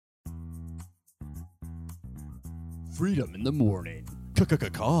Freedom in the morning.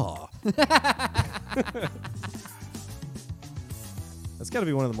 Caw. That's got to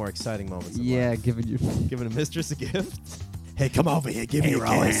be one of the more exciting moments. Yeah, life. Giving a mistress a gift. Hey, come over here. Give me a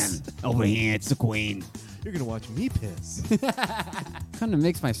kiss. Over here, it's the queen. You're gonna watch me piss. Kind of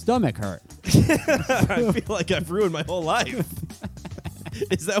makes my stomach hurt. I feel like I've ruined my whole life.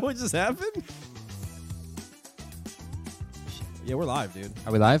 Is that what just happened? Yeah, we're live, dude.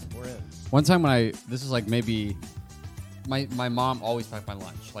 Are we live? We're in. One time when this is like maybe, my mom always packed my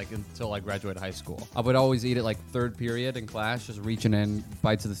lunch, like until I graduated high school. I would always eat it like third period in class, just reaching in,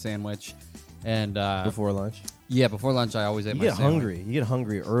 bites of the sandwich. And Before lunch? Yeah, before lunch I always ate my sandwich. You get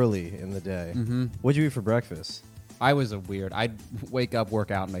hungry early in the day. Mm-hmm. What'd you eat for breakfast? I was I'd wake up,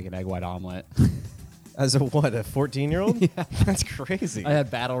 work out, and make an egg white omelet. As a what, a 14-year-old? Yeah. That's crazy. I had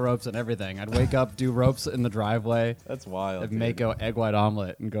battle ropes and everything. I'd wake up, do ropes in the driveway, That's wild. and make an egg white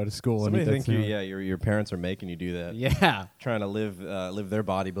omelet and go to school. Somebody and eat think that your parents are making you do that. Yeah. Trying to live their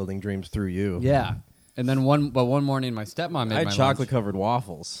bodybuilding dreams through you. Yeah. And then one morning, my stepmom made I had my chocolate lunch. covered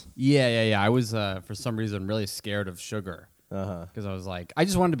waffles. Yeah. I was for some reason really scared of sugar because I was like, I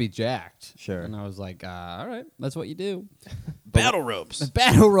just wanted to be jacked. Sure. And I was like, all right, that's what you do. Battle ropes.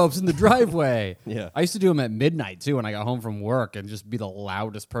 Battle ropes in the driveway. Yeah. I used to do them at midnight too when I got home from work and just be the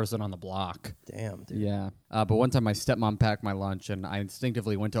loudest person on the block. Damn, dude. Yeah. But one time my stepmom packed my lunch and I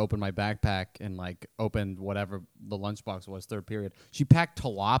instinctively went to open my backpack and like opened whatever the lunchbox was, third period. She packed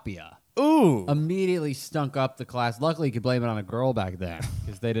tilapia. Ooh. Immediately stunk up the class. Luckily, you could blame it on a girl back then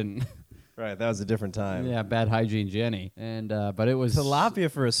because they didn't. Right, that was a different time. Yeah, bad hygiene, Jenny. And but it was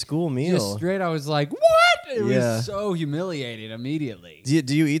Tilapia for a school meal. just straight. I was like, what? It was so humiliating immediately.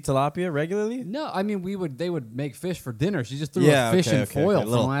 Do you eat tilapia regularly? No, I mean they would make fish for dinner. She just threw a fish in foil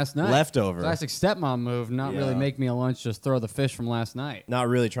from last night. Leftover. Classic stepmom move. Not really make me a lunch. Just throw the fish from last night. Not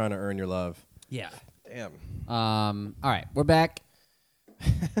really trying to earn your love. Yeah. Damn. All right, we're back.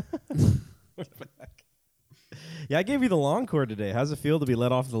 We're back. Yeah, I gave you the long cord today. How's it feel to be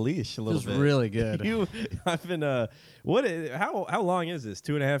let off the leash a little Feels bit? really good. I've been how long is this?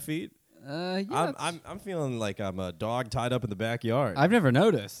 2.5 feet? Yeah, I'm feeling like I'm a dog tied up in the backyard. I've never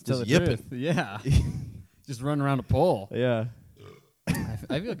noticed. Just Just yipping. Yeah. Just running around a pole. Yeah.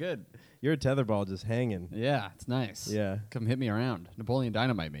 I feel good. You're a tetherball just hanging. Yeah, it's nice. Yeah. Come hit me around. Napoleon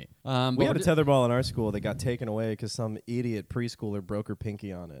Dynamite me. We had a tetherball in our school that got taken away because some idiot preschooler broke her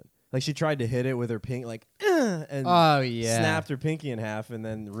pinky on it. Like she tried to hit it with her pink, and snapped her pinky in half, and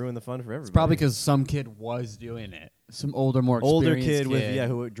then ruined the fun for everybody. It's probably because some kid was doing it. Some more experienced kid with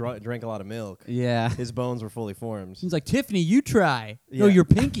who drank a lot of milk. Yeah. His bones were fully formed. He's like, Tiffany, you try. Yeah. No, your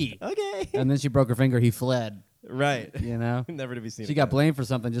pinky. Okay. And then she broke her finger. He fled. Right. You know. Never to be seen. She again. got blamed for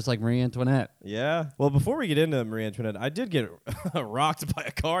something, just like Marie Antoinette. Yeah. Well, before we get into Marie Antoinette, I did get rocked by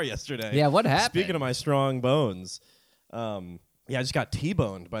a car yesterday. Yeah. What happened? Speaking of my strong bones, yeah, I just got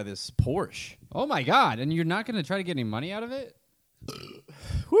T-boned by this Porsche. Oh my God! And you're not going to try to get any money out of it?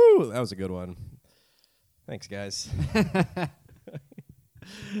 Woo! That was a good one. Thanks, guys.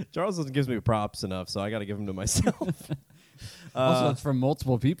 Charles doesn't give me props enough, so I got to give them to myself. Also, it's from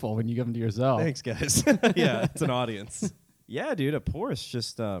multiple people when you give them to yourself. Thanks, guys. Yeah, it's an audience. Yeah, dude, a Porsche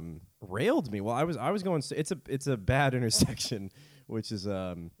just railed me. Well, I was going. It's a bad intersection, which is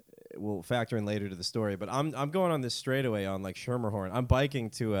we'll factor in later to the story. But I'm going on this straightaway on like Schermerhorn. I'm biking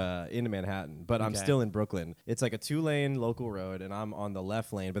to into Manhattan, but I'm still in Brooklyn. It's like a 2-lane local road, and I'm on the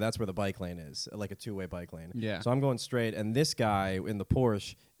left lane, but that's where the bike lane is, like a 2-way bike lane. Yeah. So I'm going straight, and this guy in the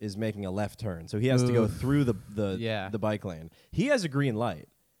Porsche is making a left turn, so he has to go through the bike lane. He has a green light.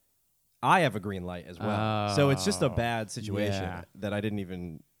 I have a green light as well. So it's just a bad situation that I didn't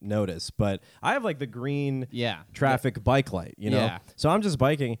even notice. But I have like the green traffic bike light, you know? Yeah. So I'm just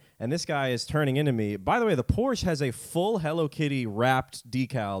biking, and this guy is turning into me. By the way, the Porsche has a full Hello Kitty wrapped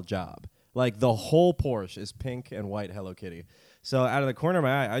decal job. Like the whole Porsche is pink and white Hello Kitty. So out of the corner of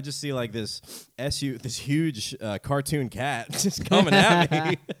my eye, I just see like this huge cartoon cat just coming at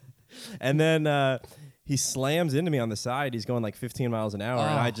me. And then he slams into me on the side. He's going like 15 miles an hour,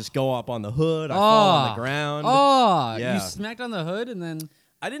 and I just go up on the hood. I fall on the ground. Oh, yeah. You smacked on the hood and then...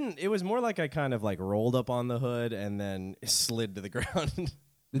 I didn't. It was more like I kind of like rolled up on the hood and then slid to the ground.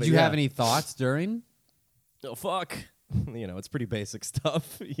 Did you have any thoughts during? Oh, fuck. You know, it's pretty basic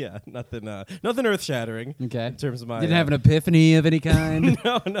stuff. Yeah, nothing earth-shattering. Okay. In terms of my... Didn't have an epiphany of any kind?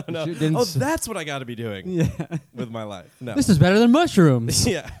 No. That's what I got to be doing with my life. No. This is better than mushrooms.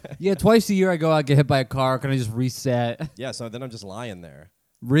 Yeah. Yeah, twice a year I go out, get hit by a car. Can I just reset? Yeah, so then I'm just lying there.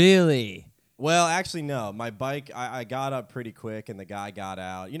 Really? Well, actually, no. My bike, I got up pretty quick, and the guy got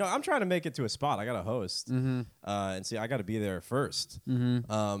out. You know, I'm trying to make it to a spot. I got a host. And see, I got to be there first. So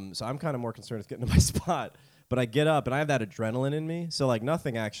I'm kind of more concerned with getting to my spot. But I get up and I have that adrenaline in me, so like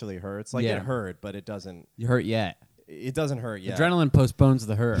nothing actually hurts. Like Yeah. it hurt, but it doesn't. You hurt yet? It doesn't hurt yet. Adrenaline postpones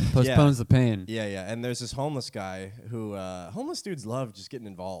the hurt, postpones the pain. Yeah, yeah. And there's this homeless guy who homeless dudes love just getting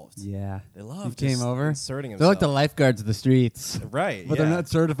involved. Yeah. They love You just came over? inserting They're himself. like the lifeguards of the streets. Right. But yeah. they're not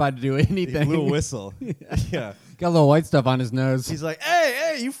certified to do anything. He blew a whistle. Yeah. Got a little white stuff on his nose. He's like,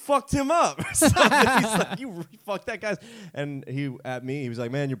 hey, you fucked him up. Or something. He's like, you fucked that guy. And he was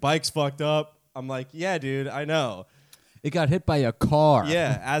like, man, your bike's fucked up. I'm like, yeah, dude, I know. It got hit by a car.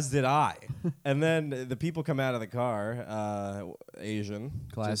 Yeah, as did I. And then the people come out of the car, Asian.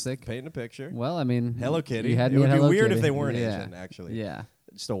 Classic. Just painting a picture. Well, I mean, Hello Kitty. You had It me would at be Hello weird Kitty. if they weren't Yeah. Asian, actually. Yeah.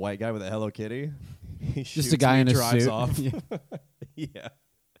 Just a white guy with a Hello Kitty. He Just a shoots guy me, in a drives suit. off. Yeah. Yeah.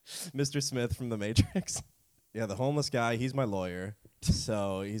 Mr. Smith from The Matrix. Yeah, the homeless guy, he's my lawyer.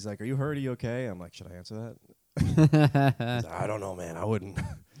 So he's like, are you hurt? Are you okay? I'm like, should I answer that? He's like, I don't know, man. I wouldn't.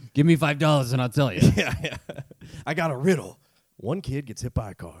 Give me $5 and I'll tell you. Yeah. I got a riddle. One kid gets hit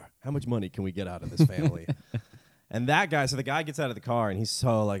by a car. How much money can we get out of this family? And that guy, so the guy gets out of the car and he's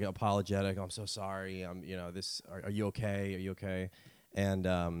so like apologetic. I'm so sorry. Are you okay? Are you okay? And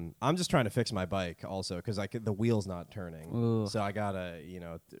I'm just trying to fix my bike also because the wheel's not turning. Ooh. So I gotta,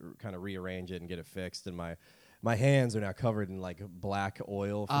 kind of rearrange it and get it fixed. And my hands are now covered in like black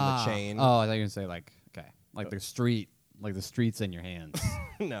oil from the chain. Oh, I thought you were gonna say like the streets in your hands.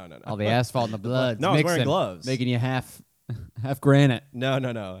 No. All the asphalt and the blood. No, I was wearing gloves. Making you half granite.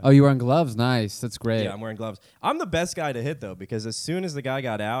 No. Oh, you wearing gloves? Nice. That's great. Yeah, I'm wearing gloves. I'm the best guy to hit though because as soon as the guy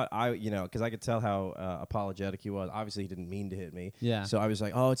got out, because I could tell how apologetic he was. Obviously, he didn't mean to hit me. Yeah. So I was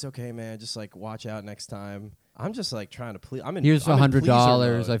like, "Oh, it's okay, man. Just like watch out next time." I'm just like trying to please. Here's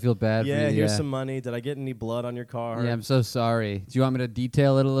 $100. I feel bad for you. Here's some money. Did I get any blood on your car? Yeah, I'm so sorry. Do you want me to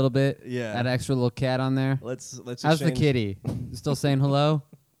detail it a little bit? Yeah. Add an extra little cat on there. Let's. How's the kitty? Still saying hello?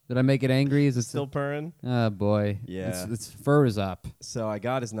 Did I make it angry? Is it Still purring? Oh boy. Yeah. Its fur is up. So I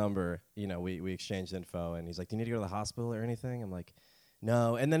got his number. We exchanged info, and he's like, "Do you need to go to the hospital or anything?" I'm like,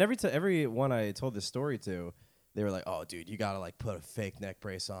 "No." And then everyone I told this story to, they were like, "Oh, dude, you gotta like put a fake neck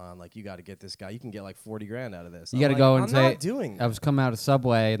brace on. Like, you gotta get this guy. You can get like $40,000 out of this." You gotta go and I'm say, not doing that. I was coming out of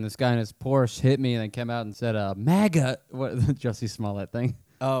Subway, and this guy in his Porsche hit me, and then came out and said, "MAGA." What Jussie Smollett thing?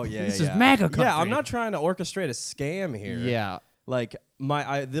 Oh yeah, This yeah. is MAGA country. Yeah, I'm not trying to orchestrate a scam here. Yeah. Like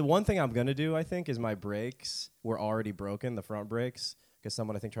the one thing I'm gonna do, I think, is my brakes were already broken, the front brakes, because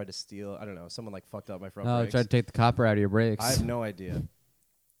someone I think tried to steal. I don't know, someone like fucked up my front Oh, brakes. tried to take the copper out of your brakes. I have no idea.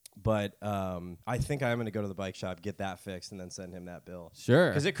 But I think I'm going to go to the bike shop, get that fixed, and then send him that bill. Sure.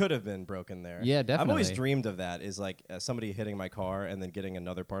 Because it could have been broken there. Yeah, I've always definitely. dreamed of that, is like somebody hitting my car and then getting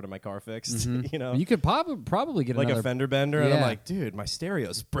another part of my car fixed, Mhm. you know? You could probably get like another. a fender bender, and I'm Yeah. like, dude, my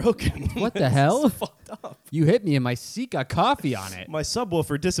stereo's broken. What the It's hell? fucked up. You hit me and my seat got coffee on it. My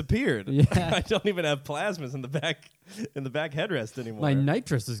subwoofer disappeared. Yeah. I don't even have plasmas in the back headrest anymore. My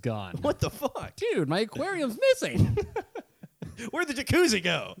nitrous is gone. What the fuck? Dude, my aquarium's missing. Where'd the jacuzzi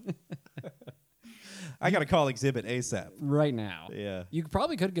go? I got to call Exhibit ASAP. Right now. Yeah. You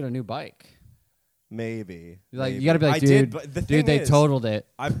probably could get a new bike. Maybe. Like maybe. you got to be like, I dude, did, but the thing they is, totaled it.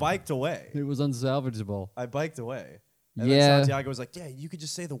 I biked away. It was unsalvageable. I biked away. And Yeah. then Santiago was like, yeah, you could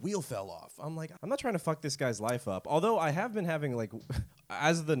just say the wheel fell off. I'm like, I'm not trying to fuck this guy's life up. Although I have been having, like,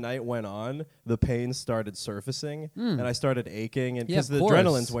 as the night went on, the pain started surfacing, and I started aching, and Yeah, because of the course.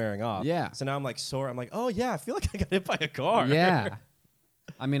 adrenaline's wearing off. Yeah. So now I'm, like, sore. I'm like, oh, yeah, I feel like I got hit by a car. Yeah.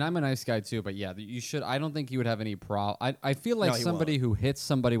 I mean, I'm a nice guy too, but yeah, you should. I don't think you would have any problem. I feel like No, he somebody who hits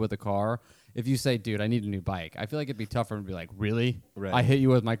somebody with a car, if you say, dude, I need a new bike, I feel like it'd be tougher to be like, really? Right. I hit you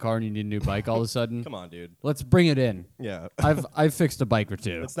with my car and you need a new bike all of a sudden? Come on, dude. Let's bring it in. Yeah. I've fixed a bike or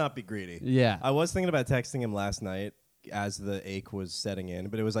two. Let's not be greedy. Yeah. I was thinking about texting him last night as the ache was setting in,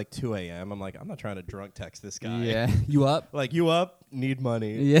 but it was like 2 a.m. I'm like, I'm not trying to drunk text this guy. Yeah. You up? Like, you up? Need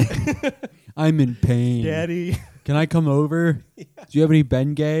money. Yeah. I'm in pain. Daddy. Can I come over? Do you have any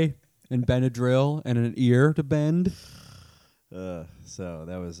Bengay and Benadryl and an ear to bend? So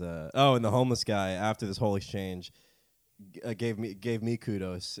that was and the homeless guy after this whole exchange gave me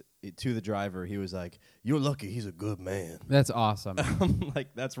kudos to the driver. He was like, "You're lucky he's a good man." That's awesome. I'm like,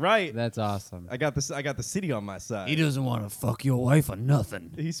 "That's right. That's awesome. I got the city on my side." He doesn't want to fuck your wife or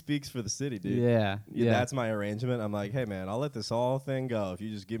nothing. He speaks for the city, dude. Yeah. That's my arrangement. I'm like, "Hey man, I'll let this whole thing go if you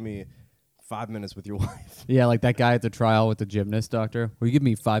just give me 5 minutes with your wife." Yeah, like that guy at the trial with the gymnast doctor. Will you give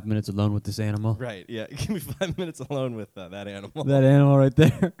me 5 minutes alone with this animal? Right. Yeah. Give me 5 minutes alone with that animal. That animal right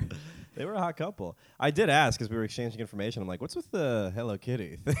there. They were a hot couple. I did ask because we were exchanging information. I'm like, "What's with the Hello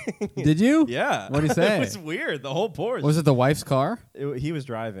Kitty thing?" Did you? Yeah. What'd he say? It was weird. The whole Porsche. Was it the wife's car? He was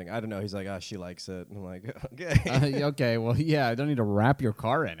driving. I don't know. He's like, "Oh, she likes it." And I'm like, "Okay." Okay, well, yeah, I don't need to wrap your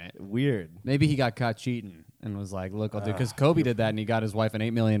car in it. Weird. Maybe he got caught cheating, and was like, "Look, I'll do." Because Kobe did that, and he got his wife an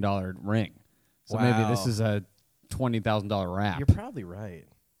 $8 million ring. So maybe this is a $20,000 wrap. You're probably right.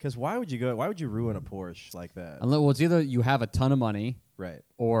 Because why would you ruin a Porsche like that? Well, it's either you have a ton of money, right,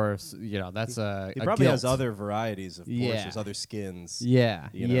 or that's a. He probably guilt. has other varieties of Porsches, other skins. Yeah,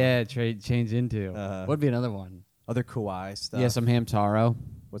 you know? yeah. Change into. What'd be another one? Other kawaii stuff. Yeah, some Hamtaro.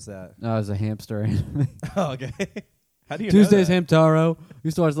 What's that? Oh, it was a hamster. Oh, okay. How do you Tuesdays know that? Hamtaro.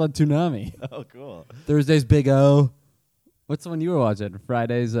 Used to watch a lot of Toonami. Oh, cool. Thursdays Big O. What's the one you were watching?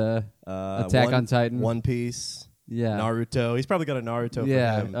 Fridays Attack on Titan. One Piece. Yeah. Naruto. He's probably got a Naruto for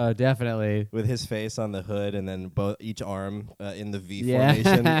him. Definitely. With his face on the hood and then each arm in the V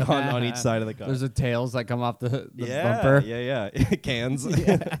formation on each side of the car. There's the tails that come off the bumper. Yeah. Cans.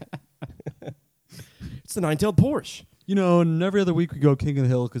 Yeah. It's the nine-tailed Porsche. And every other week we go King of the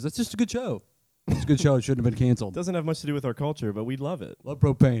Hill because that's just a good show. It's a good show. It shouldn't have been canceled. Doesn't have much to do with our culture, but we love it. Love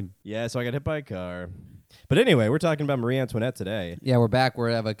propane. Yeah, so I got hit by a car. But anyway, we're talking about Marie Antoinette today. Yeah, we're back.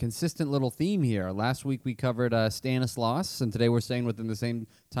 We have a consistent little theme here. Last week we covered Stanislaus, and today we're staying within the same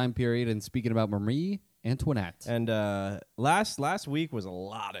time period and speaking about Marie Antoinette. And last week was a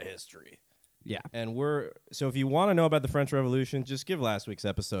lot of history. Yeah. And so if you want to know about the French Revolution, just give last week's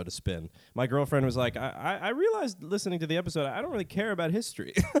episode a spin. My girlfriend was like, I realized listening to the episode, I don't really care about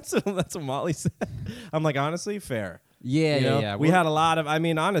history. that's what Molly said. I'm like, honestly, fair. Yeah. We had a lot of,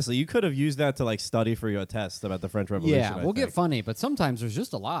 honestly, you could have used that to study for your test about the French Revolution. Yeah, we'll get funny, but sometimes there's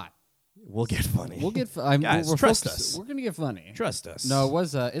just a lot. We'll get funny. Guys, trust us. We're going to get funny. Trust us. No,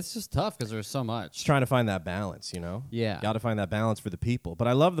 it's just tough because there's so much. Just trying to find that balance, Yeah. Got to find that balance for the people. But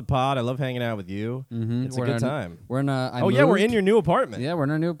I love the pod. I love hanging out with you. Mm-hmm. It's a good time. We're in your new apartment. Yeah, we're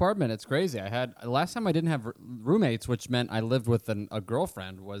in our new apartment. It's crazy. Last time I didn't have roommates, which meant I lived with a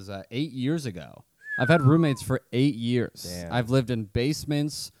girlfriend, was 8 years ago. I've had roommates for 8 years. Damn. I've lived in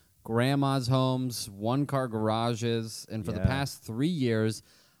basements, grandma's homes, one-car garages, and for the past 3 years,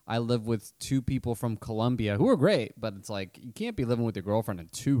 I live with two people from Colombia who are great, but it's like you can't be living with your girlfriend and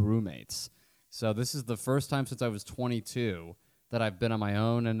two roommates. So this is the first time since I was 22 that I've been on my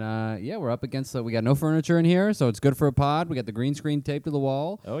own, and we're up against we got no furniture in here, so it's good for a pod. We got the green screen taped to the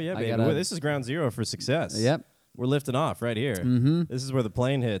wall. Oh yeah, baby. This is ground zero for success. Yep. We're lifting off right here. Mm-hmm. This is where the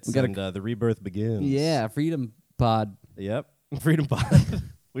plane hits and the rebirth begins. Yeah, Freedom Pod. Yep, Freedom Pod.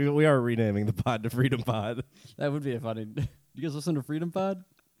 we are renaming the pod to Freedom Pod. That would be a funny. You guys listen to Freedom Pod?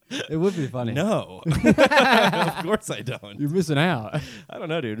 It would be funny. No, of course I don't. You're missing out. I don't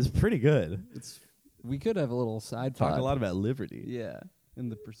know, dude. It's pretty good. We could have a little side Talk pod. a lot about liberty. Yeah, in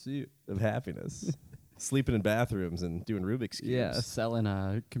the pursuit of happiness. Sleeping in bathrooms and doing Rubik's cubes. Yeah,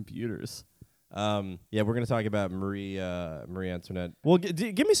 selling computers. We're going to talk about Marie Antoinette. Well,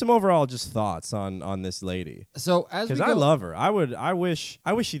 give me some overall just thoughts on this lady. So because I love her, I wish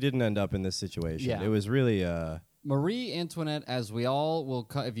she didn't end up in this situation. Yeah. It was really Marie Antoinette, as we all will,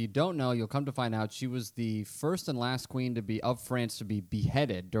 if you don't know, you'll come to find out, she was the first and last queen of France to be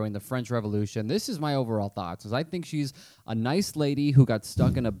beheaded during the French Revolution. This is my overall thoughts, is I think she's a nice lady who got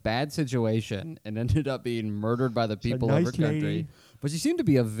stuck in a bad situation and ended up being murdered by the people of her country. But she seemed to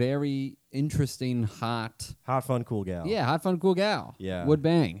be a very interesting, hot, fun, cool gal. Yeah, hot, fun, cool gal. Yeah. Would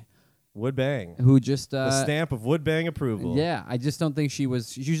bang. Who just the stamp of would bang approval. Yeah, I just don't think she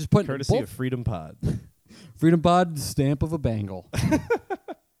was. She just put courtesy of Freedom Pod. Freedom Pod, stamp of a bangle.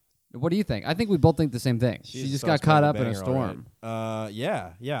 What do you think? I think we both think the same thing. She just got caught up in a storm.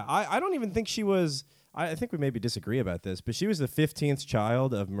 Yeah. I don't even think she was. I think we maybe disagree about this, but she was the 15th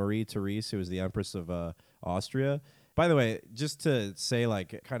child of Marie Therese, who was the Empress of Austria. By the way, just to say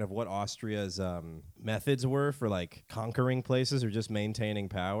kind of what Austria's methods were for conquering places or just maintaining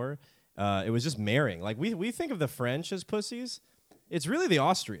power, it was just marrying. We think of the French as pussies. It's really the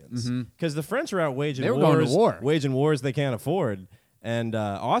Austrians, because the French are out waging wars, going to war. waging wars they can't afford. And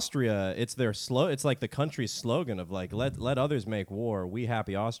Austria, it's their It's like the country's slogan of let others make war. We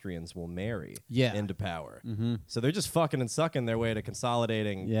happy Austrians will marry into power. Mm-hmm. So they're just fucking and sucking their way to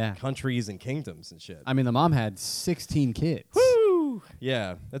consolidating countries and kingdoms and shit. I mean, the mom had 16 kids. Woo!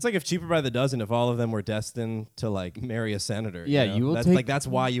 Yeah, it's like if Cheaper by the Dozen, if all of them were destined to marry a senator. Yeah, you will that's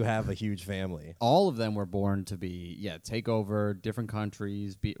why you have a huge family. All of them were born to be take over different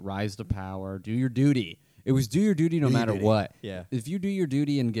countries, rise to power, do your duty. It was do your duty no matter what. Yeah. If you do your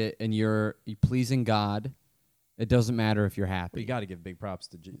duty and you're pleasing God, it doesn't matter if you're happy. But you got to give big props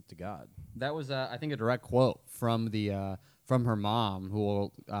to God. That was I think a direct quote from from her mom, who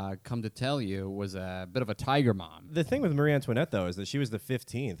will come to tell you was a bit of a tiger mom. The thing with Marie Antoinette, though, is that she was the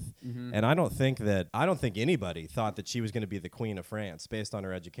 15th, and I don't think anybody thought that she was going to be the Queen of France based on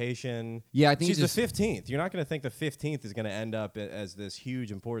her education. Yeah, I think she's the 15th. You're not going to think the 15th is going to end up as this huge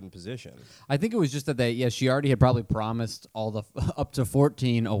important position. I think it was just that she already had probably promised all the up to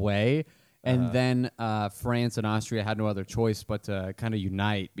 14 away. And then France and Austria had no other choice but to kind of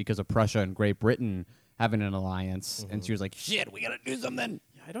unite because of Prussia and Great Britain having an alliance. And she was like, shit, we got to do something.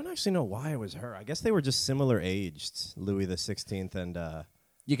 Yeah, I don't actually know why it was her. I guess they were just similar aged, Louis the 16th and... yeah,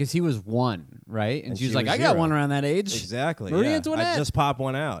 because he was 1, right? And she was like, I 0. got one around that age. Exactly. Marie Antoinette. I just popped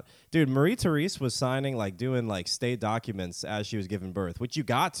one out. Dude, Marie Therese was signing, doing state documents as she was giving birth, which you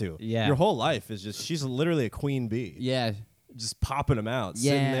got to. Yeah. Your whole life is just, she's literally a queen bee. Yeah. Just popping them out,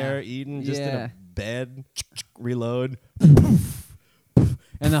 sitting there, eating, just in a bed, reload.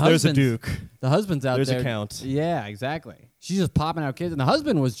 And there's a duke. The husband's out there's there. There's a count. Yeah, exactly. She's just popping out kids. And the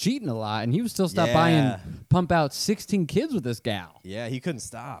husband was cheating a lot, and he was still pump out 16 kids with this gal. Yeah, he couldn't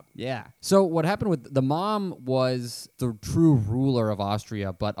stop. Yeah. So what happened with the mom was the true ruler of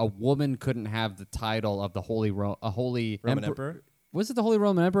Austria, but a woman couldn't have the title of the Holy Roman Emperor? Was it the Holy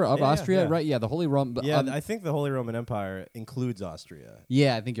Roman Emperor of Austria? Yeah. Right, yeah, the Holy Roman... Yeah, I think the Holy Roman Empire includes Austria.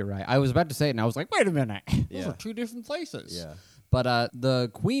 Yeah, I think you're right. I was about to say it, and I was like, wait a minute. Those are 2 different places. Yeah. But the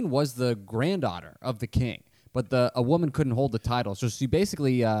queen was the granddaughter of the king, but a woman couldn't hold the title. So she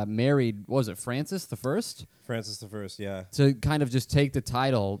basically married, what was it, Francis the First? Francis the First, yeah. To kind of just take the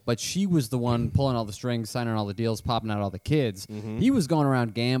title, but she was the one pulling all the strings, signing all the deals, popping out all the kids. He was going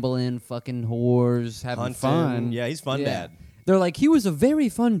around gambling, fucking whores, having Hunting. fun. Yeah, he's fun dad. They're like, he was a very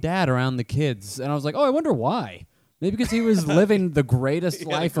fun dad around the kids. And I was like, oh, I wonder why. Maybe because he was living the greatest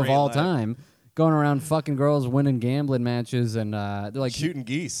life of all time. Going around fucking girls, winning gambling matches, and they're like... shooting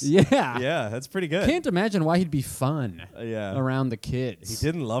geese. Yeah. Yeah, that's pretty good. Can't imagine why he'd be fun around the kids. He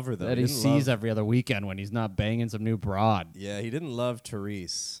didn't love her, though. That he sees every other weekend when he's not banging some new broad. Yeah, he didn't love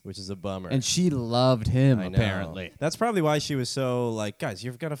Therese, which is a bummer. And she loved him, I know. apparently. That's probably why she was so like, guys,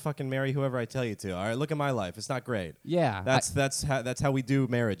 you've got to fucking marry whoever I tell you to. All right, look at my life. It's not great. Yeah. That's how we do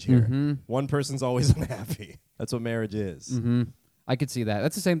marriage here. One person's always unhappy. That's what marriage is. Mm-hmm. I could see that.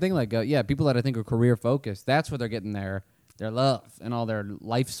 That's the same thing. People that I think are career focused. That's where they're getting their love and all their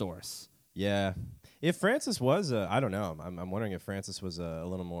life source. Yeah. If Francis was, I don't know. I'm wondering if Francis was a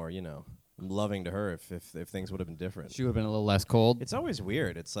little more, loving to her. If things would have been different. She would have been a little less cold. It's always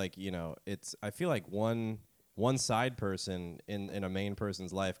weird. It's like I feel like one side person in a main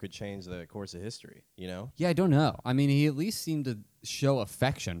person's life could change the course of history. Yeah, I don't know. I mean, he at least seemed to show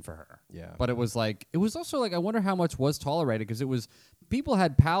affection for her. Yeah. But it was also like, I wonder how much was tolerated, because people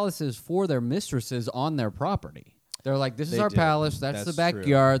had palaces for their mistresses on their property. They're like, this is our palace. That's the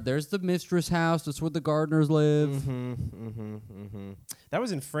backyard. True. There's the mistress house. That's where the gardeners live. That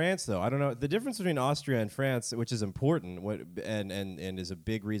was in France, though. I don't know. The difference between Austria and France, which is important, and is a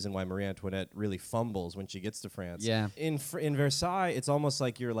big reason why Marie Antoinette really fumbles when she gets to France. Yeah. In Versailles, it's almost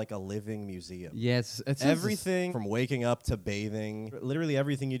like you're like a living museum. Yes. It's everything from waking up to bathing, literally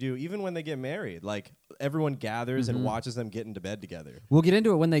everything you do, even when they get married. Like, everyone gathers and watches them get into bed together. We'll get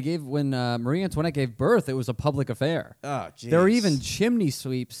into it when Marie Antoinette gave birth. It was a public affair. Oh, jeez. There were even chimney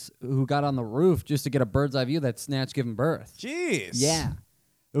sweeps who got on the roof just to get a bird's eye view that snatch giving birth. Jeez. Yeah.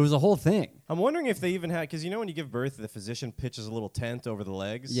 It was a whole thing. I'm wondering if they even had, because when you give birth, the phisian pitches a little tent over the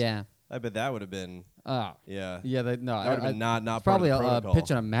legs. Yeah. I bet that would have been. Oh. Yeah. Yeah. That would have been not probably part of the protocol.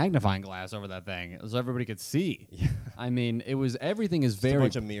 Pitching a magnifying glass over that thing so everybody could see. Yeah. I mean, everything is just a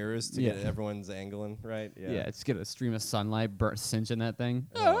bunch of mirrors to get everyone's angling right. Yeah. Yeah. Just get a stream of sunlight cinching that thing.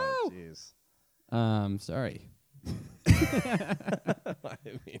 Oh, jeez. Sorry. I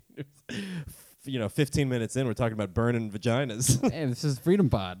mean, 15 minutes in, we're talking about burning vaginas. Hey, this is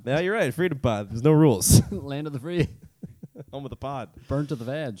Freedom Pod. Yeah, you're right. Freedom Pod. There's no rules. Land of the free. Home of the pod. Burnt to the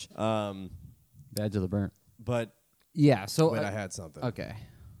vag. Vag of the burnt. But yeah, so wait, I had something. Okay.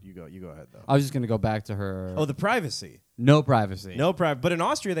 You go ahead though. I was just gonna go back to her. Oh, the privacy. No privacy. No privacy. But in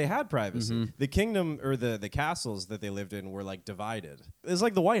Austria, they had privacy. The kingdom or the castles that they lived in were like divided. It's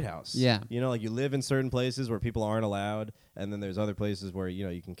like the White House. Yeah. Like you live in certain places where people aren't allowed, and then there's other places where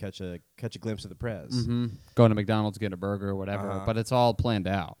you can catch a glimpse of the press. Going to McDonald's, get a burger or whatever, but it's all planned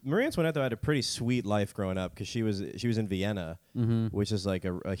out. Marie Antoinette though had a pretty sweet life growing up because she was in Vienna, which is like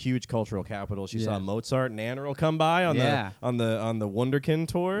a huge cultural capital. She saw Mozart and Annerl come by on the Wunderkind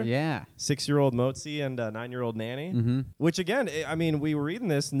tour. Yeah. 6-year-old Motzi and 9-year-old Nanny. Which again, I mean, we were reading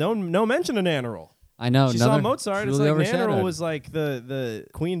this. No mention of Nannerl. I know. She saw Mozart. It's like Nannerl was like the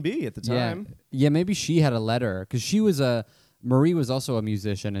queen bee at the time. Yeah, maybe she had a letter because she was a Marie was also a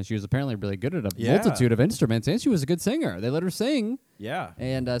musician, and she was apparently really good at a multitude of instruments, and she was a good singer. They let her sing. Yeah.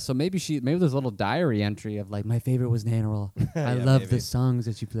 And so maybe there's a little diary entry of like, my favorite was Nannerl. I love the songs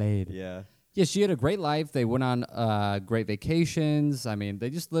that she played. Yeah. Yeah, she had a great life. They went on great vacations. I mean, they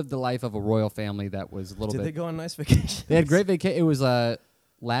just lived the life of a royal family that was a little bit. Did they go on nice vacations? They had great vacation. It was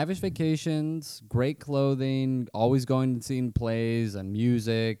lavish vacations, great clothing, always going and seeing plays and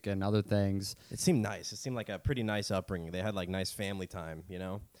music and other things. It seemed nice. It seemed like a pretty nice upbringing. They had like nice family time,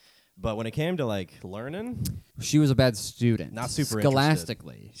 But when it came to like learning, she was a bad student. Not super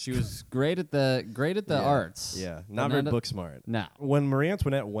scholastically. She was great at the arts. Yeah, not very book smart. No. When Marie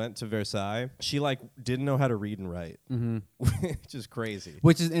Antoinette went to Versailles, she like didn't know how to read and write, which is crazy.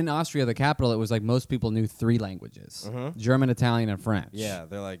 Which is in Austria, the capital. It was like most people knew 3 languages: German, Italian, and French. Yeah,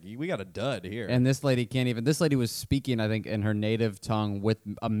 they're like, we got a dud here. And this lady can't even. This lady was speaking, I think, in her native tongue with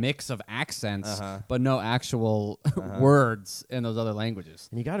a mix of accents, but no actual words in those other languages.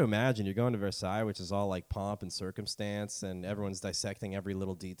 And you got to imagine you're going to Versailles, which is all like pomp and circumstance, and everyone's dissecting every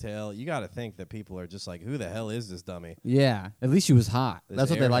little detail. You got to think that people are just like, who the hell is this dummy? Yeah, at least she was hot. That's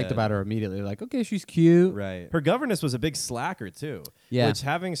what they liked about her immediately. Like, okay, she's cute. Right. Her governess was a big slacker too. Yeah. Which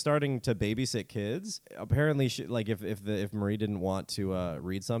starting to babysit kids, apparently, if Marie didn't want to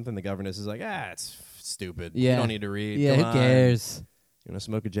read something, the governess is like, it's stupid. Yeah. You don't need to read. Yeah, Come who on. cares? You want to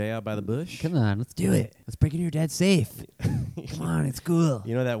smoke a J out by the bush? Come on, let's do it. Let's break into your dad's safe. Come on, it's cool.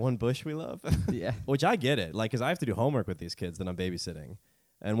 You know that one bush we love? Yeah. Which I get it. Like, because I have to do homework with these kids that I'm babysitting.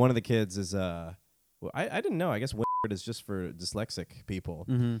 And one of the kids is, I didn't know. I guess Word is just for dyslexic people.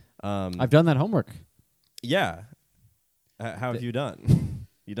 I've done that homework. Yeah. How have you done?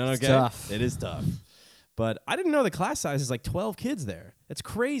 You done okay? It's tough. It is tough. But I didn't know the class size is like 12 kids there. It's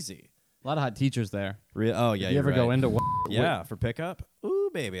crazy. A lot of hot teachers there. Oh, yeah. You ever go into Yeah, for pickup? Ooh,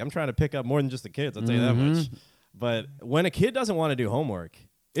 baby. I'm trying to pick up more than just the kids. I'll tell you that much. But when a kid doesn't want to do homework,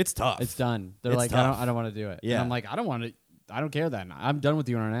 it's tough. It's done. They're like, tough. I don't want to do it. Yeah. And I'm like, I don't care then. I'm done with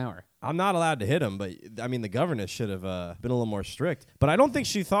you in an hour. I'm not allowed to hit him, but I mean, the governess should have been a little more strict. But I don't think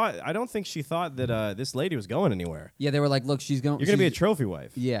she thought that this lady was going anywhere. Yeah, they were like, look, you're gonna be a trophy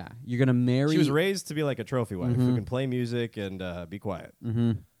wife. Yeah, you're gonna marry. She was raised to be like a trophy wife who can play music and be quiet.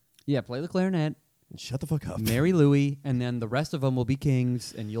 Yeah, play the clarinet. And shut the fuck up. Marry Louis, and then the rest of them will be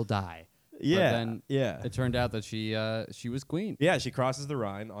kings, and you'll die. Yeah, but then it turned out that she was queen. Yeah, she crosses the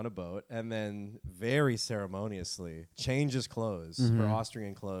Rhine on a boat, and then very ceremoniously changes clothes, her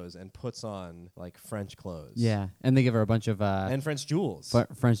Austrian clothes, and puts on like French clothes. Yeah, and they give her a bunch of and French jewels,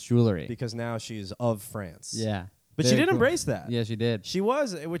 French jewelry, because now she's of France. Yeah, but she did embrace that. Yeah, she did. She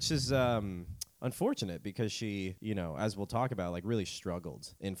was, which is unfortunate because she, as we'll talk about, like really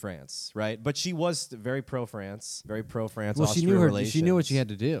struggled in France, right? But she was very pro-France, very pro-France. Well, she knew she knew what she had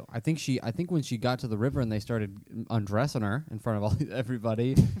to do. I think when she got to the river and they started undressing her in front of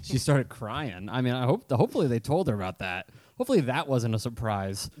everybody, she started crying. I mean, hopefully they told her about that. Hopefully that wasn't a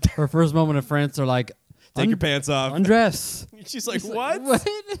surprise. Her first moment in France, they're like, take your pants off. Undress. She's like, what?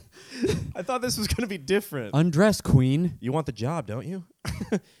 I thought this was going to be different. Undress, queen. You want the job, don't you?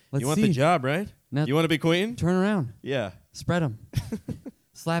 Let's you want the job, right? Now you want to be queen? Turn around. Yeah. Spread them.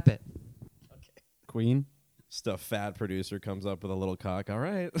 Slap it. Okay. Queen. Just a fat producer comes up with a little cock. All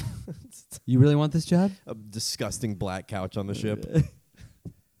right. You really want this job? A disgusting black couch on the ship.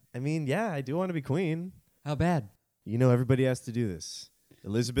 I mean, yeah, I do want to be queen. How bad? Everybody has to do this.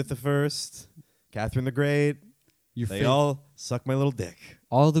 Elizabeth I, Catherine the Great, they all suck my little dick.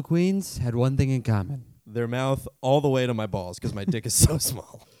 All the queens had one thing in common. Their mouth all the way to my balls because my dick is so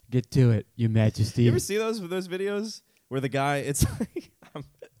small. Get to it, Your Majesty. You ever see those videos where the guy, it's like,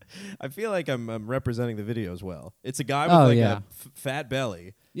 I feel like I'm representing the videos well. It's a guy with a fat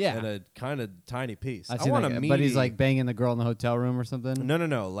belly and a kind of tiny piece. I want a meaty, but he's like banging the girl in the hotel room or something?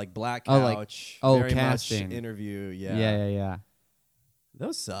 No. Like black couch. Very casting. Much interview. Yeah. Yeah.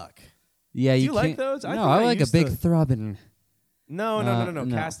 Those suck. Yeah, Do you like those? No, I like a big throbbing. No.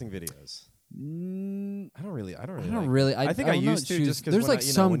 Casting videos. I don't really. I think I used to just because there's like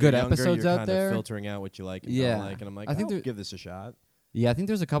some good episodes out there. Filtering out what you like and don't like, and I'm like, I think give this a shot. Yeah, I think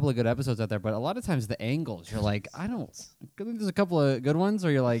there's a couple of good episodes out there, but a lot of times the angles, you're like, I think there's a couple of good ones,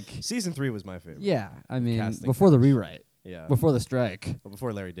 or you're like, season 3 was my favorite. Yeah, I mean, Casting before the rewrite. Yeah, before the strike. Well,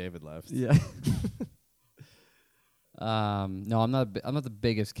 before Larry David left. Yeah. No, I'm not the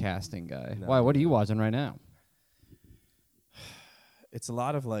biggest casting guy. No, Why? What are you watching right now? It's a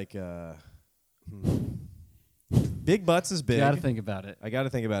lot of like. Big butts is big. You gotta think about it. I gotta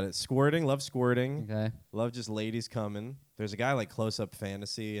think about it. Squirting, love squirting. Okay. Love just ladies coming. There's a guy like Close Up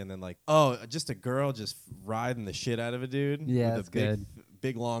Fantasy, and then like just a girl just riding the shit out of a dude. Yeah, with that's a big, good.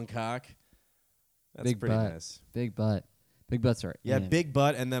 Big long cock. That's big pretty butt. nice. Big butt. Big butts are in. big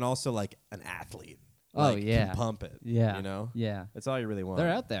butt, and then also like an athlete. Oh, like, yeah. can pump it. Yeah. You know? Yeah. That's all you really want. They're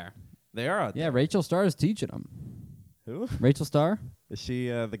out there. They are out Yeah, there. Rachel Starr is teaching them. Who? Rachel Starr? Is she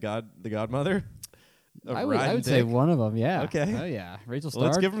the godmother? I would say one of them, yeah. Okay. Oh, yeah. Rachel Starr. Well,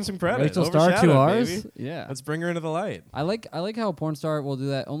 let's give him some credit. Rachel Starr, 2 R's. Baby. Yeah. Let's bring her into the light. I like how a porn star will do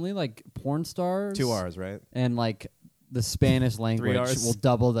that. Only like porn stars. 2 R's, right? And like the Spanish language R's. will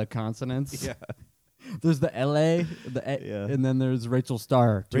double the consonants. Yeah. There's the L.A., and then there's Rachel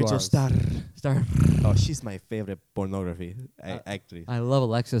Starr. 2 Rachel R's. Starr. Oh, she's my favorite pornography actress. I love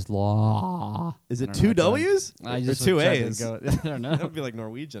Alexis Law. Is it 2 W's? I just or 2 tried to A's? go- I don't know. That would be like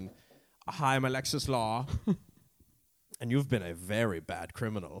Norwegian. Hi, I'm Alexis Law. And you've been a very bad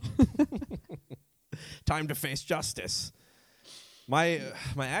criminal. Time to face justice. My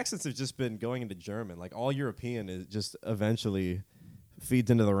accents have just been going into German. Like all European is just eventually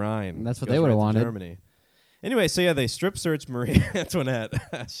feeds into the Rhine. That's what Goes they would've right to wanted. Germany. Anyway, so yeah, they strip search Marie Antoinette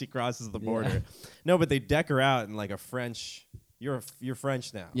as she crosses the border. Yeah. No, but they deck her out in like a French. You're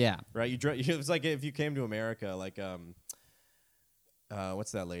French now. Yeah. Right. It was like if you came to America, like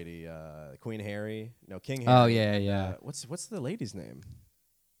what's that lady? Queen Harry? No, King Harry. Oh, yeah, yeah. What's the lady's name?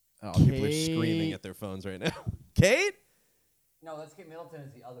 Oh, people are screaming at their phones right now. Kate? No, that's Kate Middleton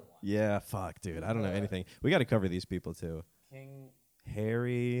is the other one. Yeah, fuck, dude. I don't know anything. We got to cover these people too. King.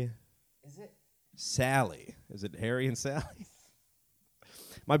 Harry. Is it? Sally. Is it Harry and Sally?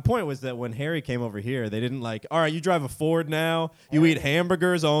 My point was that when Harry came over here, they didn't like, all right, you drive a Ford now. You eat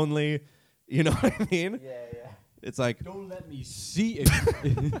hamburgers only. You know what I mean? Yeah, yeah. It's like, Don't let me see it.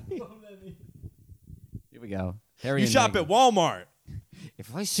 Don't let me. Here we go. Harry you and shop Meghan. at Walmart.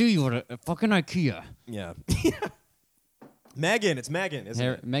 If I see you at a fucking IKEA. Yeah. Megan, it's Megan, isn't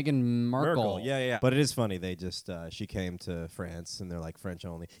it? Meghan Markle. Yeah. But it is funny. They just she came to France and they're like French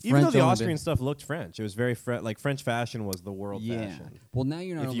only. Even though the only Austrian stuff looked French, it was very like French fashion was the world Yeah. fashion. Well, now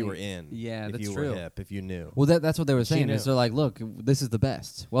you're not If only you were in, Yeah, if that's you true. were hip, if you knew. Well, that's what they were saying. knew. Is they're like, look, this is the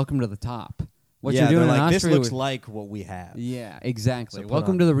best. Welcome to the top. What yeah, you're doing they're in like, Austria this looks was- like what we have. Yeah, exactly. So put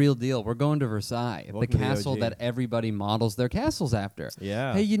Welcome on- to the real deal. We're going to Versailles, Welcome the to the castle OG. that everybody models their castles after.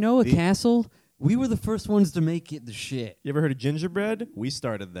 Yeah. Hey, you know a The- castle? We were the first ones to make it the shit. You ever heard of gingerbread? We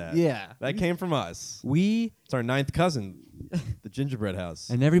started that. Yeah. That came from us. We It's our 9th cousin, the gingerbread house.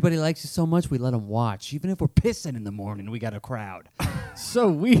 and everybody likes it so much we let them watch. Even if we're pissing in the morning, we got a crowd. So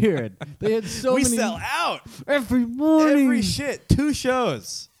weird. They had so we many sell out every morning. every shit. 2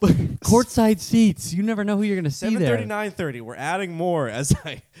 shows. Courtside seats. You never know who you're going to see 7:30, there. 9:30. We're adding more as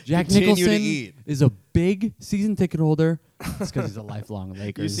I Jack continue Nicholson to eat. is a big season ticket holder. It's because he's a lifelong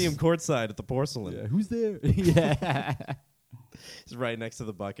Lakers. You see him courtside at the porcelain. Yeah, who's there? Yeah. He's right next to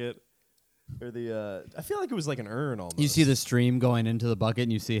the bucket. Or the I feel like it was like an urn almost. You see the stream going into the bucket,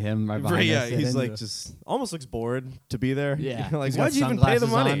 and you see him right behind yeah, us. he's like just almost looks bored to be there. Yeah. Like, He's got why'd you even pay the sunglasses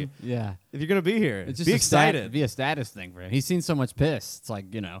money on. Yeah. if you're gonna be here? It's just be a excited. be a status thing for him. He's seen so much piss. It's like,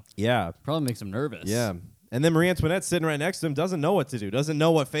 Yeah, probably makes him nervous. yeah. And then Marie Antoinette sitting right next to him doesn't know what to do. Doesn't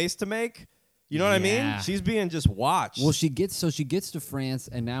know what face to make. You know what I mean? Yeah. She's being just watched. Well, she gets to France,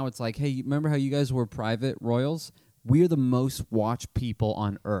 and now it's like, hey, remember how you guys were private royals? We're the most watched people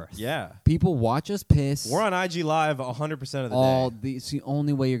on Earth. yeah. People watch us piss. We're on IG Live 100% of the day. It's the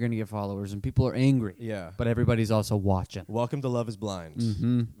only way you're going to get followers, and people are angry. Yeah. But everybody's also watching. Welcome to Love is Blind.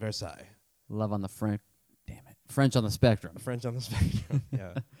 Mm-hmm. Versailles. Love on the French. Damn it. French on the spectrum. French on the spectrum.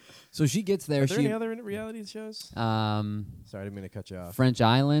 Yeah. So she gets there. Are there any other reality shows? Sorry, I didn't mean to cut you off. French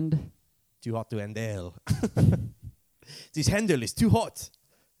Island. Too hot to handle. This handle is too hot.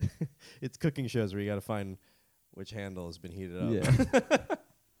 It's cooking shows where you got to find which handle has been heated up.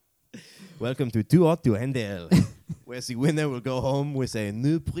 Yeah. Welcome to Too Hot to Handle, where the winner will go home with a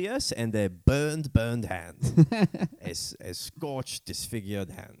new Prius and a burned hand. a scorched, disfigured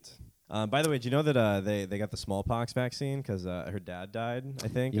hand. By the way, do you know that they got the smallpox vaccine because her dad died, I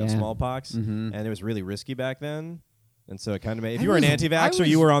think, of Yeah. smallpox, Mhm. and it was really risky back then. And so it kind of made, if I you were an was- anti-vaxxer, I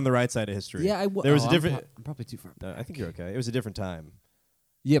you was- were on the right side of history. Yeah, there was a different. I'm probably too far. I think you're okay. It was a different time.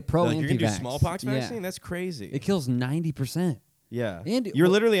 Yeah, pro Like, you're gonna do anti-vax. smallpox Yeah. vaccine? That's crazy. It kills 90%. Yeah. And You're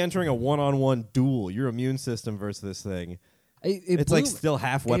literally entering a one-on-one duel. Your immune system versus this thing. It's blew- like still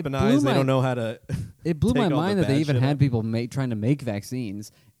half blew weaponized. They my- don't know how to. It blew take my all the mind that they bad even shit had out. people trying to make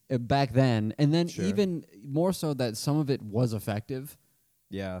vaccines back then, and then Sure. even more so that some of it was effective.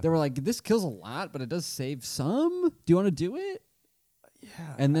 Yeah. They were like, "This kills a lot, but it does save some. Do you want to do it?"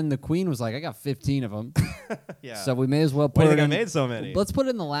 Yeah. And then the queen was like, "I got 15 of them, Yeah. so we may as well Why put do you it think I in. made so many? Let's put it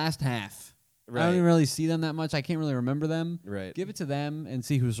in the last half. I Right. don't even really see them that much. I can't really remember them. Right. Give it to them and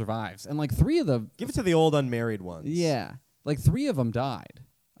see who survives. And like 3 of them, Give it to the old unmarried ones. yeah, like 3 of them died.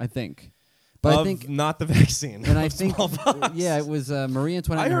 I think. But of I think not the vaccine. And I of think, smallpox. yeah, it was Marie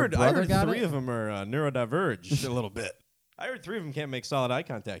Antoinette. I and her heard brother got 3 it. of them are neurodiverged a little bit. I heard 3 of them can't make solid eye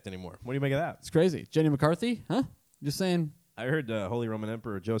contact anymore. What do you make of that? It's crazy. Jenny McCarthy, huh? Just saying. I heard Holy Roman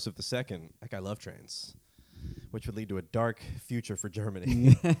Emperor Joseph II. That guy loved trains, which would lead to a dark future for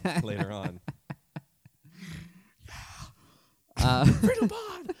Germany later on. Freedom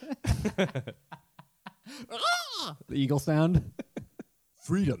Pod. The eagle sound.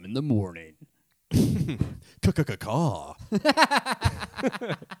 Freedom in the morning. Caw.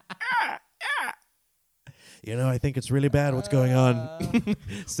 You know, I think it's really bad what's going on.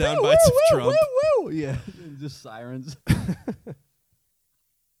 Sound bites of Trump. Woo, woo. Yeah, just sirens.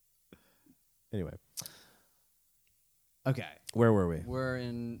 Anyway. Okay. Where were we? We're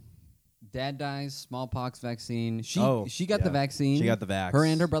in Dad dies, smallpox vaccine. She got yeah. the vaccine. She got the vax. Her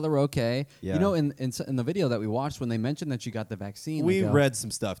and her brother were okay. Yeah. You know, in the video that we watched, when they mentioned that she got the vaccine, We read some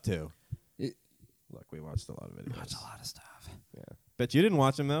stuff, too. Look, we watched a lot of videos. watched a lot of stuff. Yeah. Bet you didn't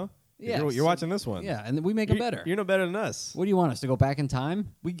watch them, though? Yeah, You're watching this one. Yeah, and we make them better. You're no better than us. What do you want us to go back in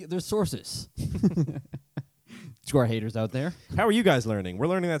time? There's sources. To our haters out there. How are you guys learning? We're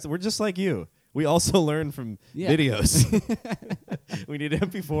learning that. We're just like you. We also learn from videos. We need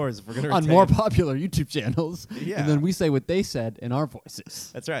MP4s if we're going to on more popular YouTube channels. Yeah. And then we say what they said in our voices.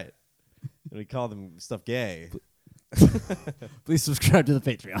 That's right. And we call them stuff gay. Please subscribe to the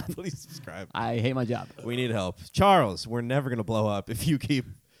Patreon. Please subscribe. I hate my job. We need help. Charles, we're never going to blow up if you keep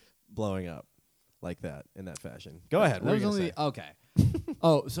blowing up like that, in that fashion. Go ahead. What were you gonna say? Okay.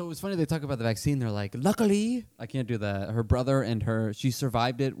 So it was funny they talk about the vaccine. They're like, luckily, I can't do that. Her brother and she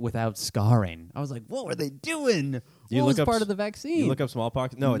survived it without scarring. I was like, what were they doing? What was part of the vaccine? You look up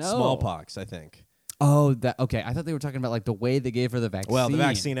smallpox? No, it's smallpox, I think. Oh, okay. I thought they were talking about like the way they gave her the vaccine. Well, the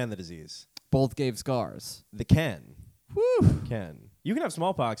vaccine and the disease. Both gave scars. They can. Whew. You can have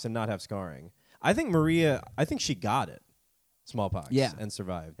smallpox and not have scarring. I think she got it. Smallpox. Yeah. And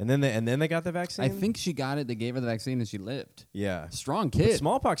survived. And then they got the vaccine? I think she got it. They gave her the vaccine and she lived. Yeah. Strong kid. But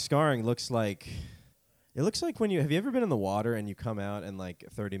smallpox scarring looks like when have you ever been in the water and you come out and like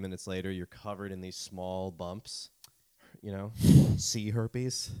 30 minutes later you're covered in these small bumps? You know? Sea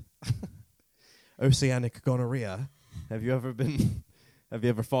herpes. Oceanic gonorrhea. Have you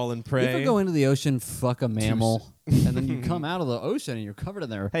ever fallen prey? You ever go into the ocean, fuck a mammal, and then you come out of the ocean and you're covered in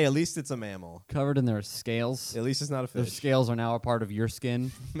their Hey, at least it's a mammal. Covered in their scales. At least it's not a Their fish. scales are now a part of your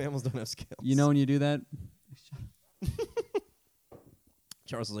skin. Mammals don't have scales. You know when you do that?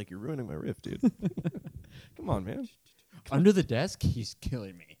 Charles is like, you're ruining my riff, dude. Come on, man. Under the desk, he's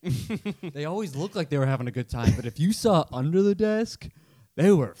killing me. They always look like they were having a good time, but if you saw under the desk, they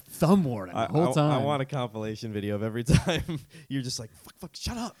were thumb warning the whole time. I want a compilation video of every time you're just like, fuck,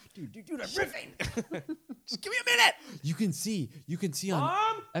 shut up. Dude, I'm riffing. Just give me a minute. You can see on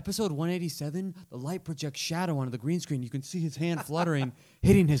episode 187, the light projects shadow onto the green screen. You can see his hand fluttering,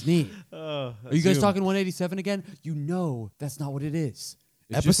 hitting his knee. Are you guys talking 187 again? You know that's not what it is.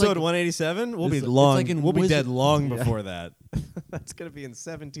 It's episode 187? We'll be long. Like we'll be dead long before that. That's going to be in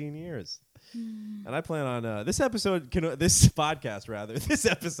 17 years. And I plan on this episode can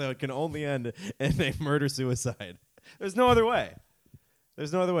only end in a murder-suicide. There's no other way.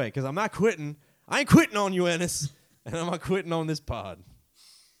 Because I'm not quitting. I ain't quitting on you, Ennis. And I'm not quitting on this pod.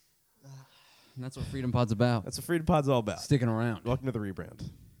 And that's what Freedom Pod's about. That's what Freedom Pod's all about. Sticking around. Welcome to the rebrand.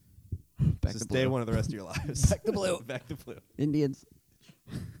 Back this to is blue. day one of the rest of your lives. Back to blue. Back to blue. Indians.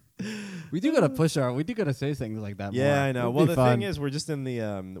 We do gotta say things like that. Yeah, more. I know. It'd Well, be the fun. thing is, we're just in the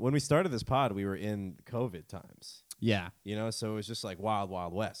when we started this pod, we were in COVID times. Yeah. You know, so it was just like wild,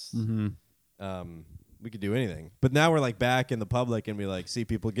 wild west. Mm-hmm. We could do anything, but now we're like back in the public, and we like see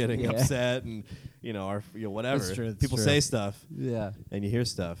people getting upset, and whatever. That's true, people say stuff, Yeah. and you hear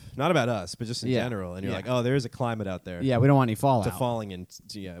stuff, not about us, but just in general, and you're like, oh, there is a climate out there. Yeah, we don't want any fallout. To falling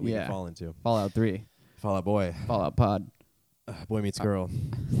into. Yeah, we can fall into. Fallout 3. Fallout Boy. Fallout Pod. Boy meets girl.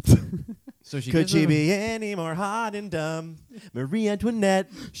 So she Could she be any more hot and dumb? Marie Antoinette.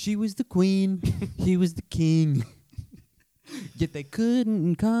 She was the queen. He was the king. Yet they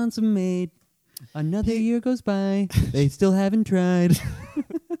couldn't consummate. Another year goes by. They still haven't tried.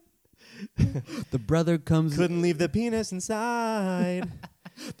 The brother comes. Couldn't leave the penis inside.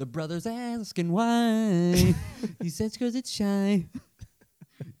 The brother's asking why. He says 'cause it's shy.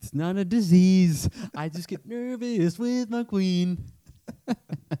 It's not a disease. I just get nervous with my queen.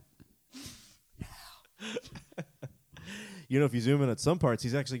 You know, if you zoom in at some parts,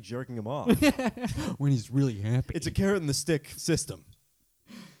 he's actually jerking him off. When he's really happy. It's a carrot and the stick system.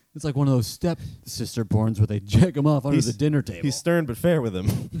 It's like one of those step-sister porns where they jack him off under the dinner table. He's stern but fair with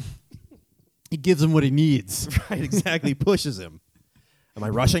him. He gives him what he needs. Right, exactly. Pushes him. Am I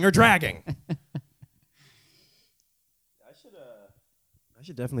rushing or dragging? I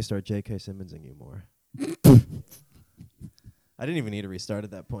should definitely start J.K. Simmonsing you more. I didn't even need to restart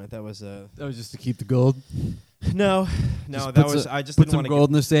at that point. That was just to keep the gold. No, that was. I just didn't want to gold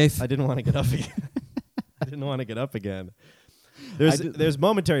in the safe. I didn't want to get up again. I didn't want to get up again. There's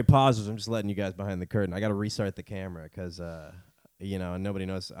momentary pauses. I'm just letting you guys behind the curtain. I got to restart the camera because and nobody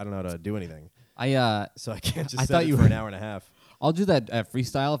knows. I don't know how to do anything. So I can't just set it for an hour and a half. I'll do that at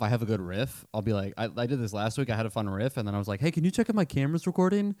freestyle if I have a good riff. I'll be like, I did this last week. I had a fun riff, and then I was like, hey, can you check if my camera's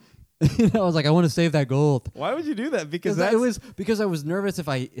recording? I was like, I want to save that gold. Why would you do that? Because I was nervous if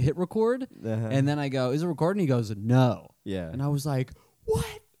I hit record, and then I go, is it recording? He goes, no. Yeah. And I was like,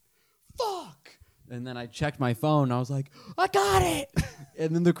 what? Fuck. And then I checked my phone, and I was like, I got it.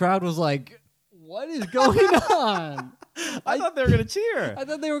 And then the crowd was like, what is going on? I thought they were going to cheer. I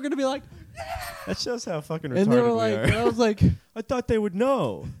thought they were going to be like, yeah! That shows how fucking retarded and they were like, we are. And I was like, I thought they would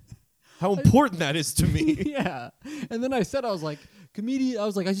know how important that is to me. Yeah. And then I was like, comedian. I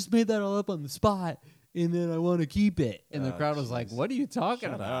was like, I just made that all up on the spot, and then I want to keep it. And the crowd was like, what are you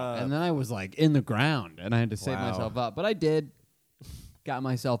talking about? And then I was like in the ground, and I had to save myself up. But I did. Got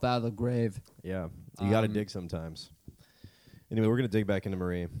myself out of the grave. Yeah. You got to dig sometimes. Anyway, we're going to dig back into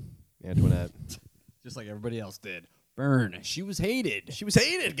Marie Antoinette. Just like everybody else did. Burn. She was hated. She was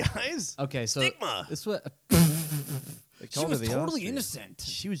hated, guys. Okay, so stigma. This was she was totally innocent.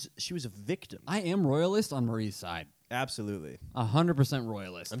 She was a victim. I am royalist on Marie's side. Absolutely. 100%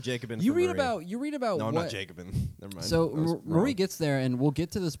 royalist. I'm Jacobin. You read Marie. about. No, I'm not Jacobin. Never mind. So Marie gets there, and we'll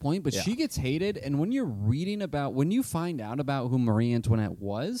get to this point, but yeah. she gets hated. And when you find out about who Marie Antoinette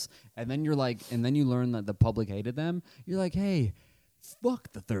was, and then you're like, and then you learn that the public hated them, you're like, hey,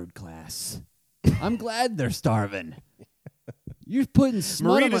 fuck the third class. I'm glad they're starving. You're putting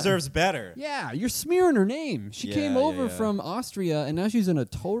Marie deserves better. Yeah, you're smearing her name. She came over from Austria, and now she's in a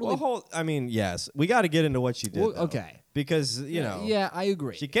totally. Yes, we got to get into what she did. Well, okay, because you know. Yeah, I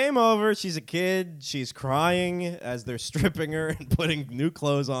agree. She came over. She's a kid. She's crying as they're stripping her and putting new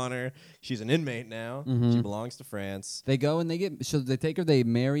clothes on her. She's an inmate now. Mm-hmm. She belongs to France. They go and they take her. They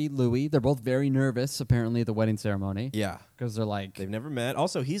marry Louis. They're both very nervous, apparently, at the wedding ceremony. Yeah, because they're like they've never met.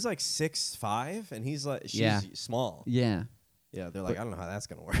 Also, he's like 6'5", and she's small. Yeah. Yeah, they're like, I don't know how that's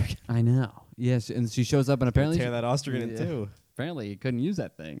going to work. I know. Yes, and she shows up, and apparently... tear that Austrian in two. Apparently, he couldn't use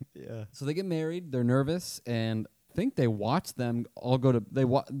that thing. Yeah. So they get married, they're nervous, and I think they watch them all go to...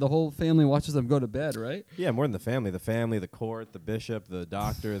 the whole family watches them go to bed, right? Yeah, more than the family. The family, the court, the bishop, the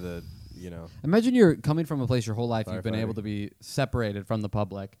doctor, Imagine you're coming from a place your whole life, you've been able to be separated from the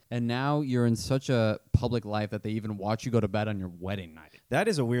public, and now you're in such a public life that they even watch you go to bed on your wedding night. That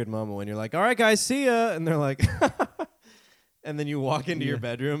is a weird moment when you're like, all right, guys, see ya, and they're like... And then you walk into your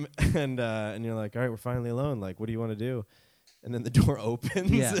bedroom, and you're like, all right, we're finally alone. Like, what do you want to do? And then the door opens,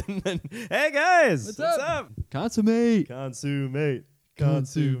 and then, hey, guys, what's up? Consummate. Let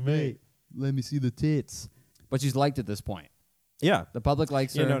me see the tits. But she's liked at this point. Yeah. The public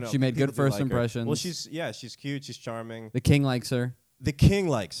likes her. No, she made good first impressions. Well, she's cute. She's charming. The king likes her. The king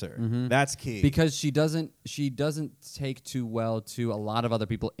likes her. Mm-hmm. That's key. Because she doesn't take too well to a lot of other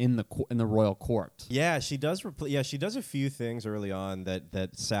people in the royal court. Yeah, she does. She does a few things early on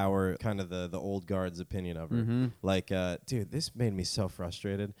that sour kind of the old guard's opinion of her. Mm-hmm. Like, dude, this made me so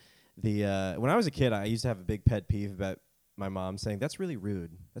frustrated. When I was a kid, I used to have a big pet peeve about my mom saying that's really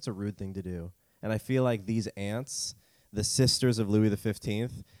rude. That's a rude thing to do. And I feel like these aunts, the sisters of Louis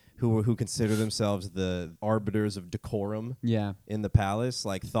XV, who consider themselves the arbiters of decorum in the palace,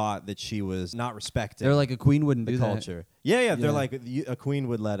 like thought that she was not respecting. They're like, a queen wouldn't do culture. Yeah, they're like, a queen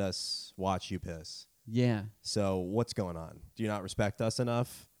would let us watch you piss. Yeah. So what's going on? Do you not respect us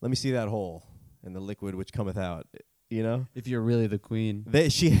enough? Let me see that hole in the liquid which cometh out. You know? If you're really the queen.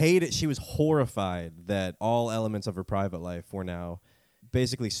 She hated, she was horrified that all elements of her private life were now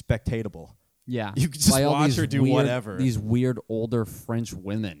basically spectatable. Yeah. You could just watch her do whatever. These weird older French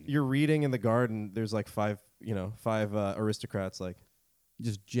women. You're reading in the garden, there's like five aristocrats like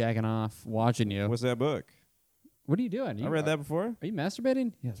just jacking off, watching you. What's that book? What are you doing? I read that before. Are you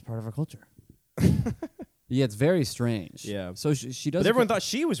masturbating? Yeah, it's part of our culture. Yeah, it's very strange. Yeah. So she does. But everyone thought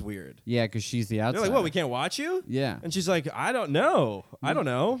she was weird. Yeah, because she's the outsider. They're like, what, we can't watch you? Yeah. And she's like, I don't know. I don't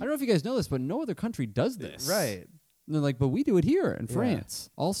know. I don't know if you guys know this, but no other country does this. Right. And they're like, but we do it here in France.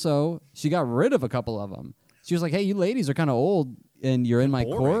 Also, she got rid of a couple of them. She was like, hey, you ladies are kind of old, and you're in my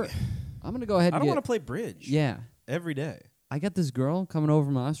court. I'm going to go ahead and I don't want to play bridge. Yeah. Every day. I got this girl coming over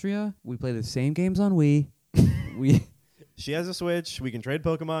from Austria. We play the same games on Wii. She has a Switch. We can trade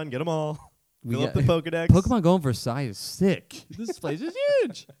Pokemon, get them all. Fill up the Pokedex. Pokemon Go for Sai is sick. This place is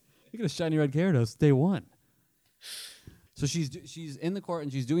huge. You get a shiny red Gyarados day one. So she's in the court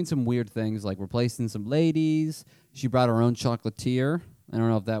and she's doing some weird things like replacing some ladies. She brought her own chocolatier. I don't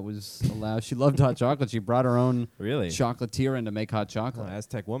know if that was allowed. She loved hot chocolate. She brought her own chocolatier in to make hot chocolate. Oh,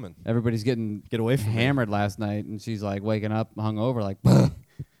 Aztec woman. Everybody's get away from hammered last night, and she's like waking up hungover, like,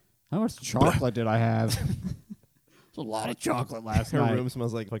 how much chocolate did I have? It's a lot of chocolate last night. Her room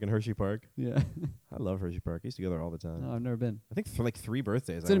smells like fucking Hershey Park. Yeah. I love Hershey Park. I used to go there all the time. No, I've never been. I think for like 3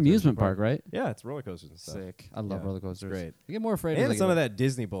 birthdays. It's an amusement park, right? Yeah, it's roller coasters and stuff. Sick. I love roller coasters. Great. I get more afraid and of some of that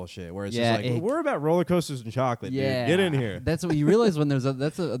Disney bullshit where it's Yeah, just like, we're about roller coasters and chocolate, dude. Get in here. That's what you realize when there's the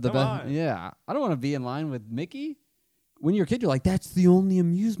best. on. Yeah. I don't want to be in line with Mickey. When you're a kid, you're like, that's the only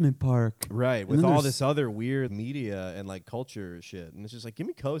amusement park. Right, with all this other weird media and like culture shit. And it's just like, give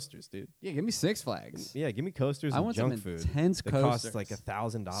me coasters, dude. Yeah, give me Six Flags. Yeah, give me coasters and junk food. Intense that coasters. costs like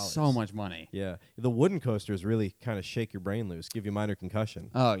 $1,000. So much money. Yeah. The wooden coasters really kind of shake your brain loose, give you minor concussion.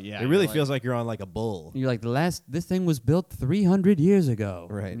 Oh, yeah. It really feels like you're on like a bull. You're like, this thing was built 300 years ago.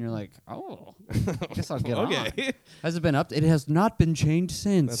 Right. And you're like, oh, I guess I'll get on. Okay. Has it been up? It has not been changed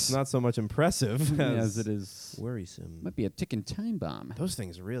since. That's not so much impressive as it is worrisome. Might be a ticking time bomb. Those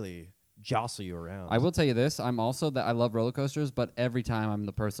things really jostle you around. I will tell you this. I'm also that I love roller coasters, but every time I'm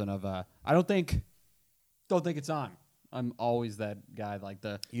the person of I don't think it's on. I'm always that guy like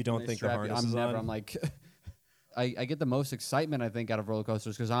the You don't think the harness is on? I'm like I get the most excitement I think out of roller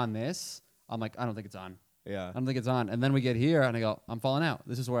coasters because on this I'm like I don't think it's on. Yeah. I don't think it's on. And then we get here and I go I'm falling out.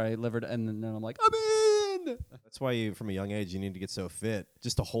 This is where I delivered and then I'm like I'm in. That's why you, from a young age, you need to get so fit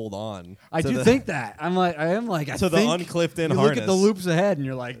just to hold on. I do think that. I am like I to the unclipped in you harness. look at the loops ahead and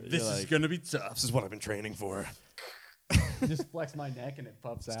you're like, this is gonna be tough. This is what I've been training for. Just flex my neck and it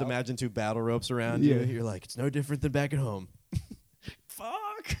pops out. Just imagine 2 battle ropes around you. You're like, it's no different than back at home.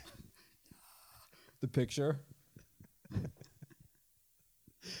 Fuck. The picture.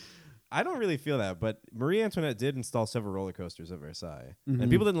 I don't really feel that, but Marie Antoinette did install several roller coasters at Versailles, and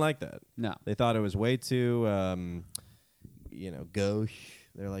people didn't like that. No, they thought it was way too, gauche.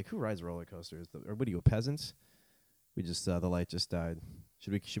 They're like, "Who rides roller coasters? Or what are you, a peasant?" We just the light just died.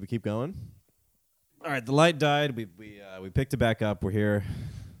 Should we keep going? All right, the light died. We picked it back up. We're here.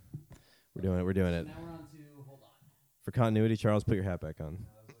 We're doing it. Now we're on to hold on. For continuity, Charles, put your hat back on.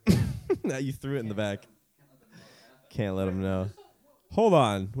 Now you threw it in the back. Can't let them know. Hold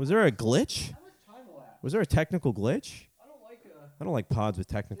on. Was there a glitch? Was there a technical glitch? I don't like pods with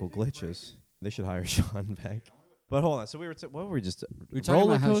technical glitches. They should hire Sean back. But hold on. So we were what were we just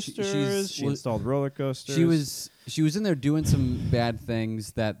roller coasters? She installed roller coasters. She was in there doing some bad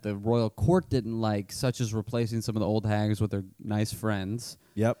things that the royal court didn't like, such as replacing some of the old hags with their nice friends.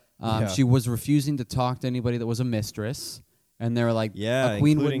 Yep. She was refusing to talk to anybody that was a mistress, and they were like, yeah, a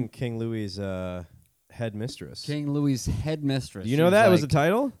queen including King Louis's head mistress. King Louis's head mistress. Do you know that was the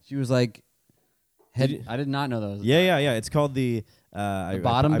title? She was like, head. I did not know that was. Yeah. It's called the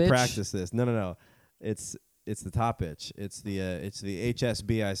bottom bitch? I practiced this. No. It's the top bitch. It's the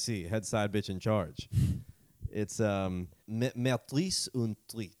HSBIC, head side bitch in charge. It's maîtresse und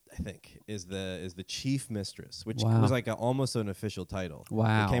trit, I think, is the chief mistress, which was like almost an official title.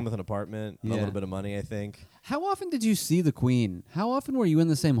 Wow. It came with an apartment, a little bit of money, I think. How often did you see the queen? How often were you in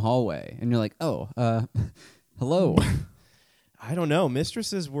the same hallway? And you're like, oh, hello. I don't know.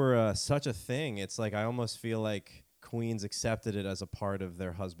 Mistresses were such a thing. It's like I almost feel like queens accepted it as a part of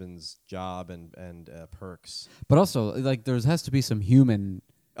their husband's job and perks. But also, like, there has to be some human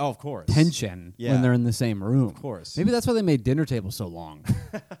of course tension when they're in the same room. Of course. Maybe that's why they made dinner tables so long.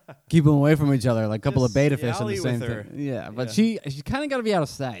 Keep them away from each other, like a couple of beta fish in the same thing. Yeah, but she kind of got to be out of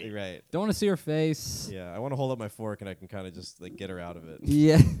sight. Right. Don't want to see her face. Yeah, I want to hold up my fork and I can kind of just like get her out of it.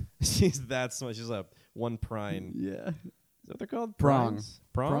 Yeah. She's that small. She's a one prine. Yeah. Is that what they're called? Prong.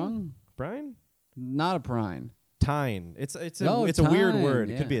 Prong? Prine? Not a prine. Tine. It's a weird word.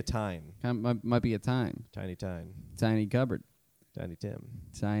 Yeah. It could be a tine. Might be a time. Tiny tine. Tiny cupboard. Tiny Tim.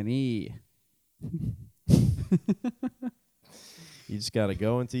 Tiny. You just gotta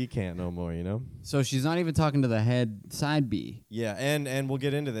go until you can't no more, you know? So she's not even talking to the head side B. Yeah, and we'll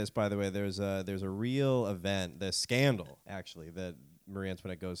get into this, by the way. There's a real event, the scandal, actually, that Marie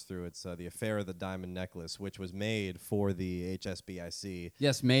Antoinette goes through. It's the affair of the diamond necklace, which was made for the HSBIC.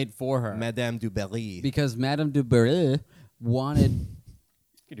 Yes, made for her. Madame du Barry. Because Madame du Barry wanted...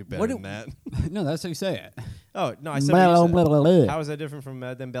 You can do better than that. No, that's how you say it. Oh, no, I said what you said. How is that different from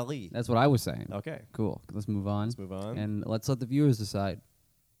Madame Barry? That's what I was saying. Okay. Cool. Let's move on. And let's let the viewers decide.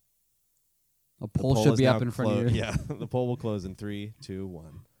 A poll should be up in front of you. Yeah, the poll will close in 3, 2,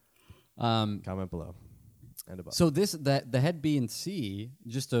 1. Comment below. And above. So the head B and C,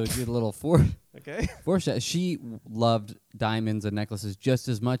 just to get a little Okay. foreshadow, she loved diamonds and necklaces just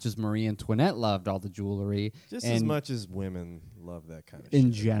as much as Marie Antoinette loved all the jewelry. Just as much as women love that kind of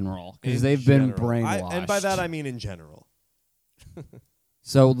in shit. general, because they've been brainwashed. And by that I mean in general.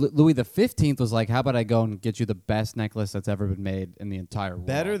 So Louis XV was like, how about I go and get you the best necklace that's ever been made in the entire world?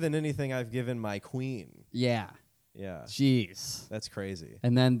 Better than anything I've given my queen. Yeah. Yeah. Jeez. That's crazy.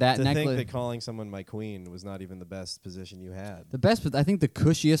 And then that to necklace. think that calling someone my queen was not even the best position you had. The best, but I think the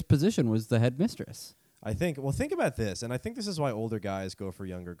cushiest position was the headmistress. I think, well, think about this, and I think this is why older guys go for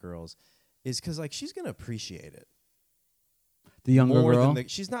younger girls, is because, like, she's going to appreciate it. The younger more girl?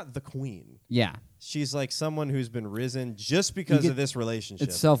 She's not the queen. Yeah. She's like someone who's been risen just because of this relationship.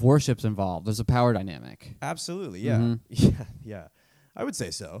 It's self-worship's involved. There's a power dynamic. Absolutely, yeah. Mm-hmm. Yeah, yeah. I would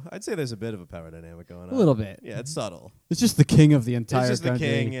say so. I'd say there's a bit of a power dynamic going on. A little bit. Yeah, it's subtle. It's just the king of the entire It's just country.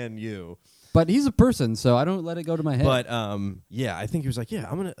 the king and you. But he's a person, so I don't let it go to my head. But yeah, I think he was like, yeah,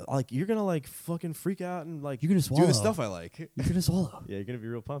 I'm gonna like, you're gonna like fucking freak out and like you're gonna swallow. do the stuff I like. You're gonna swallow. Yeah, you're gonna be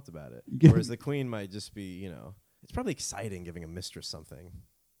real pumped about it. Gonna Whereas the queen might just be, you know, it's probably exciting giving a mistress something.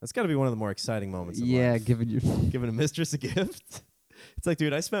 That's got to be one of the more exciting moments. In life. Giving a mistress a gift. It's like,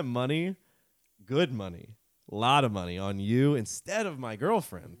 dude, I spent money, good money, a lot of money on you instead of my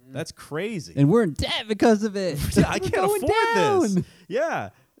girlfriend. That's crazy. And we're in debt because of it. Yeah, I can't going afford this. down. Yeah.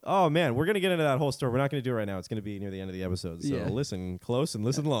 Oh, man. We're going to get into that whole story. We're not going to do it right now. It's going to be near the end of the episode. So Yeah. listen close and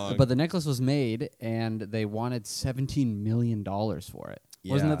listen long. But the necklace was made, and they wanted $17 million for it.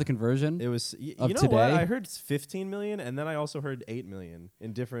 Wasn't that the conversion? It was. You of know today? what? I heard 15 million, and then I also heard 8 million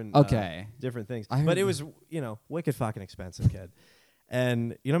in different different things. But it was, you know, wicked fucking expensive, kid.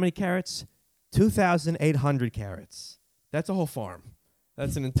 And you know how many carats? 2,800 carats. That's a whole farm.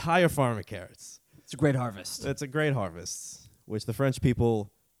 That's an entire farm of carats. It's a great harvest. That's a great harvest, which the French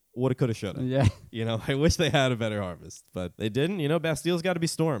people woulda, coulda, shoulda. Yeah. You know, I wish they had a better harvest, but they didn't. You know, Bastille's got to be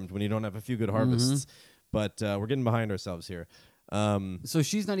stormed when you don't have a few good harvests. But we're getting behind ourselves here. So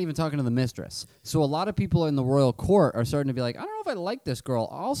she's not even talking to the mistress. So a lot of people in the royal court are starting to be like, I don't know if I like this girl.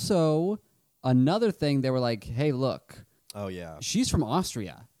 Also, another thing, they were like, hey, look. Oh, yeah. She's from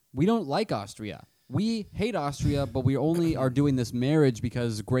Austria. We don't like Austria. We hate Austria, but we only are doing this marriage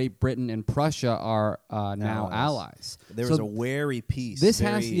because Great Britain and Prussia are now allies. There was a wary peace. This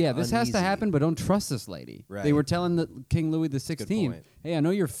has to happen, but don't trust this lady. Right. They were telling the King Louis XVI, point. hey, I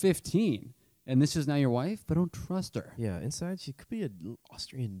know you're 15, and this is now your wife, but don't trust her. Yeah, inside she could be an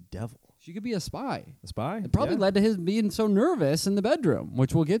Austrian devil. She could be a spy. A spy? It probably led to his being so nervous in the bedroom,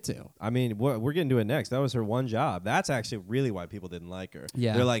 which we'll get to. I mean, we're getting to it next. That was her one job. That's actually really why people didn't like her.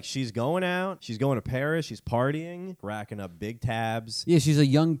 Yeah. They're like, she's going out, she's going to Paris, she's partying, racking up big tabs. Yeah, she's a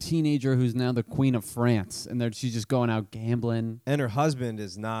young teenager who's now the Queen of France, and she's just going out gambling. And her husband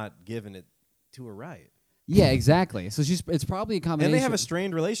is not giving it to her right. Yeah, exactly. So it's probably a combination. And they have a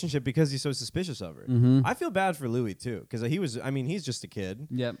strained relationship because he's so suspicious of her. Mm-hmm. I feel bad for Louis, too, because he's just a kid.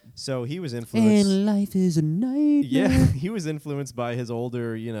 Yep. So he was influenced. And life is a nightmare. Yeah, he was influenced by his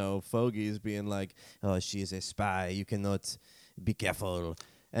older, fogies being like, oh, she is a spy. You cannot be careful.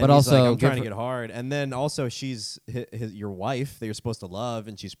 And but he's also, like, I'm trying to get hard. And then also she's your wife that you're supposed to love,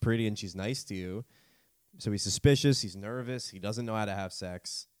 and she's pretty and she's nice to you. So he's suspicious. He's nervous. He doesn't know how to have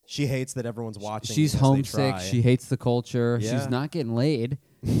sex. She hates that everyone's watching. She's homesick. She hates the culture. Yeah. She's not getting laid.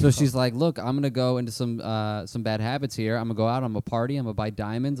 So she's like, look, I'm going to go into some bad habits here. I'm going to go out. I'm going to party. I'm going to buy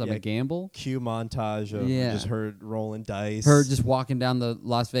diamonds. I'm going to gamble. Cue montage of just her rolling dice. Her just walking down the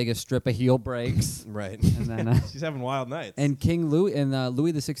Las Vegas Strip of heel breaks. Right. And then she's having wild nights. And King Louis and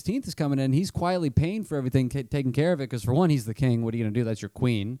Louis XVI is coming in. He's quietly paying for everything, taking care of it. Because for one, he's the king. What are you going to do? That's your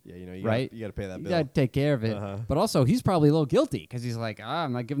queen. Yeah, you right? You got to pay that bill. You got to take care of it. But also, he's probably a little guilty because he's like,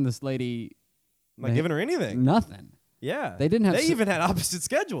 I'm not giving this lady. I'm not giving her anything. Nothing. Yeah. They didn't have. They even had opposite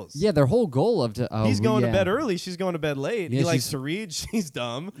schedules. Yeah, their whole goal of he's going to bed early. She's going to bed late. Yeah, he likes to read. She's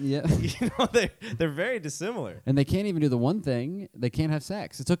dumb. Yeah. They're very dissimilar. And they can't even do the one thing. They can't have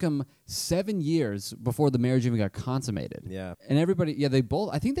sex. It took them 7 years before the marriage even got consummated. Yeah. And everybody,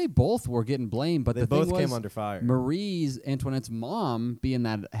 I think they both were getting blamed, but they the both thing came was, under fire. Marie's, Antoinette's mom, being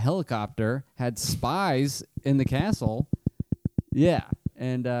that helicopter, had spies in the castle. Yeah.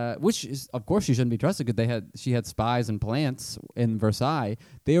 And which is, of course, she shouldn't be trusted because she had spies and plants in Versailles.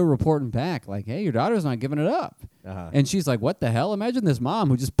 They were reporting back like, "Hey, your daughter's not giving it up," and she's like, "What the hell?" Imagine this mom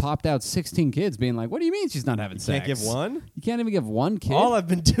who just popped out 16 kids, being like, "What do you mean she's not having sex? Can't give one? You can't even give one kid." All I've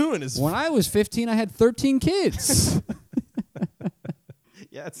been doing is when I was 15, I had 13 kids.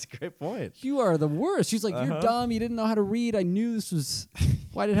 Yeah, it's a great point. You are the worst. She's like, "You're dumb. You didn't know how to read. I knew this was."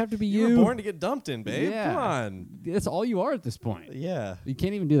 Why did it have to be You you? were born to get dumped in, babe. Yeah. Come on. That's all you are at this point. Yeah. You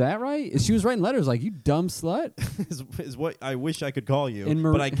can't even do that right? She was writing letters like, you dumb slut. is what I wish I could call you, In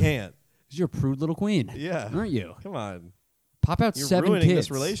but I can't. Because you're a prude little queen. Yeah. Aren't you? Come on. Pop out You're 7 ruining kids.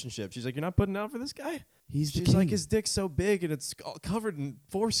 this relationship. She's like, you're not putting out for this guy? He's the She's king. like, his dick's so big and it's all covered in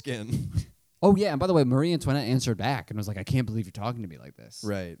foreskin. Oh, yeah. And by the way, Marie Antoinette answered back and was like, I can't believe you're talking to me like this.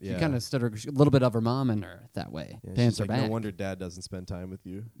 Right, yeah. She kind of stood a little bit of her mom in her that way. Yeah, to she's answer like, back. no wonder Dad doesn't spend time with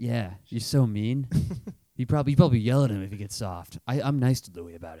you. Yeah. You're so mean. you probably yell at him if he gets soft. I'm nice to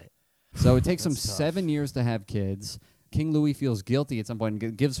Louis about it. So it takes him That's tough. 7 years to have kids. King Louis feels guilty at some point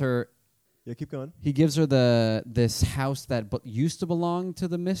and gives her... Yeah, keep going. He gives her this house that used to belong to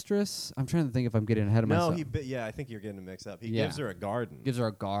the mistress. I'm trying to think if I'm getting ahead of myself. Yeah, I think you're getting mixed up. He Yeah. gives her a garden. Gives her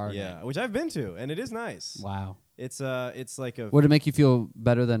a garden. Yeah, which I've been to, and it is nice. Wow. It's like a. Would it make you feel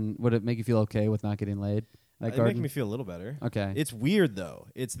better than? Would it make you feel okay with not getting laid? That It garden. makes me feel a little better. Okay. It's weird though.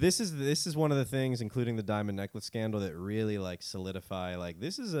 This is one of the things, including the diamond necklace scandal, that really like solidify like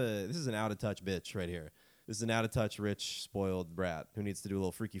this is an out of touch bitch right here. This is an out of touch, rich, spoiled brat who needs to do a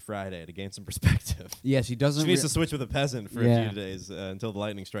little Freaky Friday to gain some perspective. Yeah, she doesn't. She needs to switch with a peasant for Yeah. a few days until the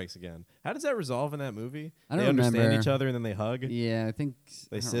lightning strikes again. How does that resolve in that movie? I don't they understand remember. each other and then they hug. Yeah, I think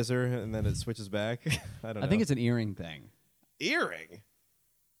They I don't- scissor and then it switches back. I don't know. I think it's an earring thing. earring.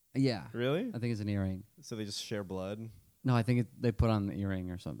 Yeah. Really? I think it's an earring. So they just share blood. No, I think they put on the earring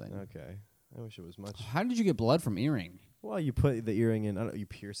or something. Okay. I wish it was much. How did you get blood from earring? Well, you put the earring in. You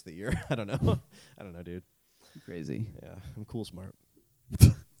pierce the ear. I don't know. I don't know, dude. Crazy. Yeah, I'm cool smart.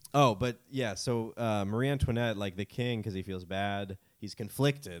 Oh, but yeah, so Marie Antoinette, like the king, because he feels bad. He's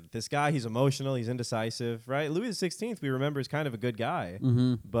conflicted. This guy, he's emotional. He's indecisive, right? Louis XVI, we remember, is kind of a good guy,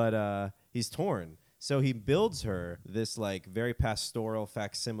 but he's torn. So he builds her this like very pastoral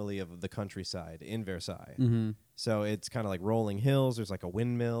facsimile of the countryside in Versailles. So it's kind of like rolling hills. There's like a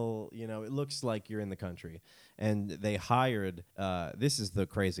windmill. You know, it looks like you're in the country. And they hired, this is the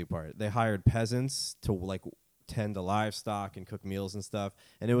crazy part, they hired peasants to like tend to livestock and cook meals and stuff.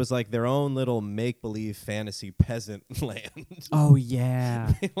 And it was like their own little make-believe fantasy peasant land. Oh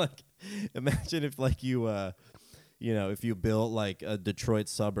yeah. Like, imagine if like if you built like a Detroit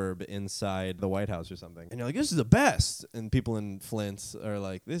suburb inside the White House or something, and you're like, this is the best, and people in Flint are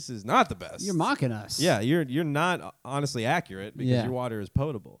like, this is not the best. You're mocking us. Yeah, you're not honestly accurate because Yeah. your water is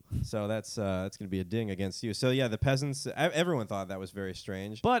potable. So that's going to be a ding against you. So yeah, the peasants, everyone thought that was very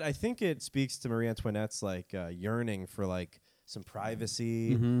strange, but I think it speaks to Marie Antoinette's like yearning for like some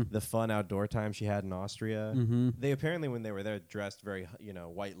privacy, the fun outdoor time she had in Austria. They apparently, when they were there, dressed very,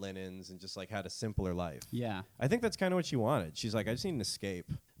 white linens and just like had a simpler life. Yeah. I think that's kind of what she wanted. She's like, I just need an escape.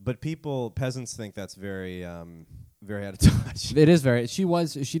 But peasants think that's very, very out of touch. It is very.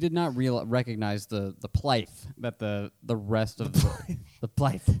 She did not recognize the plight that the rest of the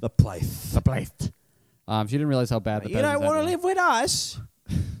plight. The plight. The plight. She didn't realize how bad the You don't peasants want to had it. live with us?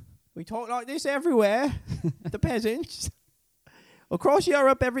 We talk like this everywhere. The peasants. Across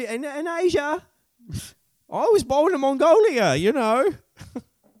Europe, in Asia. I was born in Mongolia,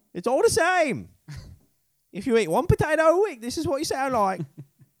 It's all the same. If you eat one potato a week, this is what you sound like.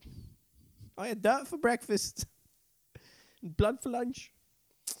 I had dirt for breakfast. Blood for lunch.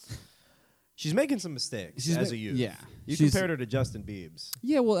 She's making some mistakes as a youth. Yeah. You She's- compared her to Justin Biebs.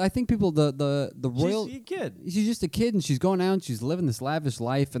 Yeah, well, I think people the royal. She's a kid. She's just a kid, and she's going out and she's living this lavish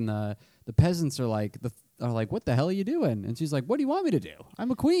life, and the peasants are like what the hell are you doing? And she's like, what do you want me to do? I'm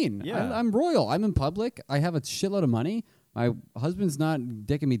a queen. Yeah. I'm royal. I'm in public. I have a shitload of money. My husband's not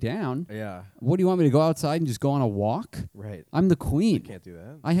dicking me down. Yeah. What do you want me to go outside and just go on a walk? Right. I'm the queen. Can't do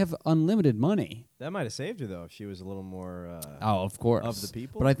that. I have unlimited money. That might have saved her though if she was a little more. Oh, of course. Of the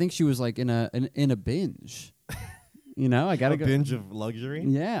people? But I think she was like in a binge. I gotta a go. binge of luxury.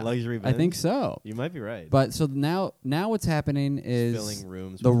 Yeah, luxury. Binge? I think so. You might be right. But so now what's happening is filling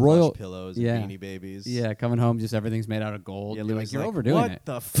rooms the with royal plush pillows yeah. and beanie babies. Yeah, coming home, just everything's made out of gold. Yeah, You're Louis you're overdoing what it.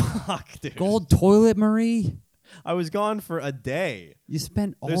 the fuck, dude? Gold toilet, Marie. I was gone for a day. You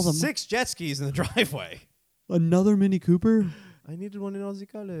spent all There's the 6 jet skis in the driveway. another Mini Cooper. I needed one in Aussie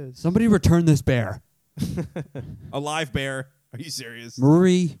colors. Somebody return this bear, A live bear. Are you serious?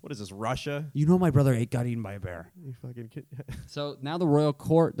 Marie. What is this, Russia? You know my brother got eaten by a bear. You fucking kid. So now the royal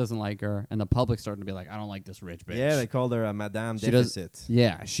court doesn't like her, and the public's starting to be like, I don't like this rich bitch. Yeah, they called her Madame She does- Deficit.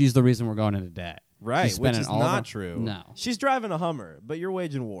 Yeah, she's the reason we're going into debt. Right, She's which spending is all not of true. No. She's driving a Hummer, but you're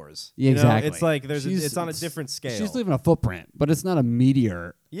waging wars. Yeah, exactly. It's like it's on a different scale. She's leaving a footprint, but it's not a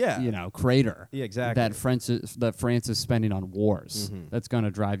meteor. Yeah. Crater. Yeah, exactly. That France is spending on wars. That's going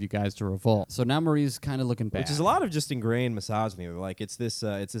to drive you guys to revolt. So now Marie's kind of looking bad. Which is a lot of just ingrained misogyny. Like it's this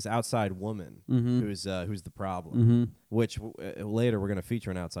outside woman who's the problem. Which later we're going to feature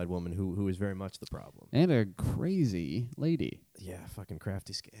an outside woman who is very much the problem. And a crazy lady. Yeah, fucking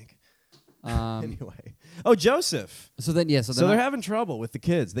crafty skank. Anyway. Oh, Joseph. So they're having trouble with the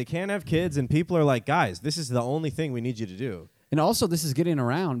kids. They can't have kids, and people are like, guys, this is the only thing we need you to do. And also, this is getting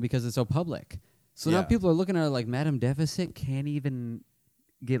around because it's so public. So now Yeah. people are looking at her like Madame Deficit can't even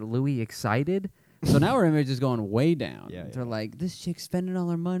get Louis excited. So now her image is going way down. Yeah, They're like, this chick's spending all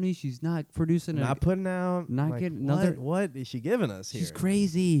her money. She's not producing Not putting out. not like, getting another. What is she giving us here? She's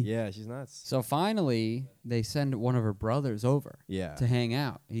crazy. Yeah, she's nuts. So finally, they send one of her brothers over Yeah. to hang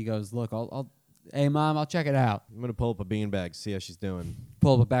out. He goes, look, hey, Mom, I'll check it out. I'm going to pull up a beanbag, see how she's doing.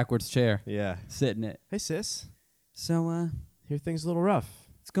 Pull up a backwards chair. Yeah. Sit in it. Hey, sis. So, Hear things a little rough.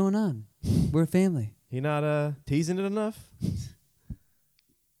 what's going on? We're a family. You not teasing it enough?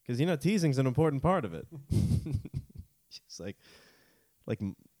 Because teasing's an important part of it. She's like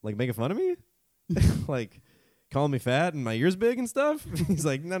making fun of me, like calling me fat and my ears big and stuff. He's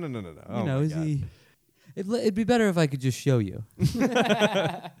like, no. Oh my God. It'd be better if I could just show you.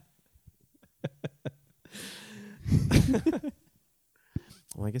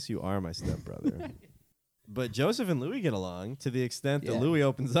 Well, I guess you are my stepbrother. But Joseph and Louis get along to the extent that Yeah. Louis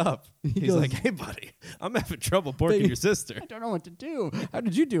opens up. He's goes, like, hey, buddy, I'm having trouble porking your sister. I don't know what to do. How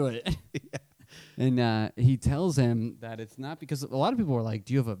did you do it? And he tells him that it's not because a lot of people were like,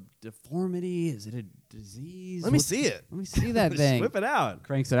 do you have a deformity? Is it a disease? Let me see it. Let me see that Just thing. whip it out.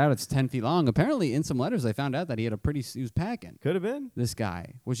 Cranks it out. It's 10 feet long. Apparently, in some letters, they found out that he was packing. Could have been. This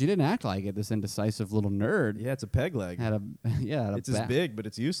guy, which he didn't act like it. This indecisive little nerd Yeah, it's a peg leg. had It's as big, but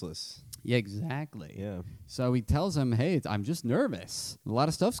it's useless. Yeah, exactly. Yeah. So he tells him, hey, I'm just nervous. A lot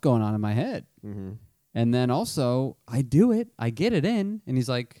of stuff's going on in my head. Mm-hmm. And then also, I do it. I get it in. And he's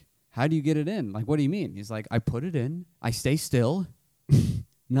like, how do you get it in? Like, what do you mean? He's like, I put it in. I stay still.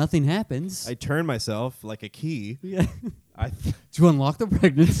 Nothing happens. I turn myself like a key. Yeah. To unlock the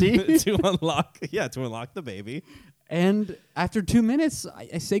pregnancy. to unlock the baby. And after 2 minutes,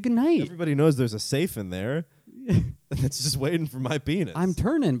 I say goodnight. Everybody knows there's a safe in there. It's just waiting for my penis. I'm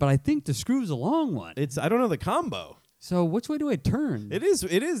turning, but I think the screw's a long one. I don't know the combo. So which way do I turn? It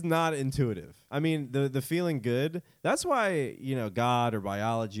is not intuitive. I mean, the feeling good. That's why, God or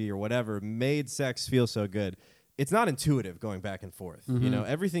biology or whatever made sex feel so good. It's not intuitive going back and forth. Mm-hmm.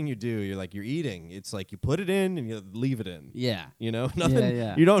 Everything you do, you're eating. It's like you put it in and you leave it in. Yeah. Nothing.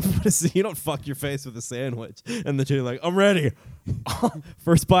 Yeah. You don't fuck your face with a sandwich and then you're like, I'm ready.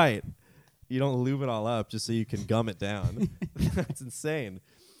 First bite. You don't lube it all up just so you can gum it down. That's insane.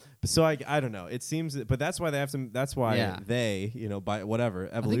 So I don't know. It seems, but that's why they have to. That's why they, by whatever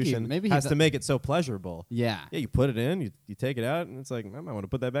evolution has to make it so pleasurable. Yeah. Yeah. You put it in, you take it out, and it's like I might want to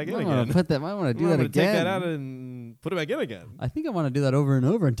put that back in I again. want to do that again. Take that out and put it back in again. I think I want to do that over and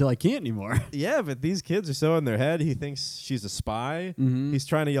over until I can't anymore. Yeah, but these kids are so in their head. He thinks she's a spy. Mm-hmm. He's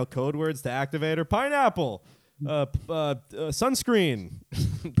trying to yell code words to activate her. Pineapple. Sunscreen.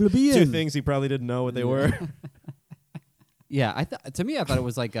 Two things he probably didn't know what they were. Yeah, to me, I thought it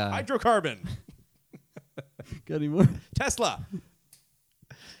was like hydrocarbon. Got any more? Tesla.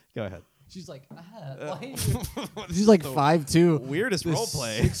 Go ahead. She's like, she's like 5'2". Weirdest This role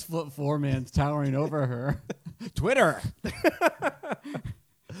play. 6'4" man's towering over her. Twitter.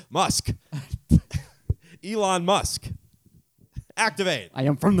 Musk. Elon Musk. Activate. I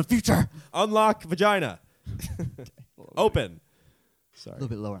am from the future. Unlock vagina. Open. Sorry. A little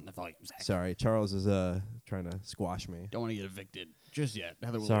bit lower on the volume, Zach. Sorry, Charles is trying to squash me. Don't want to get evicted just yet.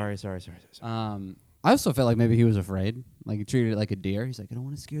 Sorry. I also felt like maybe he was afraid. Like he treated it like a deer. He's like, I don't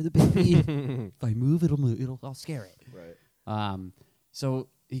want to scare the baby. If I move, it'll move. I'll scare it. Right. So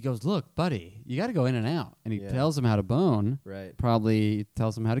he goes, look, buddy, you got to go in and out. And he tells him how to bone. Right. Probably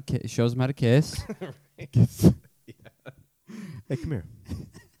tells him how to shows him how to kiss. Right. Hey, come here.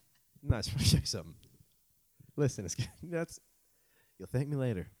 No, I just want to show you something. Listen, you'll thank me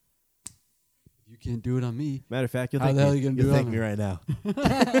later. You can't do it on me. Matter of fact, you'll How thank the hell me. you gonna do You'll that thank on me me? right now.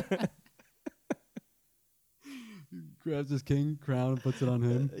 Grabs his king crown and puts it on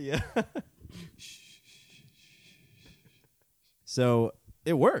him. Yeah. So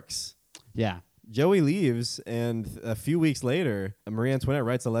it works. Yeah. Joey leaves, and a few weeks later, Marie Antoinette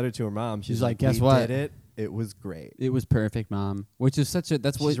writes a letter to her mom. She's like, guess we what? did It was great. It was perfect, Mom. Which is such a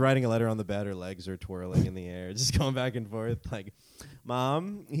She's writing a letter on the bed. Her legs are twirling in the air, just going back and forth. Like,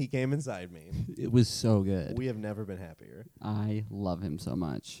 Mom, he came inside me. It was so good. We have never been happier. I love him so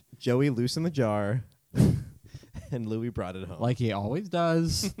much. Joey loosened the jar, and Louis brought it home. Like he always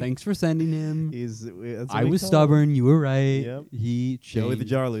does. Thanks for sending him. I was call stubborn. him. You were right. Yep. He Joey the changed.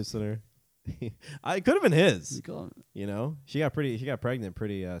 jar loosener. It could have been his. We call him- You know, she got pregnant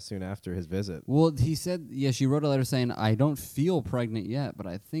pretty soon after his visit. Well, he said, she wrote a letter saying, I don't feel pregnant yet, but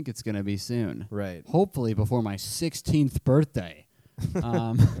I think it's going to be soon. Right. Hopefully before my 16th birthday.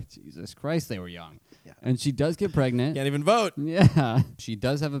 Jesus Christ, they were young. Yeah. And she does get pregnant. Can't even vote. Yeah. She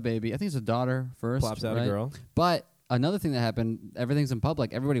does have a baby. I think it's a daughter first. Plops out right? a girl. But another thing that happened, everything's in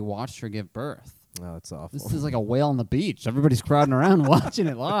public. Everybody watched her give birth. Oh, it's awful. This is like a whale on the beach. Everybody's crowding around watching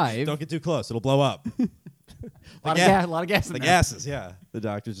it live. Don't get too close. It'll blow up. a lot of gas in The there. gases, yeah. The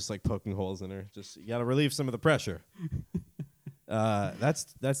doctor's just like poking holes in her. Just you got to relieve some of the pressure.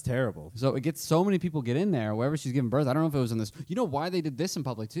 That's terrible. So it gets so many people get in there wherever she's giving birth. I don't know if it was in this. You know why they did this in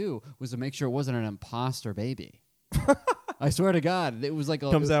public too? Was to make sure it wasn't an imposter baby. I swear to God, it was like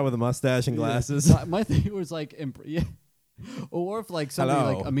Comes out with a mustache and glasses. My thing was like, or if like somebody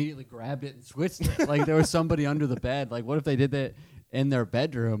Hello. like immediately grabbed it and switched it. Like there was somebody under the bed. Like what if they did that in their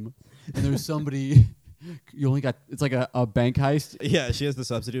bedroom and there was somebody? You only got it's like a bank heist. Yeah, she has the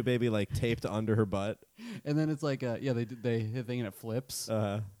substitute baby like taped under her butt. And then it's like they hit a thing and it flips.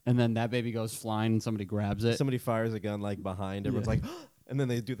 And And then that baby goes flying and somebody grabs it. somebody fires a gun like behind. Everyone's Yeah. like, and then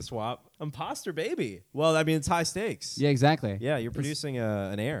they do the swap. Imposter baby. Well, I mean, it's high stakes. Yeah, exactly. Yeah, you're producing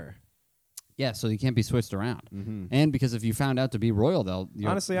an heir. Yeah, so you can't be switched around. Mm-hmm. And because if you found out to be royal,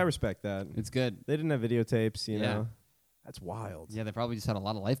 Honestly, I respect that. it's good. They didn't have videotapes, you Yeah. know. That's wild. Yeah, they probably just had a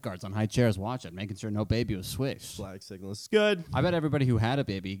lot of lifeguards on high chairs watching, making sure no baby was switched. Flag signal is good. I bet everybody who had a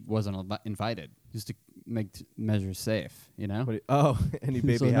baby wasn't invited, just to make measures safe, you know? Any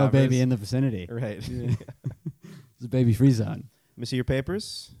baby so no havers? baby in the vicinity. Right. Yeah. It's a baby-free zone. Let me see your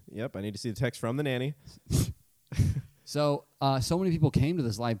papers. Yep, I need to see the text from the nanny. So many people came to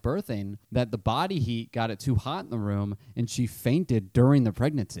this live birthing that the body heat got it too hot in the room, and she fainted during the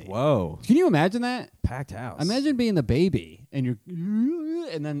pregnancy. Whoa. Can you imagine that? Packed house. Imagine being the baby, and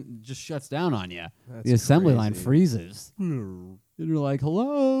and then just shuts down on you. That's The assembly line crazy. freezes. And you're like,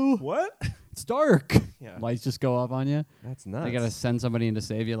 hello? What? It's dark. Yeah. Lights just go off on you. That's nuts. They got to send somebody in to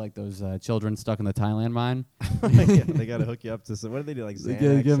save you, like those children stuck in the Thailand mine. Yeah, they got to hook you up to some. What do they do? Like They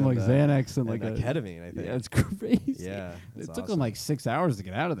Xanax? give them like and, Xanax and like and ketamine, I think. Yeah, it's crazy. Yeah, It that's took them awesome. like 6 hours to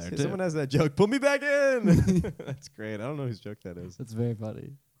get out of there, See, too. someone has that joke. Put me back in. That's great. I don't know whose joke that is. That's very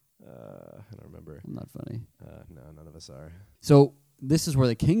funny. I don't remember. I'm not funny. No, none of us are. So this is where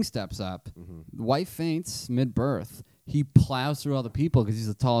the king steps up. Mm-hmm. The wife faints mid-birth. He plows through all the people because he's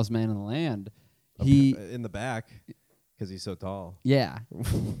the tallest man in the land. He, in the back because he's so tall. yeah,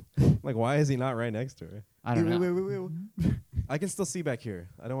 Like, why is he not right next to her? I don't know. Wait. I can still see back here.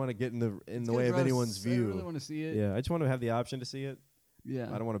 I don't want to get in the way of anyone's I view. really want to see it. Yeah, I just want to have the option to see it. Yeah.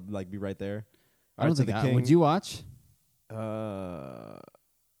 I don't want to like be right there. I don't Alright, so think the I king. would. You watch?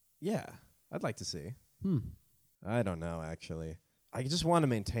 Yeah, I'd like to see. Hmm. I don't know actually. I just want to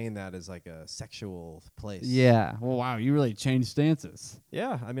maintain that as like a sexual place. Yeah. Well, wow, you really changed stances.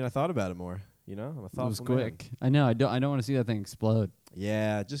 Yeah, I mean, I thought about it more. You know, I'm a thoughtful It was man. quick. I know. I don't want to see that thing explode.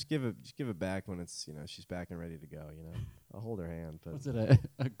 Yeah, just give it back when it's she's back and ready to go. You know, I'll hold her hand. But Was it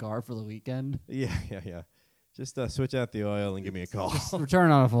a car for the weekend? yeah. Just switch out the oil and give me a call. Just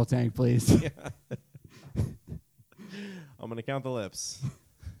return on a full tank, please. I'm gonna count the lips.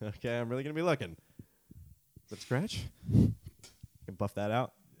 Okay, I'm really gonna be looking. Is it a scratch? Can buff that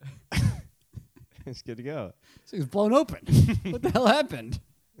out. It's good to go. This thing's blown open. What the hell happened?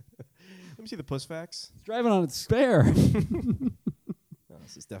 Let me see the puss facts. It's driving on its spare. No,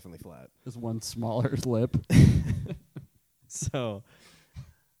 this is definitely flat. Just one smaller lip. So,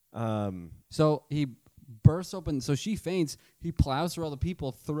 So he bursts open. So she faints. He plows through all the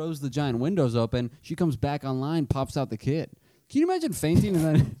people, throws the giant windows open. She comes back online, pops out the kid. Can you imagine fainting and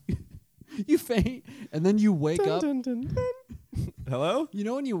then you faint and then you wake up? dun, dun, dun. Hello? You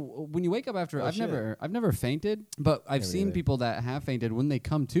know when you wake up after Oh, I've shit. never fainted, but I've Yeah, me seen either. people that have fainted. When they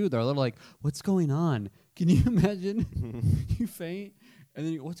come to, they're a little like, "What's going on?" Can you imagine? You faint and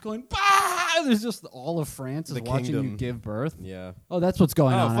then what's going? Bah! There's just all of France is The watching you kingdom. give birth. Yeah. Oh, that's what's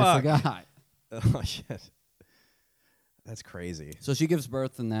going Oh, on. I fuck. forgot. Oh shit. That's crazy. So she gives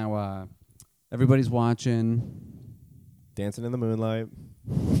birth, and now everybody's watching. Dancing in the moonlight.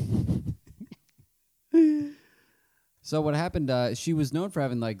 So what happened? She was known for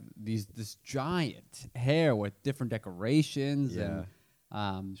having like this giant hair with different decorations, Yeah.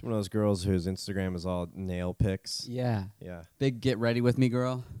 She's one of those girls whose Instagram is all nail pics. Yeah. Yeah. Big get ready with me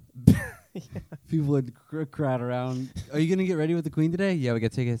girl. People would crowd around. Are you going to get ready with the queen today? Yeah, we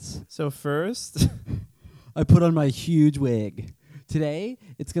got tickets. So first, I put on my huge wig. Today,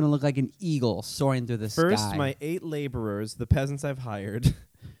 it's going to look like an eagle soaring through the sky. first my 8 laborers, the peasants I've hired,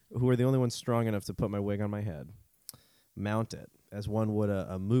 who are the only ones strong enough to put my wig on my head, mount it as one would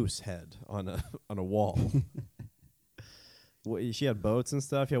a moose head on a wall. She had boats and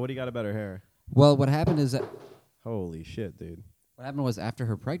stuff. Yeah, what do you got about her hair? Well, what happened is that Holy shit, dude. what happened was after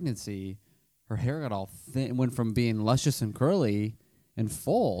her pregnancy, her hair got all thin, went from being luscious and curly and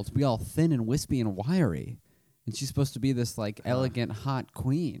full to be all thin and wispy and wiry. And she's supposed to be this like elegant, hot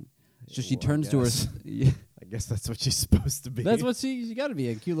queen. So she turns to her. I guess that's what she's supposed to be. That's what she got to be,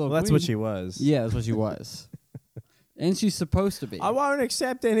 a cute little. Well, that's queen. what she was. Yeah, that's what she was. And she's supposed to be. I won't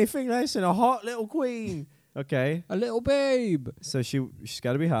accept anything less than a hot little queen. Okay. A little babe. So she's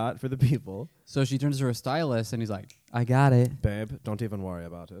got to be hot for the people. So she turns to her stylist and he's like, I got it. Babe, don't even worry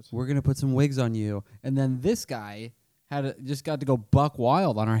about it. We're going to put some wigs on you. And then this guy just got to go buck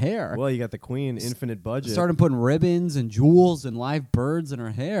wild on her hair. Well, you got the queen, infinite budget. Started putting ribbons and jewels and live birds in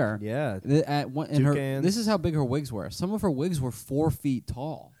her hair. Yeah. This is how big her wigs were. Some of her wigs were 4 feet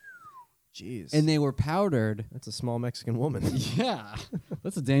tall. Jeez. And they were powdered. That's a small Mexican woman. Yeah.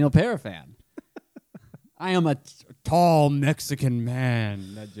 That's a Daniel Pear fan. I am a tall Mexican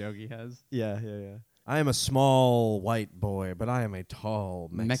man. That joke he has. Yeah. I am a small white boy, but I am a tall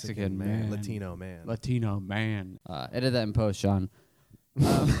Mexican man. Latino man. Edit that in post, Sean.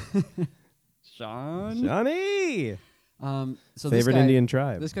 Sean? Johnny! So favorite Indian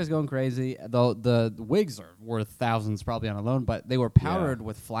tribe. This guy's going crazy. The wigs are worth thousands probably on a loan, but they were powdered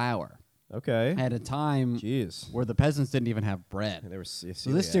with flour. Okay. At a time where the peasants didn't even have bread. They were so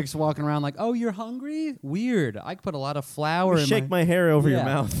this chick's walking around like, oh, you're hungry? Weird. I could put a lot of flour in shake my hair over your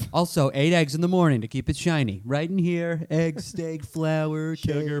mouth. Also, 8 eggs in the morning to keep it shiny. Right in here. Egg, steak, flour,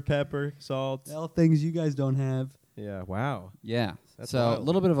 sugar, pepper, salt. All things you guys don't have. Yeah, wow. Yeah. That's so wild. a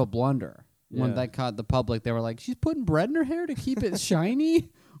little bit of a blunder. When that caught the public, they were like, she's putting bread in her hair to keep it shiny?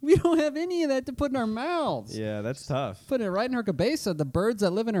 We don't have any of that to put in our mouths. Yeah, that's tough. Put it right in her cabeza. The birds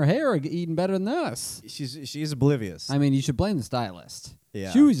that live in her hair are eating better than us. She's oblivious. I mean, you should blame the stylist. Yeah.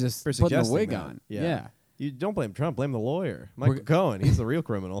 She was just For putting a wig that. on. Yeah. You don't blame Trump. Blame the lawyer. Michael Cohen. He's the real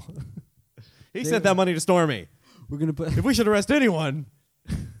criminal. He sent that money to Stormy. We're gonna put. If we should arrest anyone,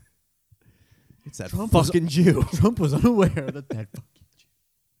 it's that fucking Jew. Trump was unaware that fucking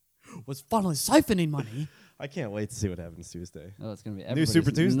Jew was funnily siphoning money. I can't wait to see what happens Tuesday. Oh, it's gonna be New Super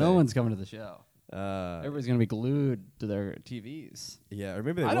Tuesday. No one's coming to the show. Everybody's gonna be glued to their TVs. Yeah, or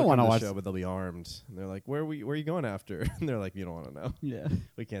maybe they don't want to watch the show, but they'll be armed. And they're like, "Where are you going after?" And they're like, "You don't want to know. Yeah,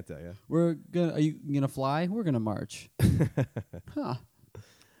 we can't tell you." Are you gonna fly? We're gonna march. Huh.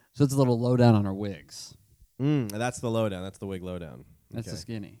 So it's a little lowdown on our wigs. That's the lowdown. That's the wig lowdown. That's the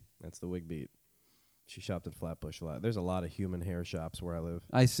skinny. That's the wig beat. She shopped at Flatbush a lot. There's a lot of human hair shops where I live.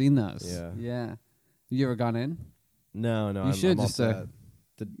 I've seen those. Yeah. You ever gone in? No. You should I'm just. are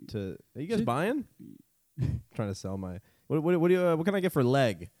you guys buying? Trying to sell my. What can I get for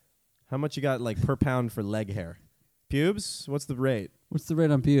leg? How much you got like per pound for leg hair? Pubes? What's the rate? What's the rate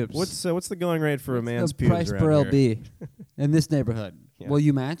on pubes? What's the going rate for a man's the pubes price around per here? LB in this neighborhood? Yeah. Will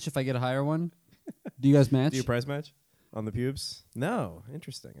you match if I get a higher one? Do you guys match? Do you price match on the pubes? No.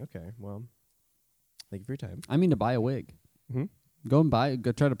 Interesting. Okay. Well, thank you for your time. I mean to buy a wig. Go try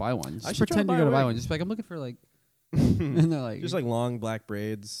to buy one. Just pretend you're gonna buy one. Just like I'm looking for like, and they're like, just like long black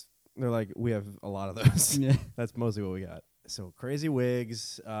braids. They're like, we have a lot of those. Yeah. That's mostly what we got. So crazy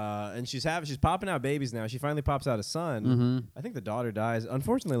wigs, and she's popping out babies now. She finally pops out a son. I think the daughter dies.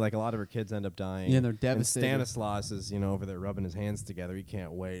 Unfortunately, like a lot of her kids end up dying. Yeah, they're devastated. And Stanislaus is, over there rubbing his hands together. He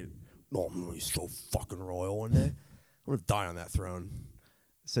can't wait. Oh, I'm gonna be so fucking royal one day. I'm gonna die on that throne.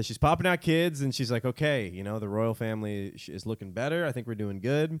 So she's popping out kids, and she's like, okay, the royal family is looking better. I think we're doing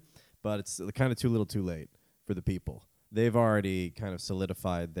good, but it's kind of too little, too late for the people. They've already kind of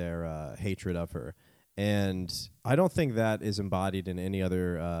solidified their hatred of her. And I don't think that is embodied in any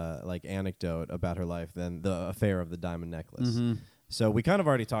other anecdote about her life than the affair of the diamond necklace. So we kind of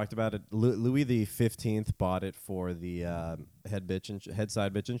already talked about it. Louis XV bought it for the head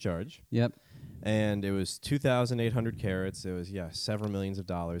side bitch in charge. Yep. And it was 2,800 carats. It was several millions of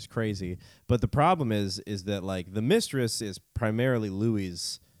dollars. Crazy. But the problem is that like the mistress is primarily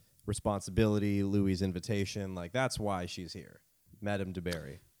Louis's responsibility, Louis's invitation. Like that's why she's here, Madame de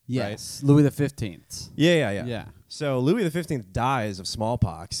Berry. Yes, right? Louis XV. Yeah. So Louis XV dies of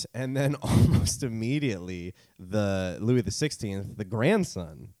smallpox, and then almost immediately the Louis XVI, the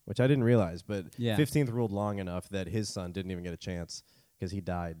grandson, which I didn't realize, but 15th ruled long enough that his son didn't even get a chance because he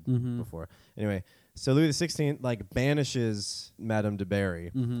died Mm-hmm. before. Anyway, so Louis XVI like banishes Madame de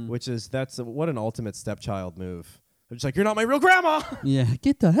Berry, Mm-hmm. which is what an ultimate stepchild move. They're just like, you're not my real grandma. Yeah,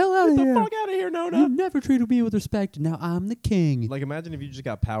 get the hell out of Get here. the fuck out of here, Nona. You never treated me with respect. Now I'm the king. Like, imagine if you just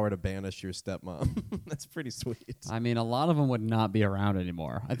got power to banish your stepmom. That's pretty sweet. I mean, a lot of them would not be around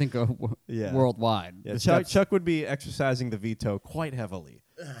anymore. I think Yeah. worldwide. Yeah, The Chuck would be exercising the veto quite heavily.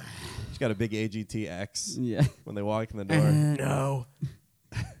 He's got a big AGTX Yeah. when they walk in the door. No.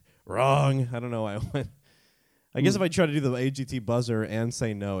 Wrong. I don't know why I went. I guess if I try to do the AGT buzzer and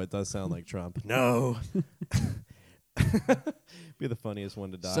say no, it does sound like Trump. No. Be the funniest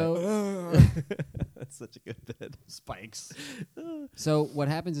one to die. So that's such a good bit. Spikes. So what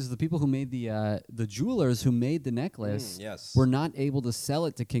happens is the people who made the jewelers who made the necklace Yes. were not able to sell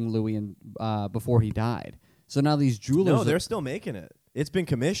it to King Louis before he died. So now these jewelers. No, they're still making it. It's been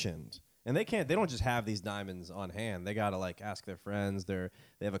commissioned. And they don't just have these diamonds on hand. They got to like ask their friends. They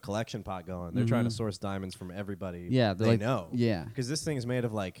have a collection pot going. They're trying to source diamonds from everybody they know. Yeah. Because this thing is made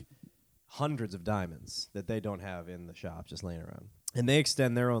of like hundreds of diamonds that they don't have in the shop just laying around. And they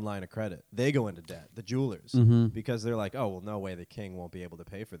extend their own line of credit. They go into debt, the jewelers, because they're like, oh, well, no way the king won't be able to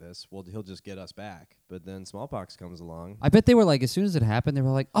pay for this. Well, he'll just get us back. But then smallpox comes along. I bet they were like, as soon as it happened, they were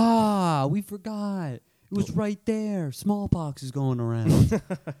like, we forgot. It was right there. Smallpox is going around.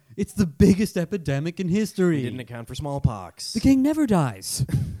 It's the biggest epidemic in history. We didn't account for smallpox. The king never dies.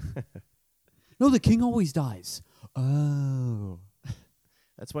 No, the king always dies. Oh.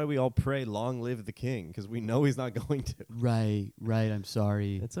 That's why we all pray, long live the king, because we know he's not going to. Right. I'm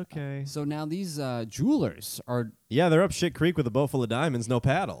sorry. It's okay. So now these jewelers are... Yeah, they're up shit creek with a boat full of diamonds, no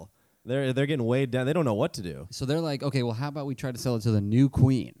paddle. They're getting weighed down. They don't know what to do. So they're like, okay, well, how about we try to sell it to the new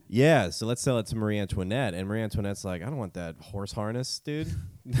queen? Yeah, so let's sell it to Marie Antoinette. And Marie Antoinette's like, I don't want that horse harness, dude.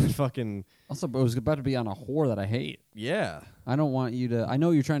 Fucking... Also, it was about to be on a whore that I hate. Yeah. I don't want you to... I know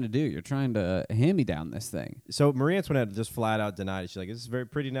what you're trying to do. You're trying to hand-me-down this thing. So Marie Antoinette just flat out denied it. She's like, this is a very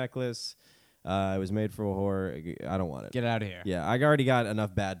pretty necklace. It was made for a whore. I don't want it. Get out of here. Yeah, I already got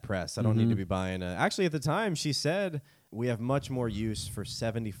enough bad press. I don't need to be buying a... Actually, at the time, she said... We have much more use for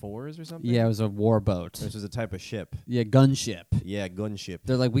 74s or something. Yeah, it was a war boat. This was a type of ship. Yeah, gunship. Yeah, gunship.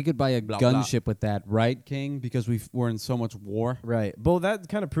 They're like, we could buy a Blah, blah. gunship with that, right, King? Because we're in so much war. Right. Well, that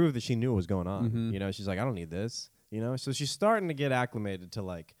kind of proved that she knew what was going on. You know, she's like, I don't need this. You know, so she's starting to get acclimated to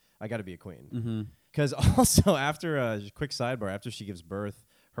like, I got to be a queen. Because also after a quick sidebar, after she gives birth,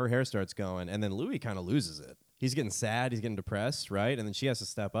 her hair starts going, and then Louis kind of loses it. He's getting sad. He's getting depressed, right? And then she has to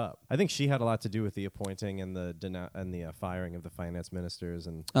step up. I think she had a lot to do with the appointing and the firing of the finance ministers.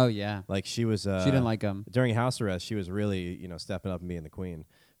 And Oh, yeah. like she was, She didn't like him. during house arrest. She was really, stepping up and being the queen.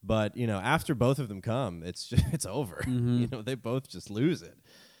 But after both of them come, it's over. They both just lose it.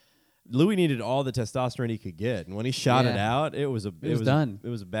 Louis needed all the testosterone he could get, and when he shot it out, it was done. It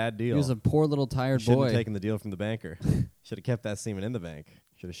was a bad deal. He was a poor little tired Shouldn't boy. have taken the deal from the banker. Should have kept that semen in the bank.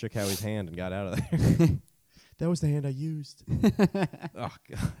 Should have shook Howie's hand and got out of there. That was the hand I used. Oh,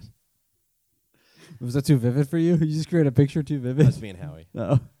 God. Was that too vivid for you? You just created a picture too vivid? That's me and Howie.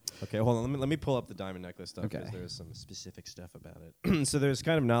 Oh. Okay, hold on. Let me pull up the diamond necklace stuff because Okay. there's some specific stuff about it. So there's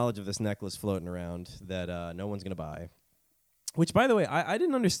kind of knowledge of this necklace floating around that no one's going to buy. Which, by the way, I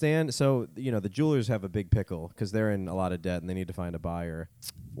didn't understand. So, the jewelers have a big pickle because they're in a lot of debt and they need to find a buyer.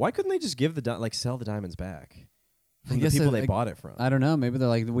 Why couldn't they just give sell the diamonds back from the people they bought it from? I don't know. Maybe they're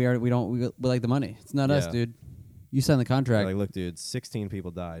like, we like the money. It's not us, Yeah. dude. You signed the contract. They're like, look, dude, 16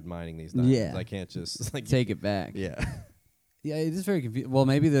 people died mining these diamonds. Yeah. I can't just Take it back. Yeah. Yeah, it is very confusing. Well,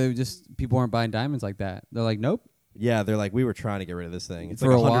 maybe people aren't buying diamonds like that. They're like, nope. Yeah, they're like, we were trying to get rid of this thing. It's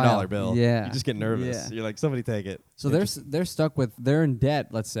For like a $100 while. bill. Yeah. You just get nervous. Yeah. You're like, somebody take it. So they're stuck with, they're in debt,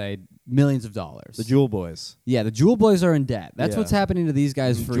 let's say, millions of dollars. The Jewel Boys. Yeah, the Jewel Boys are in debt. That's Yeah. what's happening to these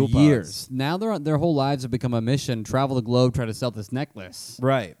guys for Jewel years. pods. Now their whole lives have become a mission, travel the globe, try to sell this necklace.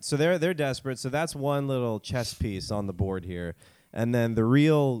 Right. So they're desperate. So that's one little chess piece on the board here. And then the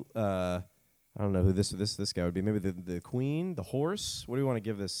real I don't know who this guy would be. Maybe the queen, the horse. What do you want to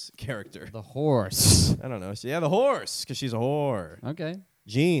give this character? The horse. I don't know. Yeah, the horse, because she's a whore. Okay.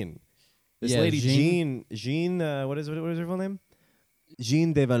 Jean. This Yeah, lady, Jean. Jean. What is her full name?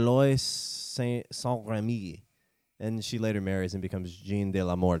 Jean de Valois Saint-Remy, and she later marries and becomes Jean de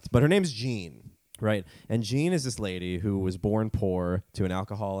la Mort. But her name's Jean, right? And Jean is this lady who was born poor to an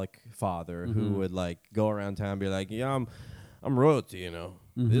alcoholic father who would go around town and be like, yeah, I'm royalty,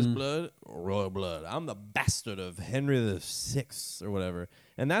 This blood, royal blood. I'm the bastard of Henry VI or whatever.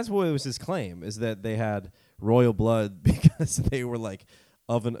 And that's what was his claim, is that they had royal blood because they were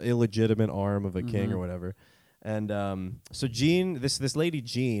of an illegitimate arm of a king or whatever. And so Jean, this lady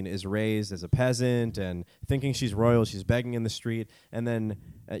Jean, is raised as a peasant and thinking she's royal. She's begging in the street, and then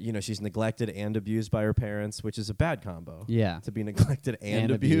she's neglected and abused by her parents, which is a bad combo. Yeah, to be neglected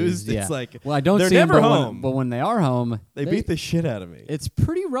and abused. Yeah. It's like, well, I don't they're see never them, home. But when they are home, they beat the shit out of me. It's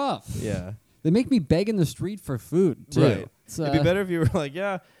pretty rough. Yeah, they make me beg in the street for food too. Right. It'd be better if you were like,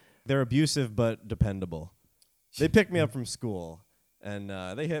 yeah, they're abusive but dependable. They picked me up from school. And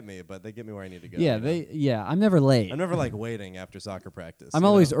they hit me, but they get me where I need to go. Yeah, I'm never late. I'm never like waiting after soccer practice. I'm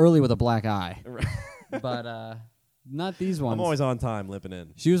always early with a black eye. But not these ones. I'm always on time, limping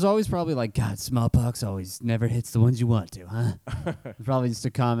in. She was always probably like, God, smallpox always never hits the ones you want to, huh? Probably just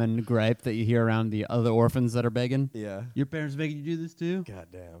a common gripe that you hear around the other orphans that are begging. Yeah. Your parents making you do this too? God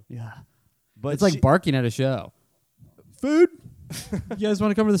damn. Yeah. But it's like barking at a show. Food? You guys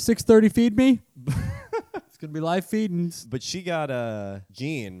want to come to the 6:30 feed me? It's going to be live feedings. But she got,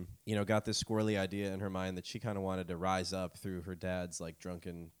 Jean, got this squirrely idea in her mind that she kind of wanted to rise up through her dad's like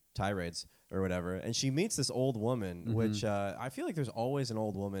drunken tirades or whatever. And she meets this old woman, which I feel like there's always an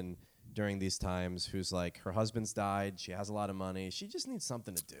old woman during these times who's like, her husband's died, she has a lot of money, she just needs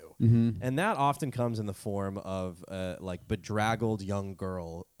something to do. And that often comes in the form of like bedraggled young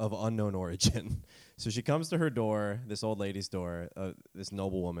girl of unknown origin. So she comes to her door, this old lady's door, this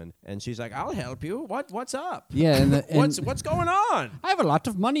noble woman, and she's like, I'll help you. What's up? Yeah. And what's going on? I have a lot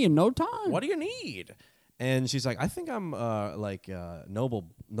of money in no time. What do you need? And she's like, I think I'm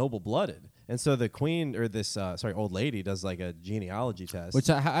noble blooded. And so the queen, or this old lady, does like a genealogy test, which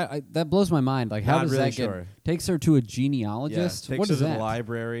I that blows my mind. Like, how does that get? Takes her to a genealogist. Takes what her is to that? the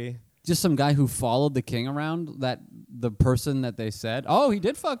library. Just some guy who followed the king around. The person that they said, oh, he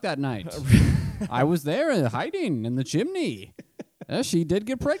did fuck that night. I was there hiding in the chimney. She did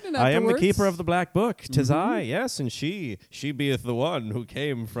get pregnant afterwards. I am the keeper of the black book. 'Tis I, yes, and she beeth the one who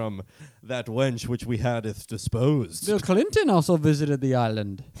came from that wench which we hadeth disposed. Bill Clinton also visited the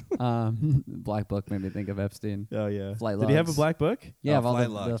island. Black book made me think of Epstein. Oh yeah. Flight Did he have a black book? Yeah, oh, Flight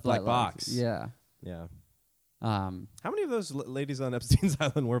Logs. Black box. Yeah. Yeah. How many of those ladies on Epstein's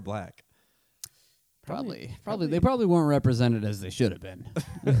island were black? Probably. They probably weren't represented as they should have been.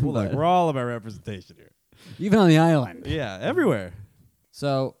 Well, look, we're all about representation here. Even on the island. Yeah, everywhere.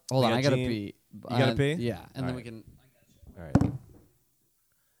 So, hold on, I gotta pee. You gotta pee? Yeah, and then we can... All right.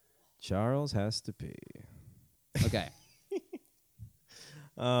 Charles has to pee. Okay.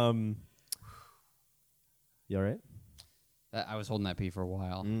 You all right? I was holding that pee for a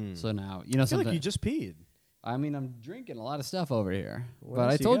while. So now, I feel like you just peed. I mean, I'm drinking a lot of stuff over here. What but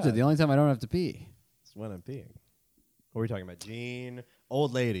I told you, the only time I don't have to pee. It's when I'm peeing. What are we talking about? Jean,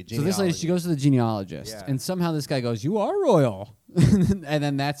 old lady. So this lady, she goes to the genealogist, and somehow this guy goes, "You are royal," and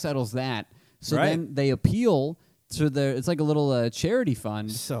then that settles that. So then they appeal to it's like a little charity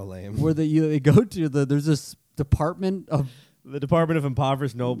fund. So lame. Where they go to there's this department of the Department of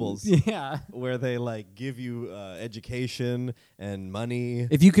Impoverished Nobles. Yeah, where they like give you education and money.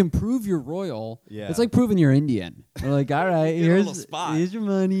 If you can prove you're royal, it's like proving you're Indian. They're like, all right, here's your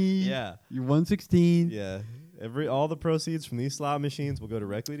money. Yeah, you're 116. Yeah. All the proceeds from these slot machines will go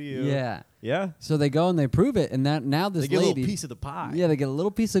directly to you. Yeah. Yeah. So they go and they prove it, and now this lady... They get a little piece of the pie. Yeah, they get a little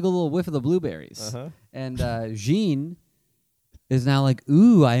piece, like a little whiff of the blueberries. And Jean is now like,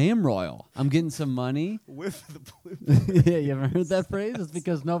 ooh, I am royal. I'm getting some money. Whiff of the blueberries. Yeah, you ever heard that phrase? It's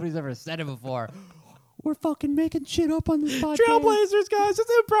because nobody's ever said it before. We're fucking making shit up on this podcast. Trailblazers, guys.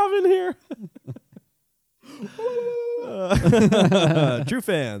 It's improv in here. True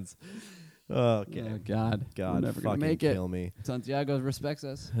fans. Okay. Oh, God. God, never fucking make it. kill me. Santiago respects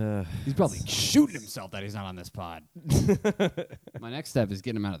us. He's probably shooting himself that he's not on this pod. My next step is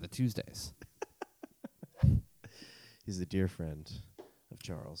getting him out of the Tuesdays. He's a dear friend of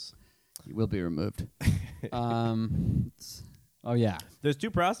Charles. He will be removed. Oh, yeah. There's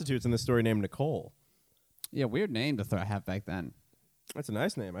two prostitutes in this story named Nicole. Yeah, weird name to have back then. That's a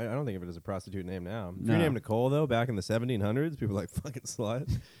nice name. I don't think of it as a prostitute name now. If No. your name Nicole, though, back in the 1700s, people were like, fucking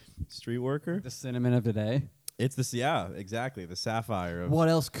slut. Street worker. The cinnamon of today. It's exactly. The sapphire of what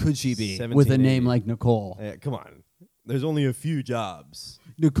else could she be with a name like Nicole? Come on. There's only a few jobs.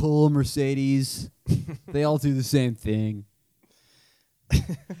 Nicole, Mercedes. They all do the same thing.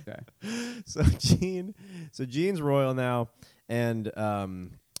 Okay. So Jean's royal now, and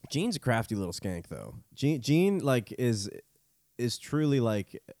Jean's a crafty little skank though. Jean like is truly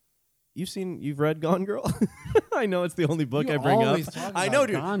like, you've read Gone Girl? I know it's the only book I bring up. I know,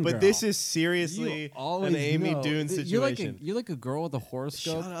 dude, but this is seriously an Amy Doon situation. You're like a girl with a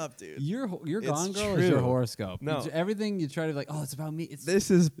horoscope. Shut up, dude. Your Gone Girl true. is your horoscope. No. Everything you try to oh, it's about me. This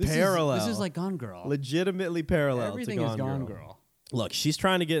is parallel. This is like Gone Girl. Legitimately parallel. Everything to is Gone Girl. Girl. look, she's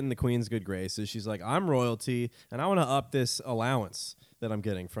trying to get in the queen's good graces. She's like, I'm royalty, and I want to up this allowance that I'm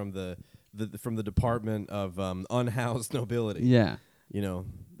getting from the Department of Unhoused Nobility. Yeah. You know,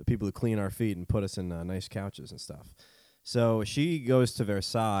 the people who clean our feet and put us in nice couches and stuff. So she goes to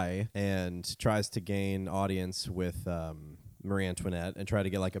Versailles and tries to gain audience with Marie Antoinette and try to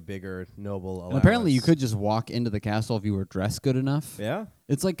get like a bigger noble allowance. And apparently you could just walk into the castle if you were dressed good enough. Yeah?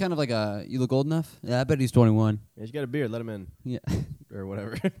 It's like kind of like you look old enough? Yeah, I bet he's 21. Yeah, she's got a beard. Let him in. Yeah. Or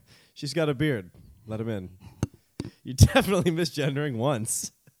whatever. She's got a beard. Let him in. You're definitely misgendering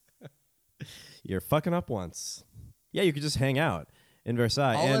once. You're fucking up once. Yeah, you could just hang out in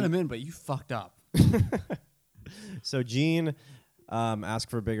Versailles. I'll let him in, but you fucked up. So Jean asked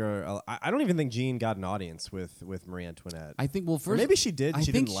for a bigger. I don't even think Jean got an audience with Marie Antoinette. I think, well, first. Or maybe she did. I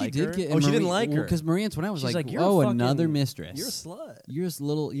She think didn't she like did her. get. Oh, she didn't like her. Because Marie Antoinette was She's like, you're oh, fucking- another mistress. You're a slut. You're a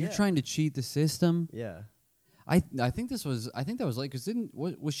little. You're Yeah. trying to cheat the system. Yeah. I think this was. I think that was like. Because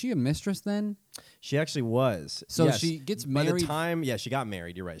was she a mistress then? She actually was. So Yes. she gets By married the time, she got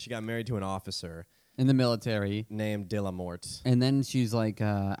married. You're right. She got married to an officer in the military, named De La Morte. and then she's like,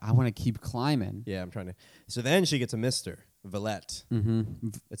 I want to keep climbing. Yeah, I'm trying to. So then she gets a Mister Villette. Mm-hmm.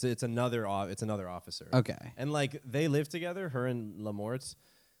 It's another officer. Okay. And like they live together, her and La Morte,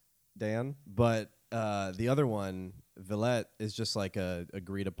 Dan. But the other one, Villette, is just like a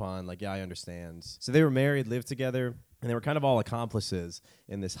agreed upon. Like, yeah, I understand. So they were married, lived together, and they were kind of all accomplices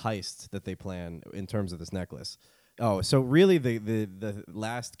in this heist that they plan in terms of this necklace. Oh, so really the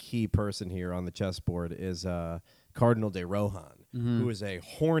last key person here on the chessboard is Cardinal de Rohan, who is a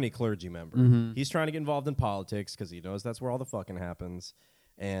horny clergy member. Mm-hmm. He's trying to get involved in politics because he knows that's where all the fucking happens.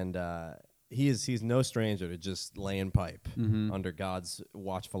 And he's no stranger to just laying pipe under God's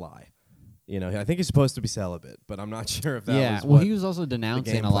watchful eye. You know, I think he's supposed to be celibate, but I'm not sure if that was well, what he was also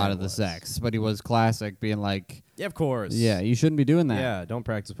denouncing game a lot plan of the was. sex, but he was classic, being like, Yeah, of course. yeah, you shouldn't be doing that. Yeah, don't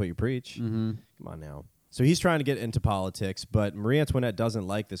practice what you preach. Mm-hmm. Come on now. So he's trying to get into politics, but Marie Antoinette doesn't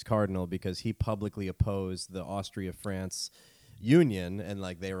like this cardinal because he publicly opposed the Austria-France union, and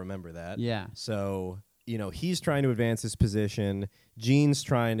like they remember that. Yeah. So, you know, he's trying to advance his position. Jean's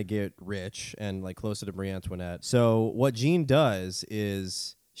trying to get rich and like closer to Marie Antoinette. So what Jean does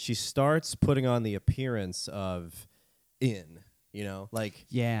is she starts putting on the appearance of like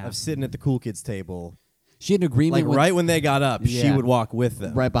of sitting at the cool kids table. She had an agreement Like with right when they got up, she Yeah. would walk with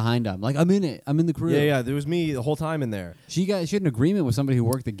them. right behind him. Like, I'm in it. I'm in the crew. Yeah, there was me the whole time in there. She had an agreement with somebody who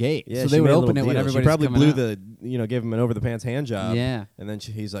worked the gate. Yeah, so she they would made a open little it when deal. everybody's She probably coming blew out. gave him an over the pants hand job. Yeah. And then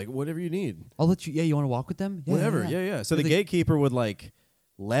he's like, whatever you need. I'll let you. Yeah, you want to walk with them? Yeah, Whatever. Yeah. So the gatekeeper would like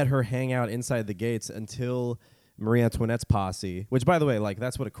let her hang out inside the gates until Marie Antoinette's posse, which by the way, like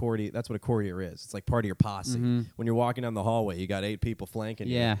that's what a courtier is. It's like part of your posse. Mm-hmm. When you're walking down the hallway, you got 8 people flanking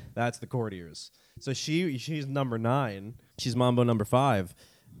Yeah. you. That's the courtiers. So she's number 9. She's Mambo number 5,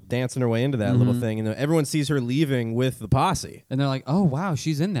 dancing her way into that little thing, and everyone sees her leaving with the posse. And they're like, oh, wow,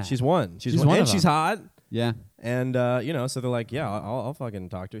 she's in that. She's one. She's one one. of And she's them. hot. Yeah. And, so they're like, yeah, I'll fucking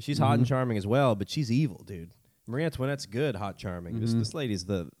talk to her. She's hot and charming as well, but she's evil, dude. Marie Antoinette's good, hot, charming. This lady's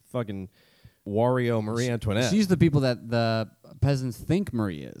the fucking Wario Marie Antoinette. She's the people that the peasants think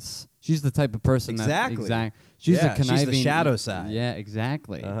Marie is. She's the type of person Exactly. She's Yeah, the conniving. she's the shadow side. Yeah,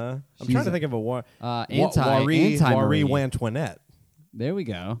 exactly. Uh-huh. I'm She's trying to think of a anti-Marie. Antoinette. There we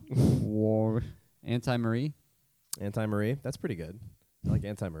go. Anti-Marie. Anti-Marie. That's pretty good. I like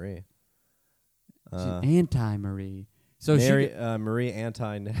Anti-Marie. Anti-Marie. So Marie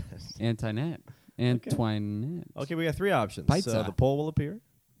Antoinette. Antoinette. Antoinette. Okay, we got 3 options. Pizza. So the poll will appear.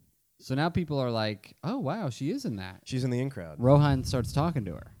 So now people are like, oh, wow, she is in that. She's in the in crowd. Rohan starts talking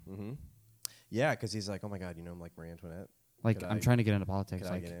to her. Mm-hmm. Yeah, because he's like, oh my God, I'm like Marie Antoinette. Like, I'm trying to get into politics. Can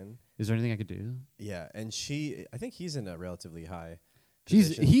I Like, get in? is there anything I could do? Yeah, and I think he's in a relatively high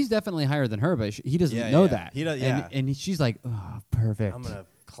position. He's definitely higher than her, but he doesn't know that. He does, And she's like, oh, perfect. I'm going to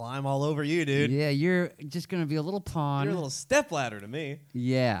climb all over you, dude. Yeah, you're just going to be a little pawn. You're a little stepladder to me.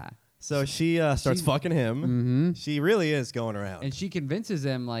 Yeah. So she starts fucking him. Mm-hmm. She really is going around. And she convinces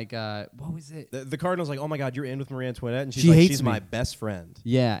him, like, what was it? The cardinal's like, oh my God, you're in with Marie Antoinette? And she's She like, hates she's me. my best friend.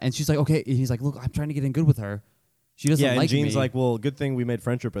 Yeah, and she's like, okay. And he's like, look, I'm trying to get in good with her. She doesn't Yeah, like and Jean's me. like, well, good thing we made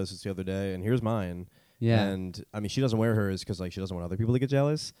friendship bracelets the other day, and here's mine. Yeah. And, I mean, she doesn't wear hers because, like, she doesn't want other people to get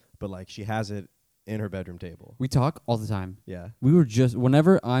jealous, but, like, she has it in her bedroom table. We talk all the time. Yeah. We were just,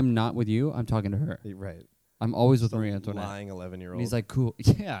 whenever I'm not with you, I'm talking to her. Right. I'm always with The Marie Antoinette. lying 11-year-old. And he's like, cool.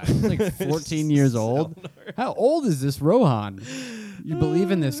 Yeah, he's like 14 years old. How old is this Rohan? You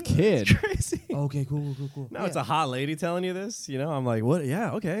believe in this kid. It's crazy. Okay, cool. No, it's a hot lady telling you this. You know, I'm like, what?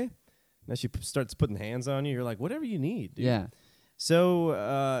 Yeah, okay. Now she starts putting hands on you. You're like, whatever you need, dude. Yeah. So,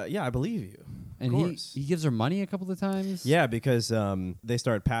 I believe you. And he gives her money a couple of times? Yeah, because they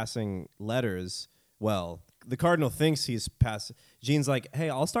start passing letters. Well, the cardinal thinks he's passing. Jean's like, hey,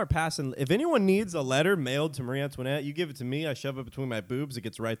 I'll start passing. If anyone needs a letter mailed to Marie Antoinette, you give it to me. I shove it between my boobs. It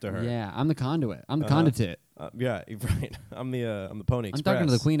gets right to her. Yeah, I'm the conduit. I'm the conduit. Yeah, right. I'm the Pony Express. I'm talking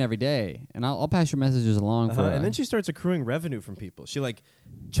to the queen every day, and I'll pass your messages along for. And then she starts accruing revenue from people. She like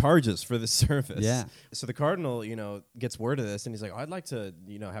charges for this service. Yeah. So the cardinal, gets word of this, and he's like, I'd like to,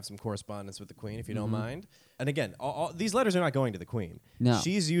 have some correspondence with the queen if you don't mind. And again, all these letters are not going to the queen. No.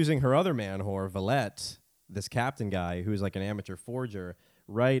 She's using her other man whore, Valette, this captain guy who's like an amateur forger,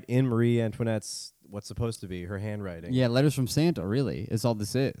 right in Marie Antoinette's what's supposed to be her handwriting. Yeah, letters from Santa, really, is all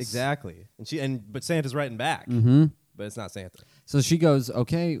this is. Exactly. But Santa's writing back. Mm-hmm. But it's not Santa. So she goes,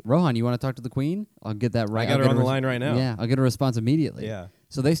 okay, Rohan, you want to talk to the queen? I'll get that right. I got her on the line right now. Yeah, I'll get a response immediately. Yeah.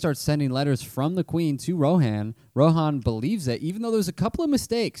 So they start sending letters from the queen to Rohan. Rohan believes it, even though there's a couple of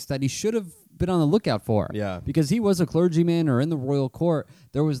mistakes that he should have been on the lookout for. Yeah. Because he was a clergyman or in the royal court.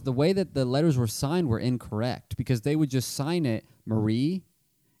 There was the way that the letters were signed were incorrect because they would just sign it Marie.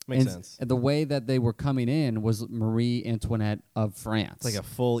 Makes sense. And the way that they were coming in was Marie Antoinette of France. It's like a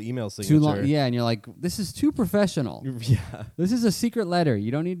full email signature. Too long, yeah, and you're like, this is too professional. Yeah. This is a secret letter.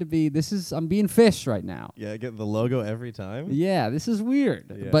 You don't need to be. I'm being fished right now. Yeah, get the logo every time. Yeah, this is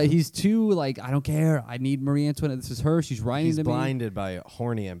weird. Yeah. But he's too like, I don't care. I need Marie Antoinette. This is her. She's writing He's to me. He's blinded by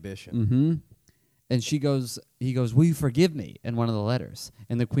horny ambition. Mm-hmm. And he goes, will you forgive me? In one of the letters.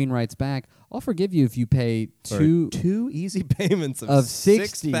 And the queen writes back, I'll forgive you if you pay two easy payments of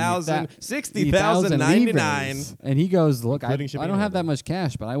 60,099. And he goes, look, I don't have that much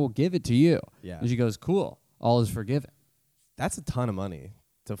cash, but I will give it to you. Yeah. And she goes, cool. All is forgiven. That's a ton of money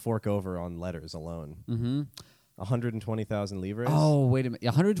to fork over on letters alone. Mm-hmm. 120,000 livres. Oh, wait a minute.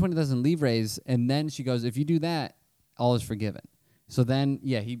 120,000 livres. And then she goes, if you do that, all is forgiven. So then,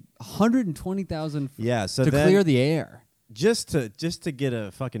 he 120,000 to clear the air. Just to get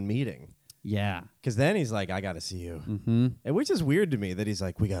a fucking meeting. Yeah. Because then he's like, I got to see you. Mm-hmm. And which is weird to me that he's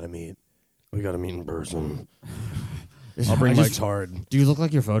like, we got to meet. We got to meet in person. I'll bring Mike's hard. Do you look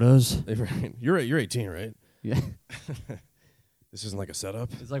like your photos? You're 18, right? Yeah. This isn't like a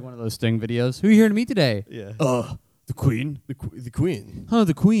setup? It's like one of those Sting videos. Who are you here to meet today? Yeah. The queen. The queen. Huh,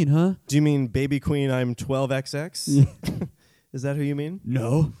 the queen, huh? Do you mean baby queen I'm 12XX? Yeah. Is that who you mean?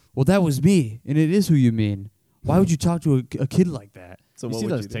 No. Well, that was me, and it is who you mean. Why would you talk to a kid like that? So you what see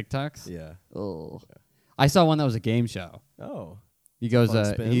would those you do? TikToks? Yeah. Oh. Yeah. I saw one that was a game show. Oh. He goes,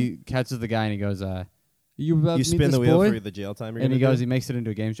 spin? he catches the guy, and he goes, you about you to meet spin this the wheel boy? for the jail time you're And he gonna goes, do? he makes it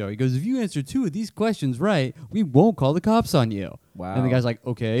into a game show. He goes, if you answer 2 of these questions right, we won't call the cops on you. Wow. And the guy's like,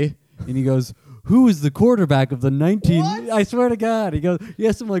 okay. And he goes, who is the quarterback of the 19... What? I swear to God. He goes, he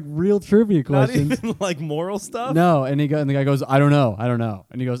has some like real trivia questions. Not even like moral stuff? No. And the guy goes, I don't know.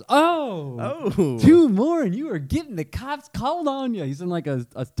 And he goes, oh. 2 more and you are getting the cops called on you. He's in like a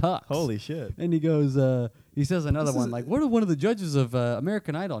tux. Holy shit. And he goes, he says another one, like, what are one of the judges of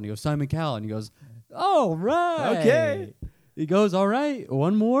American Idol? And he goes, Simon Cowell. And he goes, oh, right. Okay. He goes, all right,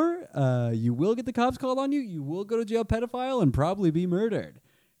 one more. You will get the cops called on you. You will go to jail, pedophile, and probably be murdered.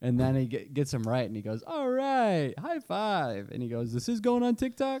 And then he gets him right, and he goes, all right, high five. And he goes, this is going on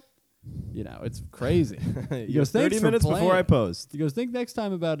TikTok? It's crazy. He goes, 30 minutes before I post. He goes, think next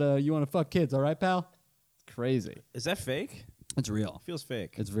time about you want to fuck kids, all right, pal? It's crazy. Is that fake? It's real. Feels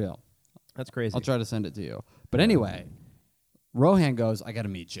fake. It's real. That's crazy. I'll try to send it to you. But anyway, Rohan goes, I got to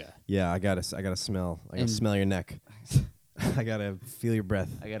meet you. Yeah, I gotta smell. I gotta smell your neck. I gotta feel your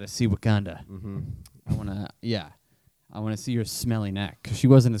breath. I got to see Wakanda. Mm-hmm. I want to see your smelly neck. 'Cause she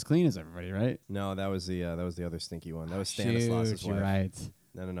wasn't as clean as everybody, right? No, that was the other stinky one. That was Stanislas's wife. You're right.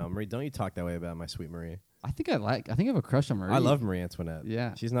 No, Marie. Don't you talk that way about my sweet Marie. I think I have a crush on Marie. I love Marie Antoinette.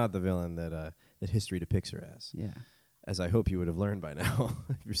 Yeah. She's not the villain that history depicts her as. Yeah. As I hope you would have learned by now.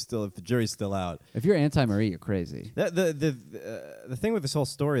 if the jury's still out. If you're anti-Marie, you're crazy. The thing with this whole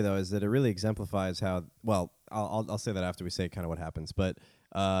story though is that it really exemplifies how well. I'll say that after we say kind of what happens, but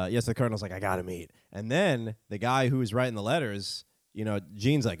yes, the cardinal's like, I gotta meet, and then the guy who was writing the letters,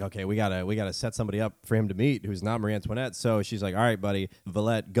 Jean's like, okay, we gotta set somebody up for him to meet who's not Marie Antoinette. So she's like, all right, buddy,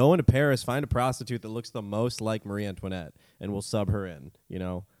 Valette, go into Paris, find a prostitute that looks the most like Marie Antoinette, and we'll sub her in.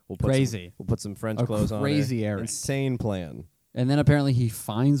 We'll put some French clothes on. Crazy errand. Insane plan. And then apparently he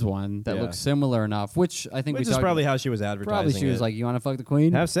finds one that looks similar enough, which I think which is probably how she was advertising. Probably she was like, you want to fuck the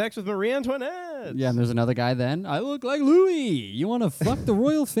queen? Have sex with Marie Antoinette. Yeah, and there's another guy then. I look like Louis. You want to fuck the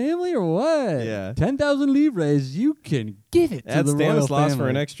royal family or what? Yeah. 10,000 livres, you can give it to the royal family. for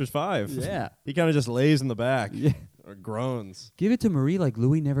an extra 5. Yeah. He kind of just lays in the back. Yeah. Or groans. Give it to Marie like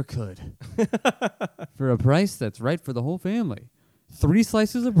Louis never could. For a price that's right for the whole family. 3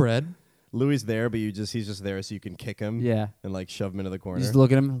 slices of bread. Louis there, but he's just there so you can kick him. Yeah. And like shove him into the corner. You just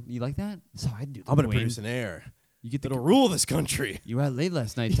look at him. You like that? So I do. I'm gonna produce an heir. You get that'll rule this country. You were out late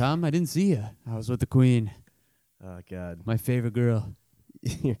last night, Tom. I didn't see you. I was with the Queen. Oh God. My favorite girl.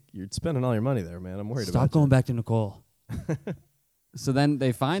 You're spending all your money there, man. I'm worried about you. Stop going back to Nicole. So then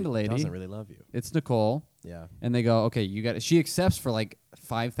they find a lady. She doesn't really love you. It's Nicole. Yeah. And they go, okay, you got it. She accepts for like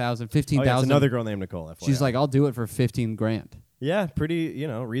 5,000, 15,000. Oh, yeah, it's another girl named Nicole. FYI. She's like, I'll do it for 15 grand. Yeah, pretty,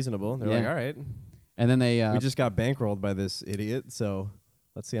 reasonable. They're like, all right. And then they... we just got bankrolled by this idiot, so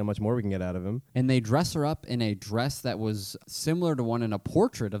let's see how much more we can get out of him. And they dress her up in a dress that was similar to one in a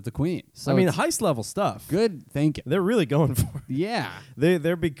portrait of the Queen. So I mean, heist-level stuff. Good thinking. They're really going for it. Yeah.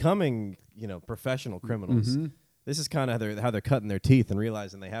 They're becoming, professional criminals. Mm-hmm. This is kind of how they're cutting their teeth and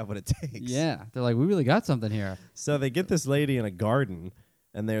realizing they have what it takes. Yeah. They're like, we really got something here. So they get this lady in a garden,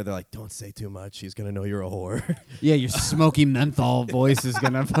 and they're like, don't say too much. She's going to know you're a whore. Yeah, your smoky menthol voice is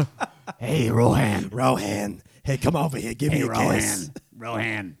going to... Hey, Rohan. Rohan. Hey, come over here. Give me a kiss.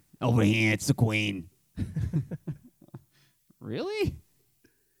 Rohan. Over here. It's the Queen. Really?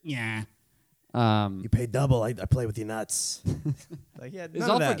 Yeah. You pay double. I play with your nuts. Like, yeah, is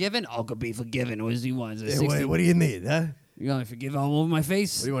all forgiven? All could be forgiven. What does he want? Hey, what do you need, huh? You going to forgive all over my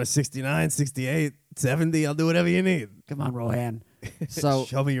face? What do you want, 69, 68, 70? I'll do whatever you need. Come on, Rohan. So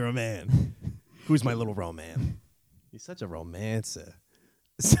show me you're a man. Who's my little Roman? He's such a romancer.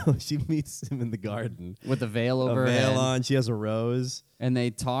 So she meets him in the garden with a veil over her head. On. She has a rose. And they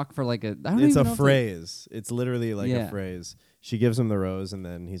talk for like it's a phrase. It's literally like a phrase. She gives him the rose, and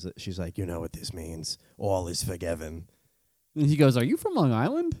then she's like, you know what this means. All is forgiven. And he goes, are you from Long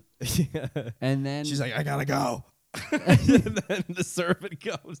Island? Yeah. And then she's like, I gotta go. And then the servant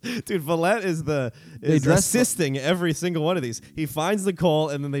comes. Dude, Valette is assisting every single one of these. He finds Nicole,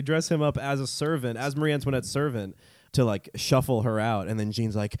 and then they dress him up as a servant, as Marie Antoinette's servant, to like shuffle her out. And then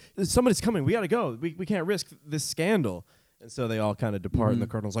Jean's like, somebody's coming. We gotta go. We can't risk this scandal. And so they all kind of depart, and the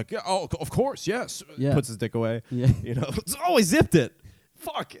cardinal's like, yeah, oh, of course, yes. Yeah. Puts his dick away. Yeah. Oh, he zipped it.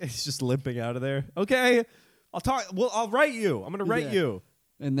 Fuck. He's just limping out of there. Okay. I'll write you. I'm gonna write you.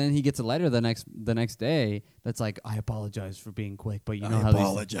 And then he gets a letter the next day that's like, I apologize for being quick, but you know how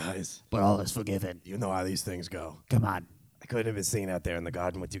but all is forgiven. You know how these things go. Come on. I couldn't have been seen out there in the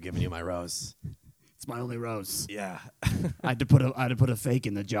garden with you giving you my rose. It's my only rose. Yeah. I had to put a fake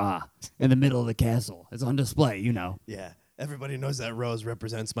in the jar in the middle of the castle. It's on display, Yeah. Everybody knows that rose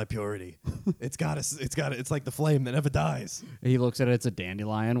represents my purity. It's like the flame that never dies. He looks at it, it's a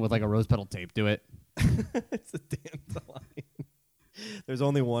dandelion with like a rose petal taped to it. It's a dandelion. There's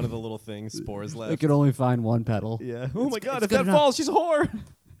only one of the little things, spores left. They could only find one petal. Yeah. Oh my God, if that falls, she's a whore.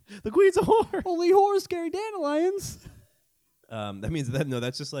 The queen's a whore. Only whores carry dandelions. That means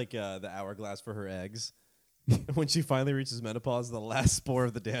that's just like the hourglass for her eggs. When she finally reaches menopause, the last spore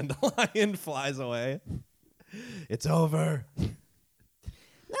of the dandelion flies away. It's over.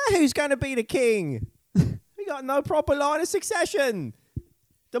 Now who's going to be the king? We got no proper line of succession.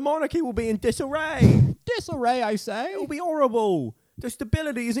 The monarchy will be in disarray. Disarray, I say. It will be horrible. The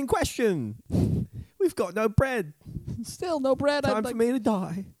stability is in question. We've got no bread. Still no bread. Time for me to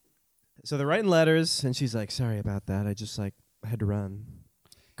die. So they're writing letters, and she's like, sorry about that. I had to run.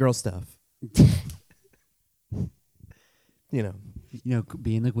 Girl stuff.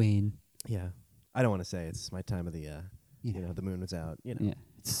 Being the queen. Yeah. I don't want to say it's my time of the, the moon was out. Yeah.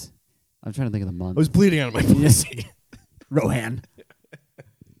 I'm trying to think of the month. I was bleeding out of my pussy. Rohan.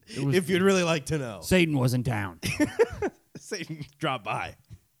 If you'd really like to know. Satan was in town. Satan dropped by.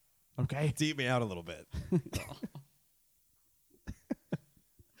 Okay. To eat me out a little bit.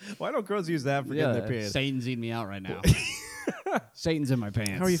 Why don't girls use that for getting their period? Satan's eating me out right now. Satan's in my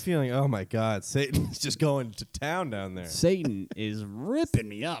pants. How are you feeling? Oh, my God. Satan's just going to town down there. Satan is ripping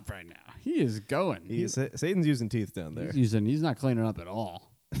me up right now. He is going. Satan's using teeth down there. He's not cleaning up at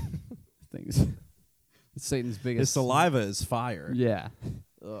all. Things. Satan's biggest. His saliva is fire. Yeah.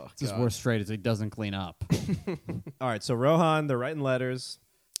 Oh, it's his worst trait is he doesn't clean up. All right, so Rohan, they're writing letters.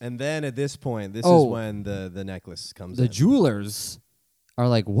 And then at this point, this is when the necklace comes in. The jewelers are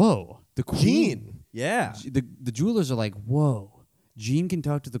like, whoa. The queen. Jean. Yeah. The jewelers are like, whoa. Jean can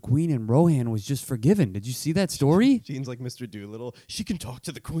talk to the queen and Rohan was just forgiven. Did you see that story? Jean's like Mr. Doolittle. She can talk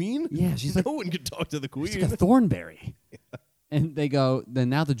to the queen? Yeah, she's like... No one can talk to the queen. She's like a Thornberry. Yeah. And they go... Then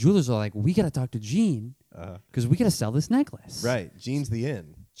now the jewelers are like, we got to talk to Jean because we got to sell this necklace. Right. Jean's the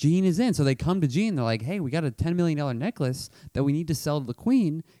in. Jean is in. So they come to Jean. They're like, hey, we got a $10 million necklace that we need to sell to the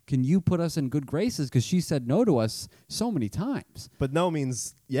queen. Can you put us in good graces? Because she said no to us so many times. But no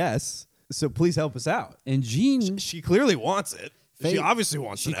means yes. So please help us out. And Jean... She clearly wants it. She obviously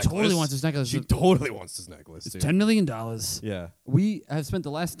wants the necklace. She totally wants this necklace. She totally wants this necklace. It's dude. $10 million. Yeah. We have spent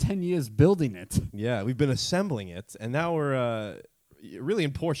the last 10 years building it. Yeah, we've been assembling it, and now we're really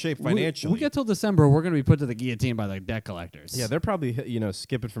in poor shape financially. We get till December, we're going to be put to the guillotine by the debt collectors. Yeah, they're probably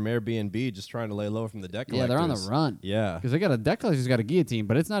skipping from Airbnb, just trying to lay low from the debt collectors. Yeah, they're on the run. Yeah, because they got a debt collector's got a guillotine,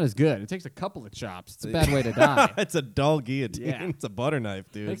 but it's not as good. It takes a couple of chops. It's a bad way to die. It's a dull guillotine. Yeah. It's a butter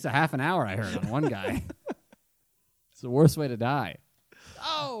knife, dude. It takes a half an hour. I heard on one guy. It's the worst way to die.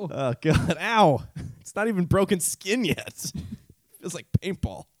 Oh God! Ow! It's not even broken skin yet. Feels like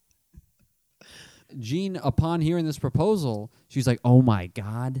paintball. Jean, upon hearing this proposal, she's like, oh my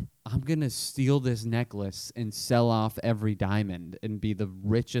God, I'm going to steal this necklace and sell off every diamond and be the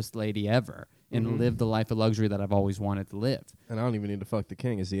richest lady ever and live the life of luxury that I've always wanted to live. And I don't even need to fuck the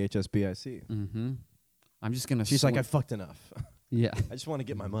king as the HSBIC. Mm-hmm. I'm just going to... She's like, I fucked enough. Yeah. I just want to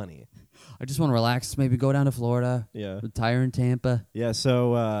get my money. I just want to relax, maybe go down to Florida, retire in Tampa. Yeah,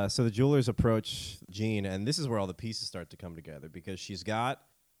 so the jewelers approach Jean, and this is where all the pieces start to come together because she's got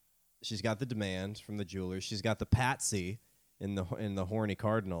the demand from the jewelers. She's got the patsy in the horny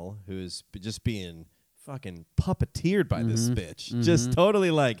cardinal who's just being fucking puppeteered by this bitch. Just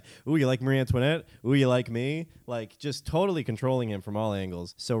totally like, ooh, you like Marie Antoinette? Ooh, you like me? Like, just totally controlling him from all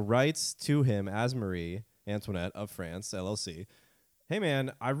angles. So writes to him as Marie Antoinette of France, LLC, hey,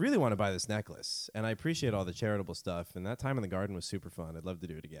 man, I really want to buy this necklace, and I appreciate all the charitable stuff, and that time in the garden was super fun. I'd love to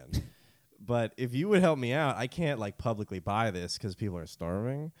do it again. But if you would help me out, I can't, like, publicly buy this because people are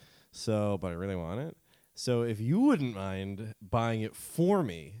starving. But I really want it. So if you wouldn't mind buying it for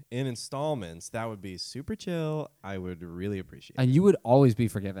me in installments, that would be super chill. I would really appreciate it. And you would always be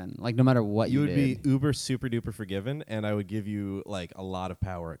forgiven, like no matter what you would did. be uber super duper forgiven, and I would give you like a lot of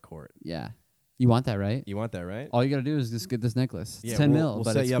power at court. Yeah. You want that, right? You want that, right? All you got to do is just get this necklace. It's yeah, 10 we'll, mil, we'll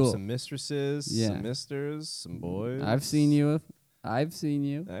but set it's you cool. up some mistresses, some misters, some boys. I've seen you. I've seen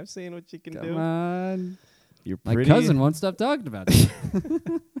you. I've seen what you can do. Come on. You're My pretty. cousin won't stop talking about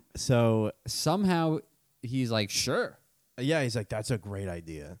it. So somehow he's like, sure. Yeah, he's like, that's a great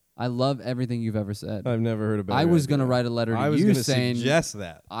idea. I love everything you've ever said. I've never heard about it. I was going to write a letter to you saying suggest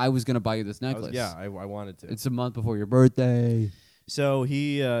that. I was going to buy you this necklace. I wanted to. It's a month before your birthday. So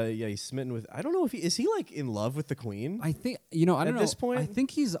he's smitten with, I don't know if is he like in love with the queen? I think, I don't know. At this point? I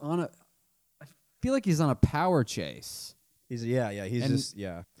think he's I feel like he's on a power chase. He's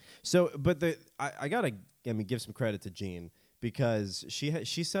So, but I gotta, give some credit to Jean because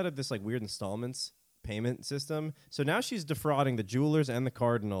she set up this like weird installments payment system. So now she's defrauding the jewelers and the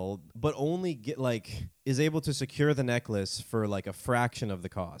cardinal, but only is able to secure the necklace for like a fraction of the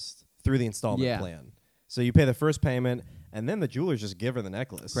cost through the installment plan. So you pay the first payment, and then the jewelers just give her the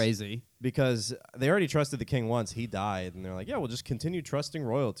necklace. Crazy. Because they already trusted the king once. He died, and they're like, yeah, we'll just continue trusting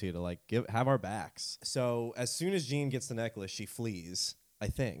royalty to have our backs. So as soon as Jean gets the necklace, she flees, I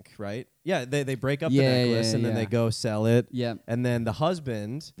think, right? Yeah, they break up the necklace, and then they go sell it. Yeah. And then the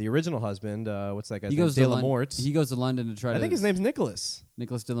husband, the original husband, what's that guy's name? De La Morte. He goes to London to try I think his name's Nicholas.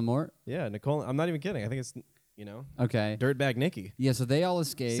 Nicholas de la Morte? Yeah, Nicole. I'm not even kidding. I think it's, Okay. Dirtbag Nicky. Yeah, so they all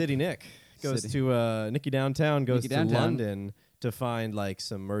escape. City Nick. Goes to Nicky Downtown, goes to London to find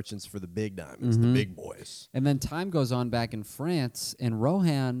some merchants for the big diamonds, the big boys. And then time goes on back in France, and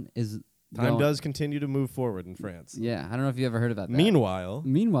Rohan is... Time does continue to move forward in France. Yeah, I don't know if you ever heard about that. Meanwhile,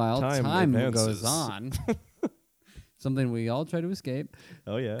 time goes on. Something we all try to escape.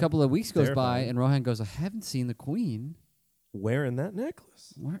 Oh, yeah. A couple of weeks goes by, and Rohan goes, I haven't seen the queen. Wearing that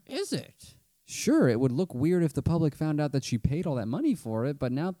necklace. Where is it? Sure, it would look weird if the public found out that she paid all that money for it,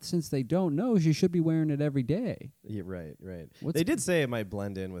 but now since they don't know, she should be wearing it every day. Yeah, right. They did say it might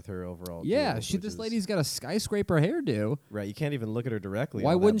blend in with her overall. Yeah, this lady's got a skyscraper hairdo. Right, you can't even look at her directly.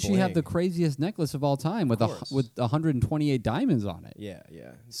 Why wouldn't she have the craziest necklace of all time with 128 diamonds on it? Yeah.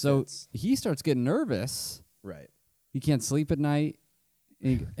 So he starts getting nervous. Right. He can't sleep at night,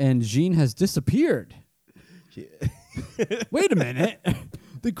 and Jean has disappeared. Wait a minute.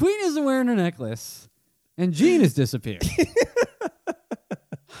 The queen isn't wearing her necklace, and Jean has disappeared.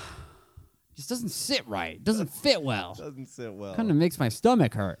 Just doesn't sit right. Doesn't fit well. Doesn't sit well. Kind of makes my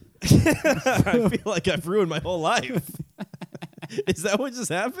stomach hurt. I feel like I've ruined my whole life. Is that what just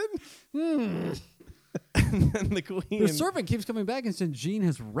happened? And then the queen... The servant keeps coming back and saying, Jean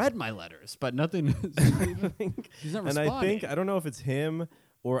has read my letters, but nothing... She's not responding. And I don't know if it's him,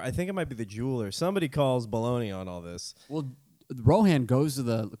 or I think it might be the jeweler. Somebody calls baloney on all this. Well... Rohan goes to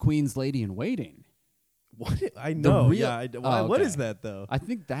the queen's lady in waiting. What? I know. What is that, though? I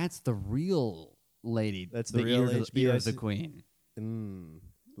think that's the real lady. That's the real ear of the queen.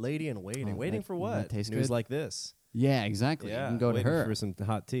 Lady in waiting. Waiting for what? Tastes News good. like this. Yeah, exactly. Yeah, you can go to waiting her. for some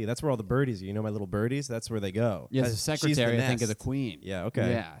hot tea. That's where all the birdies are. You know my little birdies? That's where they go. Yeah, the She's secretary, the I think, of the nest. queen. Yeah,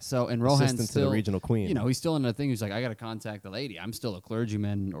 okay. Yeah, so, and Rohan's Assistant still, to the regional queen. you know, he's still in the thing. He's like, I got to contact the lady. I'm still a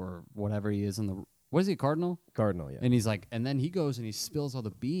clergyman or whatever he is in the, what is he, a cardinal? Cardinal, yeah. And he's like, and then he goes and he spills all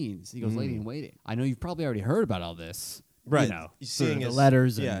the beans. He goes, lady in waiting. I know you've probably already heard about all this. Right. You know, Seeing the his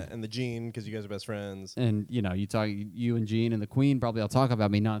letters. Yeah, and the Gene, because you guys are best friends. And, you know, you and Gene and the queen probably all talk about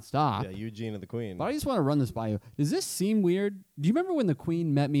me nonstop. Yeah, you, Gene, and the queen. But I just want to run this by you. Does this seem weird? Do you remember when the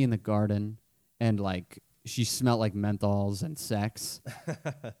queen met me in the garden and, like, she smelled like menthols and sex?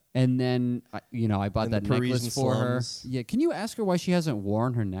 And then, you know, I bought In that the necklace Parisian for slums. her. Yeah. Can you ask her why she hasn't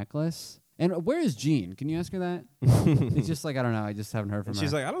worn her necklace? And where is Gene? Can you ask her that? It's just like, I don't know. I just haven't heard from And her.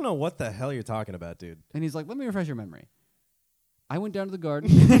 she's like, I don't know what the hell you're talking about, dude. And he's like, let me refresh your memory. I went down to the garden.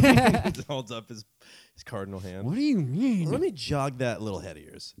 He holds up his cardinal hand. What do you mean? Let me jog that little head of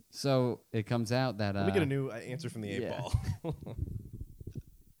yours. So it comes out that Let me get a new answer from the 8-ball.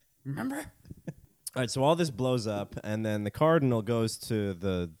 Remember? All right, so all this blows up, and then the cardinal goes to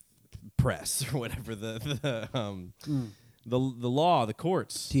the press or whatever, the law, the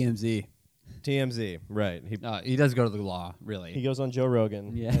courts. TMZ. TMZ, right. He does go to the law, really. He goes on Joe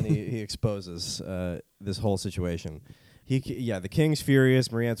Rogan, Yeah. and he exposes this whole situation. The king's furious.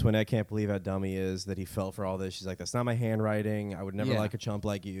 Marie Antoinette can't believe how dumb he is, that he fell for all this. She's like, that's not my handwriting. I would never like a chump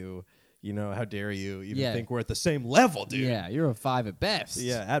like you. You know, how dare you even think we're at the same level, dude. Yeah, you're a 5 at best.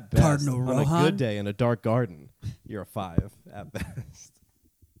 Yeah, at best. Cardinal On Rohan? a good day in a dark garden, you're a 5 at best.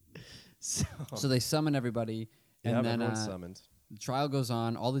 So they summon everybody, and then everyone's summoned. the trial goes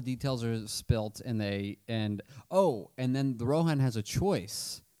on. All the details are spilt, and then the Rohan has a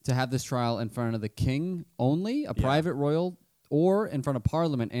choice to have this trial in front of the king only, a private royal, or in front of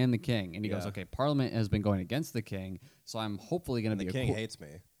Parliament and the king. And he goes, okay, Parliament has been going against the king, so I'm hopefully going to be the king hates me.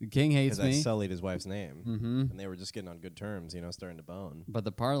 The king hates me. Because I sullied his wife's name. And they were just getting on good terms, you know, starting to bone. But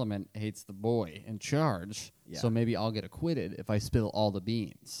the Parliament hates the boy in charge, so maybe I'll get acquitted if I spill all the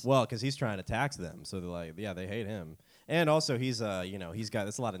beans. Well, because he's trying to tax them, so they're like, yeah, they hate him. And also, he's got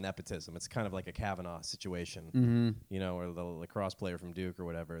there's a lot of nepotism. It's kind of like a Kavanaugh situation, you know, or the lacrosse player from Duke or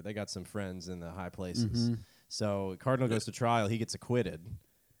whatever. They got some friends in the high places. So Cardinal goes to trial. He gets acquitted,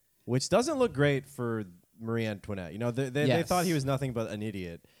 which doesn't look great for Marie Antoinette. You know, they thought he was nothing but an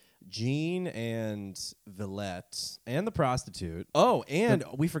idiot. Jean and Villette and the prostitute. Oh, and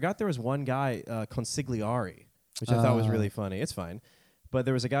we forgot there was one guy, Consigliari, which I thought was really funny. It's fine. But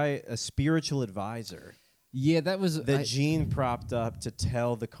there was a guy, a spiritual advisor. Yeah, that was... Jean propped up to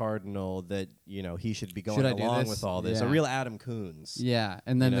tell the cardinal that, you know, he should be going along with all this. Yeah. A real Adam Coons. Yeah,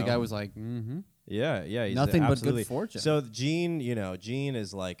 and then you the know? guy was like, Yeah, he's nothing but absolutely. good fortune. So Jean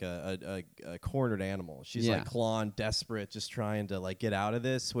is like a cornered animal. She's like clawing, desperate, just trying to like get out of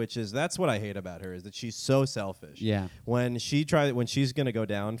this. That's what I hate about her, is that she's so selfish. Yeah. When she's gonna go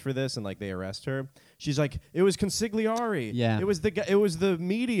down for this and like they arrest her, she's like, it was Consigliari. Yeah. It was the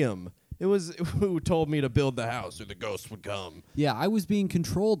medium. It was who told me to build the house, or the ghost would come. Yeah, I was being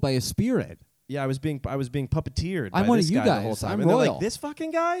controlled by a spirit. Yeah, I was being puppeteered. I'm by one this of you guy the guys. whole time. I'm and they're royal. like, this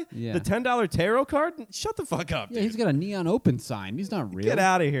fucking guy, Yeah. the $10 tarot card. Shut the fuck up. Yeah, dude. he's got a neon open sign. He's not real. Get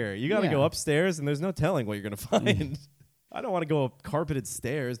out of here. You got to Yeah. go upstairs, and there's no telling what you're going to find. I don't want to go up carpeted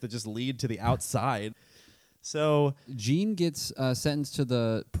stairs that just lead to the outside. So Jean gets sentenced to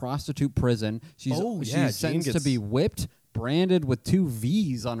the prostitute prison. She's Jean sentenced to be whipped, branded with 2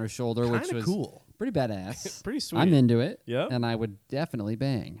 V's on her shoulder, which Kinda was cool. pretty badass. Pretty sweet. I'm into it. Yep. And I would definitely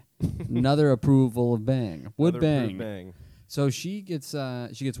bang. Another approval of bang. Would Another bang. bang. So she gets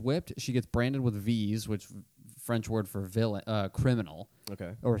whipped. She gets branded with V's, which French word for villain, criminal,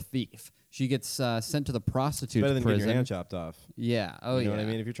 Okay. or thief. She gets sent to the prostitute Better than prison. getting your hand chopped off. Yeah. Oh, You know yeah. what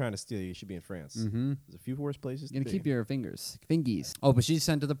I mean? If you're trying to steal, you should be in France. Mm-hmm. There's a few worse places to You're be. gonna keep your fingies. Oh, but she's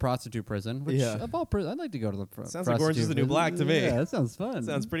sent to the prostitute prison. Which of all I'd like to go to the Sounds like Orange is the New Black to me. Yeah, that sounds fun.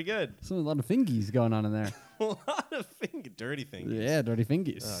 Sounds pretty good. A lot of fingies going on in there. A lot of dirty things. Yeah, dirty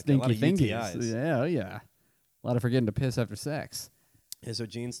fingies, got a stinky lot of fingies. UTIs. Yeah, oh yeah. A lot of forgetting to piss after sex. Yeah, so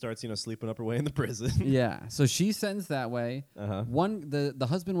Jean starts, sleeping up her way in the prison. Yeah, so she's sentenced that way. Uh-huh. The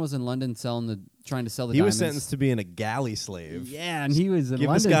husband was in London trying to sell the He diamonds. was sentenced to being a galley slave. Yeah, and he was in Give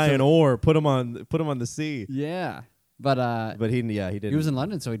London. this guy an oar, put him on the sea. Yeah, but he didn't. he was in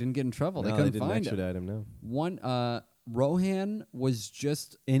London, so he didn't get in trouble. No, they couldn't didn't find him. extradite him. No. Rohan was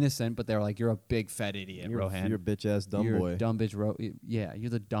just innocent, but they were like, "You're a big fat idiot, Rohan. You're a bitch ass dumb you're boy. a dumb bitch, yeah,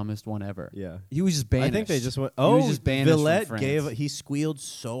 you're the dumbest one ever." Yeah. He was just banished. I think they just went. He was Oh, just banished from Villette France. he squealed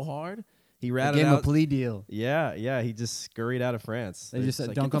so hard. He They ratted gave him a out. plea deal. Yeah. He just scurried out of France. They just said,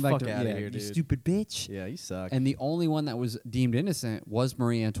 like, "Don't "Get come the back fuck to out of yeah, here, you dude." stupid bitch." Yeah, you suck. And the only one that was deemed innocent was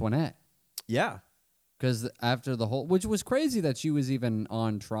Marie Antoinette. Yeah. Because after the whole, which was crazy that she was even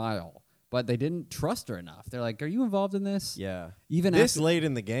on trial, but they didn't trust her enough. They're like, "Are you involved in this?" Yeah. Even this after late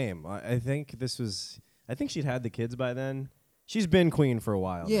in the game, I think this was. I think she'd had the kids by then. She's been queen for a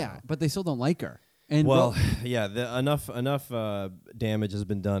while. Yeah, now. but they still don't like her. And well, yeah, enough damage has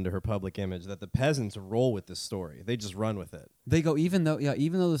been done to her public image that the peasants roll with this story. They just run with it. they go even though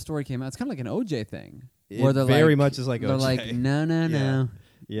the story came out, it's kind of like an OJ thing. It where they're very like, much is like they're OJ. like, no,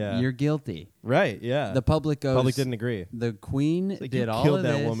 Yeah. you're guilty. Right, yeah. The public goes. Public didn't agree. The queen Like, did you all killed of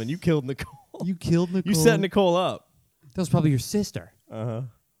that this. woman. You killed Nicole. You killed Nicole. You set Nicole up. That was probably your sister. Uh-huh.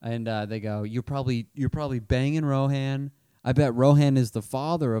 And they go, you're probably banging Rohan. I bet Rohan is the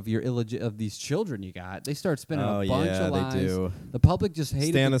father of your of these children you got. They start spinning a bunch of lies. they do. The public just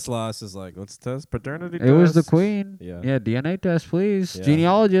hated Stanislaus is like, let's test paternity it was the queen. Yeah. Yeah, DNA test, please. Yeah.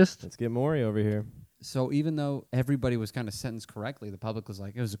 Genealogist. Let's get Maury over here. So even though everybody was kind of sentenced correctly, the public was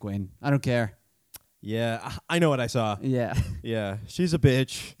like, it was the queen. I don't care. Yeah, I know what I saw. Yeah. Yeah, she's a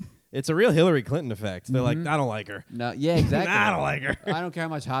bitch. It's a real Hillary Clinton effect. They're like, I don't like her. No, yeah, exactly. I don't like her. I don't care how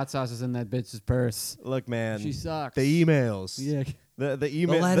much hot sauce is in that bitch's purse. Look, man. She sucks. The emails. Yeah. The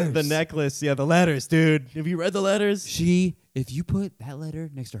email. letters. The necklace. Yeah, the letters, dude. Have you read the letters? If you put that letter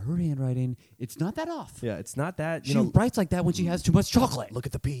next to her handwriting, it's not that off. Yeah, it's not that. She writes like that when she has too much chocolate. Look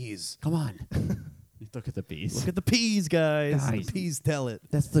at the peas. Come on. Look at the bees. Look at the peas, guys. Guys. The peas tell it.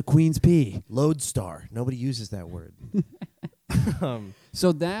 That's the queen's pea. Lodestar. Nobody uses that word.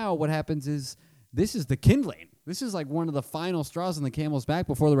 So now what happens is this is the kindling. This is like one of the final straws in the camel's back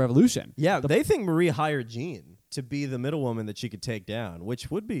before the revolution. Yeah, they think Marie hired Jean to be the middlewoman that she could take down, which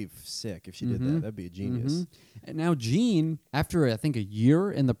would be sick if she did that. That'd be a genius. And now Jean, after I think a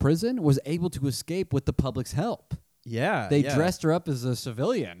year in the prison, was able to escape with the public's help. Yeah. They dressed her up as a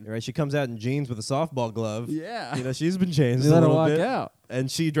civilian. Right, she comes out in jeans with a softball glove. Yeah. You know, she's been changed They a let her little walk bit. out.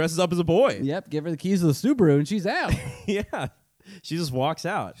 And she dresses up as a boy. Yep, give her the keys to the Subaru and she's out. Yeah. She just walks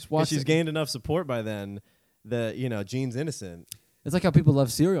out. She's gained enough support by then that, Jean's innocent. It's like how people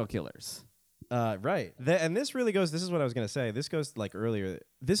love serial killers. Right. And this really goes, this is what I was going to say. This goes like earlier.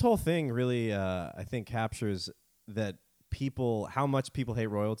 This whole thing really, I think, captures that how much people hate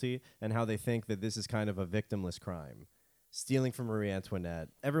royalty and how they think that this is kind of a victimless crime. Stealing from Marie Antoinette.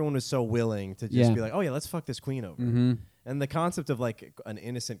 Everyone was so willing to just be like, oh, yeah, let's fuck this queen over. And the concept of like an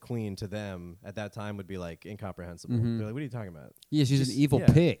innocent queen to them at that time would be like incomprehensible. They're like, what are you talking about? Yeah, she's an evil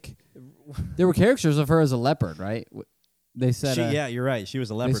pig. There were caricatures of her as a leopard, right? They said, yeah, you're right. She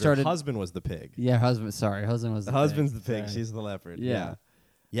was a leopard. Her husband was the pig. Yeah, husband was the husband's pig. the pig. Sorry. She's the leopard. Yeah.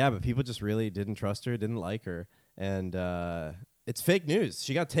 Yeah, but people just really didn't trust her, didn't like her. And it's fake news.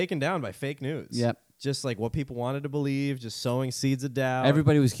 She got taken down by fake news. Yep. Just like what people wanted to believe, just sowing seeds of doubt.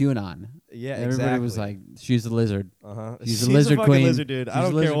 Everybody was QAnon. Yeah, Everybody was like, she's a lizard. She's a lizard fucking queen. lizard, dude. I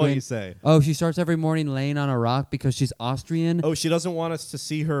don't care what you say. Oh, she starts every morning laying on a rock because she's Austrian. Oh, she doesn't want us to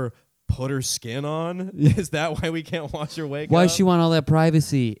see her put her skin on? Is that why we can't watch her wake up? Why does she want all that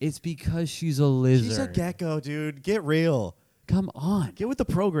privacy? It's because she's a lizard. She's a gecko, dude. Get real. Come on. Get with the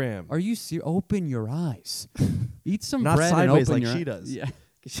program. Are you serious? Open your eyes. Eat some Not bread sideways and open like your she does. Yeah.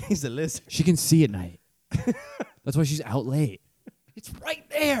 She's a lizard. She can see at night. That's why she's out late. It's right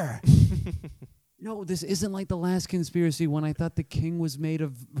there. No, this isn't like the last conspiracy when I thought the king was made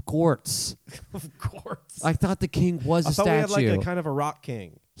of quartz. Of course. I thought the king was a statue. I thought we had like a kind of a rock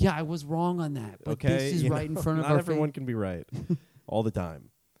king. Yeah, I was wrong on that. But Okay, this is right in front of our Not everyone face. can be right all the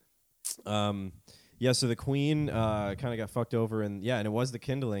time. Yeah, so the queen kind of got fucked over, and it was the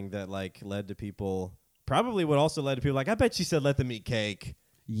kindling that like led to people. Probably what also led to people like, I bet she said let them eat cake.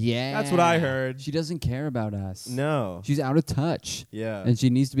 Yeah. That's what I heard. She doesn't care about us. No. She's out of touch. Yeah. And she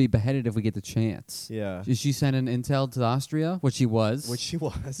needs to be beheaded if we get the chance. Yeah. Is she sending intel to Austria? Which she was.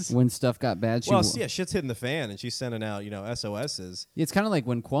 When stuff got bad. Shit's hitting the fan, and she's sending out, SOSs. It's kind of like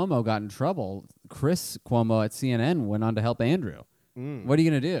when Cuomo got in trouble. Chris Cuomo at CNN went on to help Andrew. What are you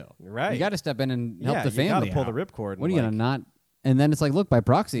going to do? Right. You got to step in and help the family. You got to pull out. the ripcord. What are you going to not? And then it's like, look, by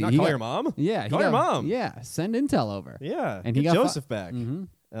proxy. Not call your mom? Yeah. Call your mom. Yeah. Send intel over. Yeah. And get he got Joseph back. Can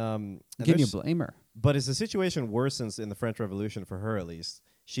you blame her? But as the situation worsens in the French Revolution, for her at least,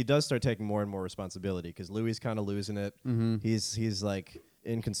 she does start taking more and more responsibility because Louis is kind of losing it. He's like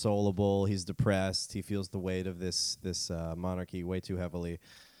inconsolable. He's depressed. He feels the weight of this monarchy way too heavily.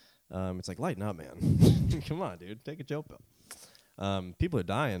 It's like, lighten up, man. Come on, dude. Take a joke pill. People are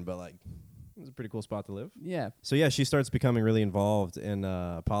dying, but like, it's a pretty cool spot to live. Yeah. So yeah, she starts becoming really involved in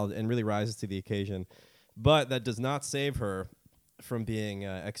and really rises to the occasion. But that does not save her from being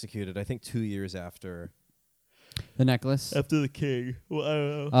executed, I think 2 years after. The necklace? After the king. Well, I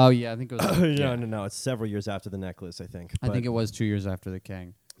don't know. Oh, yeah, I think it was. No, it's several years after the necklace, I think. I think it was 2 years after the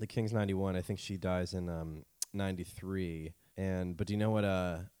king. The king's 91. I think she dies in 93. But do you know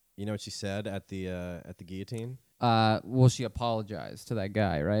what she said at the guillotine? Well, she apologized to that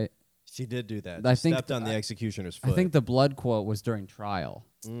guy, right? She did do that. I She think stepped on the executioner's foot. I think the blood quote was during trial.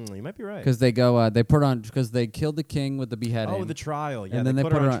 You might be right. Because they go, they put on, because they killed the king with the beheading. Oh, the trial. Yeah, and then they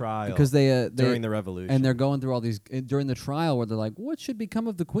put her on trial. Because they during the revolution. And they're going through all these, during the trial where they're like, what should become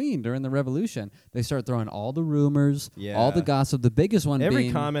of the queen during the revolution? They start throwing all the rumors, all the gossip, the biggest one Every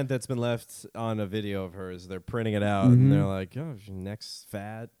being... comment that's been left on a video of hers, they're printing it out, and they're like, oh, your neck's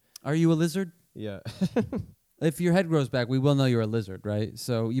fat. Are you a lizard? Yeah. If your head grows back, we will know you're a lizard, right?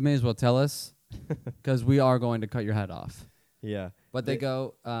 So you may as well tell us, because we are going to cut your head off. Yeah. But they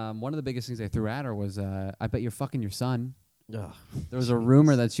go, one of the biggest things they threw at her was, I bet you're fucking your son. Ugh. There was a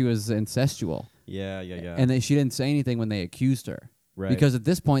rumor that she was incestual. Yeah. And she didn't say anything when they accused her. Right. Because at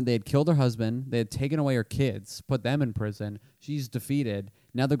this point, they had killed her husband. They had taken away her kids, put them in prison. She's defeated.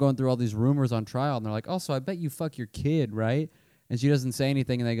 Now they're going through all these rumors on trial. And they're like, oh, so I bet you fuck your kid, right? And she doesn't say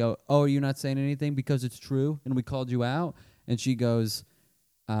anything. And they go, oh, are you not saying anything because it's true? And we called you out? And she goes...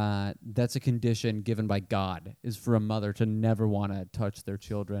 that's a condition given by God, is for a mother to never want to touch their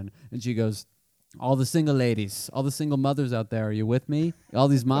children. And she goes, all the single ladies, all the single mothers out there, are you with me? All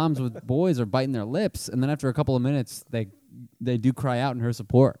these moms with boys are biting their lips. And then after a couple of minutes, they do cry out in her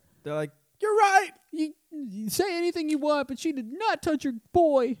support. They're like, you're right. You say anything you want, but she did not touch your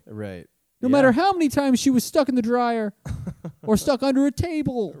boy. Right. No matter how many times she was stuck in the dryer or stuck under a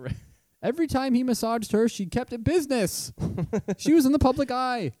table. Right. Every time he massaged her, she kept it business. She was in the public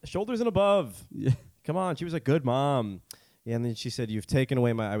eye. Shoulders and above. Yeah. Come on, she was a good mom. Yeah, and then she said, you've taken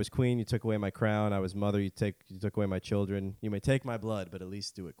away I was queen, you took away my crown. I was mother, you took away my children. You may take my blood, but at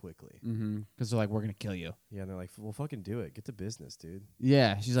least do it quickly. Because they're like, we're going to kill you. Yeah, and they're like, well, fucking do it. Get to business, dude.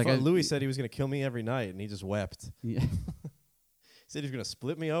 Yeah. She's like... Louis said he was going to kill me every night, and he just wept. Yeah. He said he was going to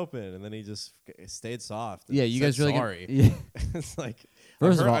split me open, and then he just stayed soft. Yeah, you guys really... Sorry. Yeah. It's like...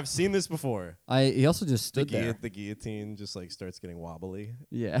 First of all, I've seen this before. He also just stood there. The guillotine just like starts getting wobbly.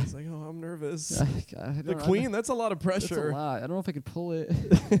 Yeah. It's like, oh, I'm nervous. The queen, that's a lot of pressure. That's a lot. I don't know if I could pull it.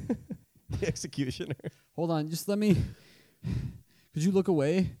 The executioner. Hold on. Just let me... Could you look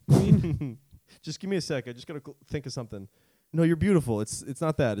away, queen? Just give me a sec. I just got to think of something. No, you're beautiful. It's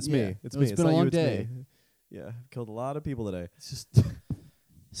not that. It's me. It's me. It's been a long day. Me. Yeah. I've killed a lot of people today. It's just...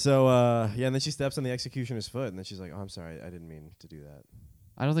 So, and then she steps on the executioner's foot, and then she's like, oh, I'm sorry. I didn't mean to do that.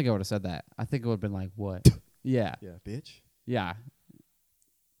 I don't think I would have said that. I think it would have been like, what? Yeah. Yeah, bitch. Yeah.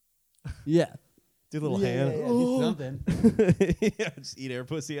 Yeah. Do a little hand. Something. Yeah, just eat air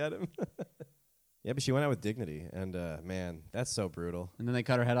pussy at him. Yeah, but she went out with dignity, and man, that's so brutal. And then they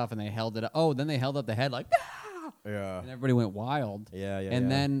cut her head off, and they held it up. Oh, then they held up the head like, ah! Yeah. And everybody went wild. Yeah.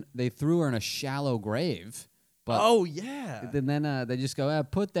 And then they threw her in a shallow grave. But oh, yeah. And then they just go,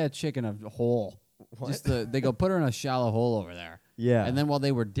 put that chick in a hole. What? They go, put her in a shallow hole over there. Yeah. And then while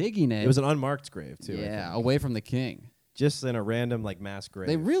they were digging it... It was an unmarked grave, too. Yeah, away from the king. Just in a random, mass grave.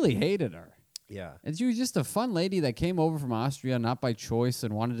 They really hated her. Yeah. And she was just a fun lady that came over from Austria, not by choice,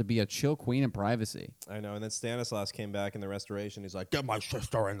 and wanted to be a chill queen in privacy. I know. And then Stanislaus came back in the Restoration. He's like, get my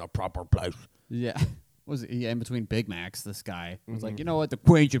sister in the proper place. Yeah. Was he in between Big Macs, this guy. Was like, you know what? The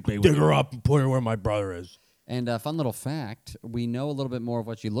queen should be with Dig her up and put her where my brother is. And a fun little fact, we know a little bit more of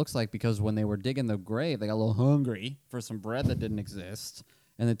what she looks like because when they were digging the grave, they got a little hungry for some bread that didn't exist,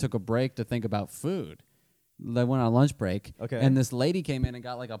 and they took a break to think about food. They went on lunch break, and this lady came in and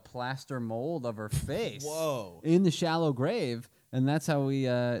got like a plaster mold of her face. Whoa. In the shallow grave, and that's how we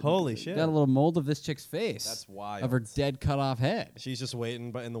holy shit. Got a little mold of this chick's face. That's wild. Of her dead, cut-off head. She's just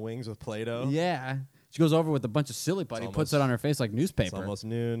waiting in the wings with Play-Doh. Yeah. She goes over with a bunch of silly putty, puts it on her face like newspaper. It's almost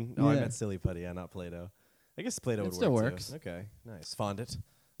noon. Oh, I meant silly putty, not Play-Doh. I guess Play-Doh would still work works. Too. Okay, nice. Fondant.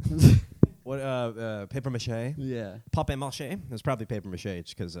 What? Paper mache. Yeah. Papier mache. It's probably paper mache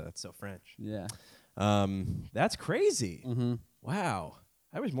because it's so French. Yeah. That's crazy. Mm-hmm. Wow.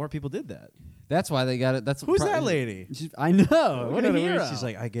 I wish more people did that. That's why they got it. That's who's that lady? I know. What a hero. She's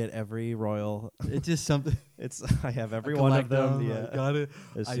like, I get every royal. It's just something. I have every one of them. Yeah. I got it.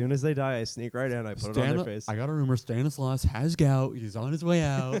 As soon as they die, I sneak right in. I put it on their face. I got a rumor. Stanislaus has gout. He's on his way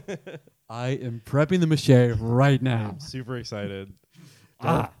out. I am prepping the mache right now. I'm super excited.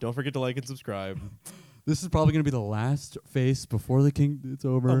 Don't forget to like and subscribe. This is probably going to be the last face before the king. It's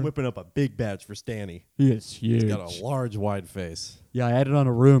over. I'm whipping up a big batch for Stanny. He is huge. He's got a large, wide face. Yeah, I added on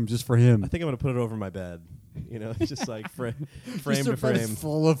a room just for him. I think I'm going to put it over my bed. You know, just like frame just to frame.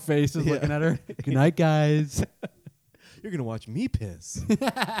 Full of faces looking at her. Good night, guys. You're going to watch me piss. All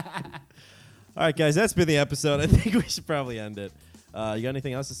right, guys, that's been the episode. I think we should probably end it. You got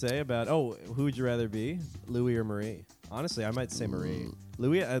anything else to say about, who would you rather be, Louis or Marie? Honestly, I might say Marie.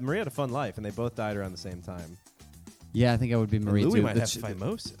 Marie had a fun life, and they both died around the same time. Yeah, I think I would be Marie Louis too. might have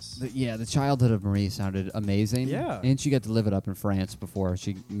phimosis. The childhood of Marie sounded amazing. Yeah. And she got to live it up in France before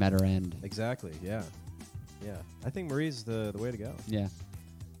she met her end. Exactly, yeah. Yeah. I think Marie's the way to go. Yeah.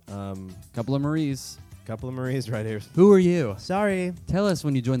 Couple of Maries. Couple of Maries right here. Who are you? Sorry. Tell us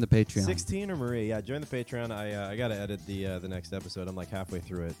when you join the Patreon. 16 or Marie. Yeah, join the Patreon. I got to edit the next episode. I'm like halfway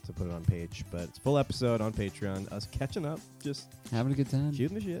through it to put it on page. But it's a full episode on Patreon. Us catching up. Just having a good time.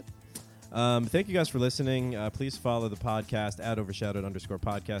 Shooting the shit. Thank you guys for listening. Please follow the podcast at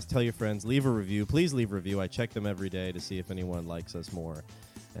 @overshadowed_podcast. Tell your friends. Leave a review. Please leave a review. I check them every day to see if anyone likes us more.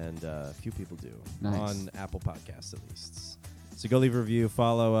 And a few people do. Nice. On Apple Podcasts, at least. So go leave a review.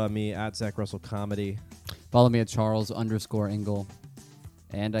 Follow me at Zach Russell Comedy. Follow me at Charles_Ingle.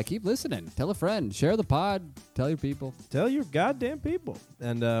 And keep listening. Tell a friend. Share the pod. Tell your people. Tell your goddamn people.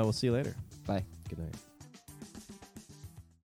 And we'll see you later. Bye. Good night.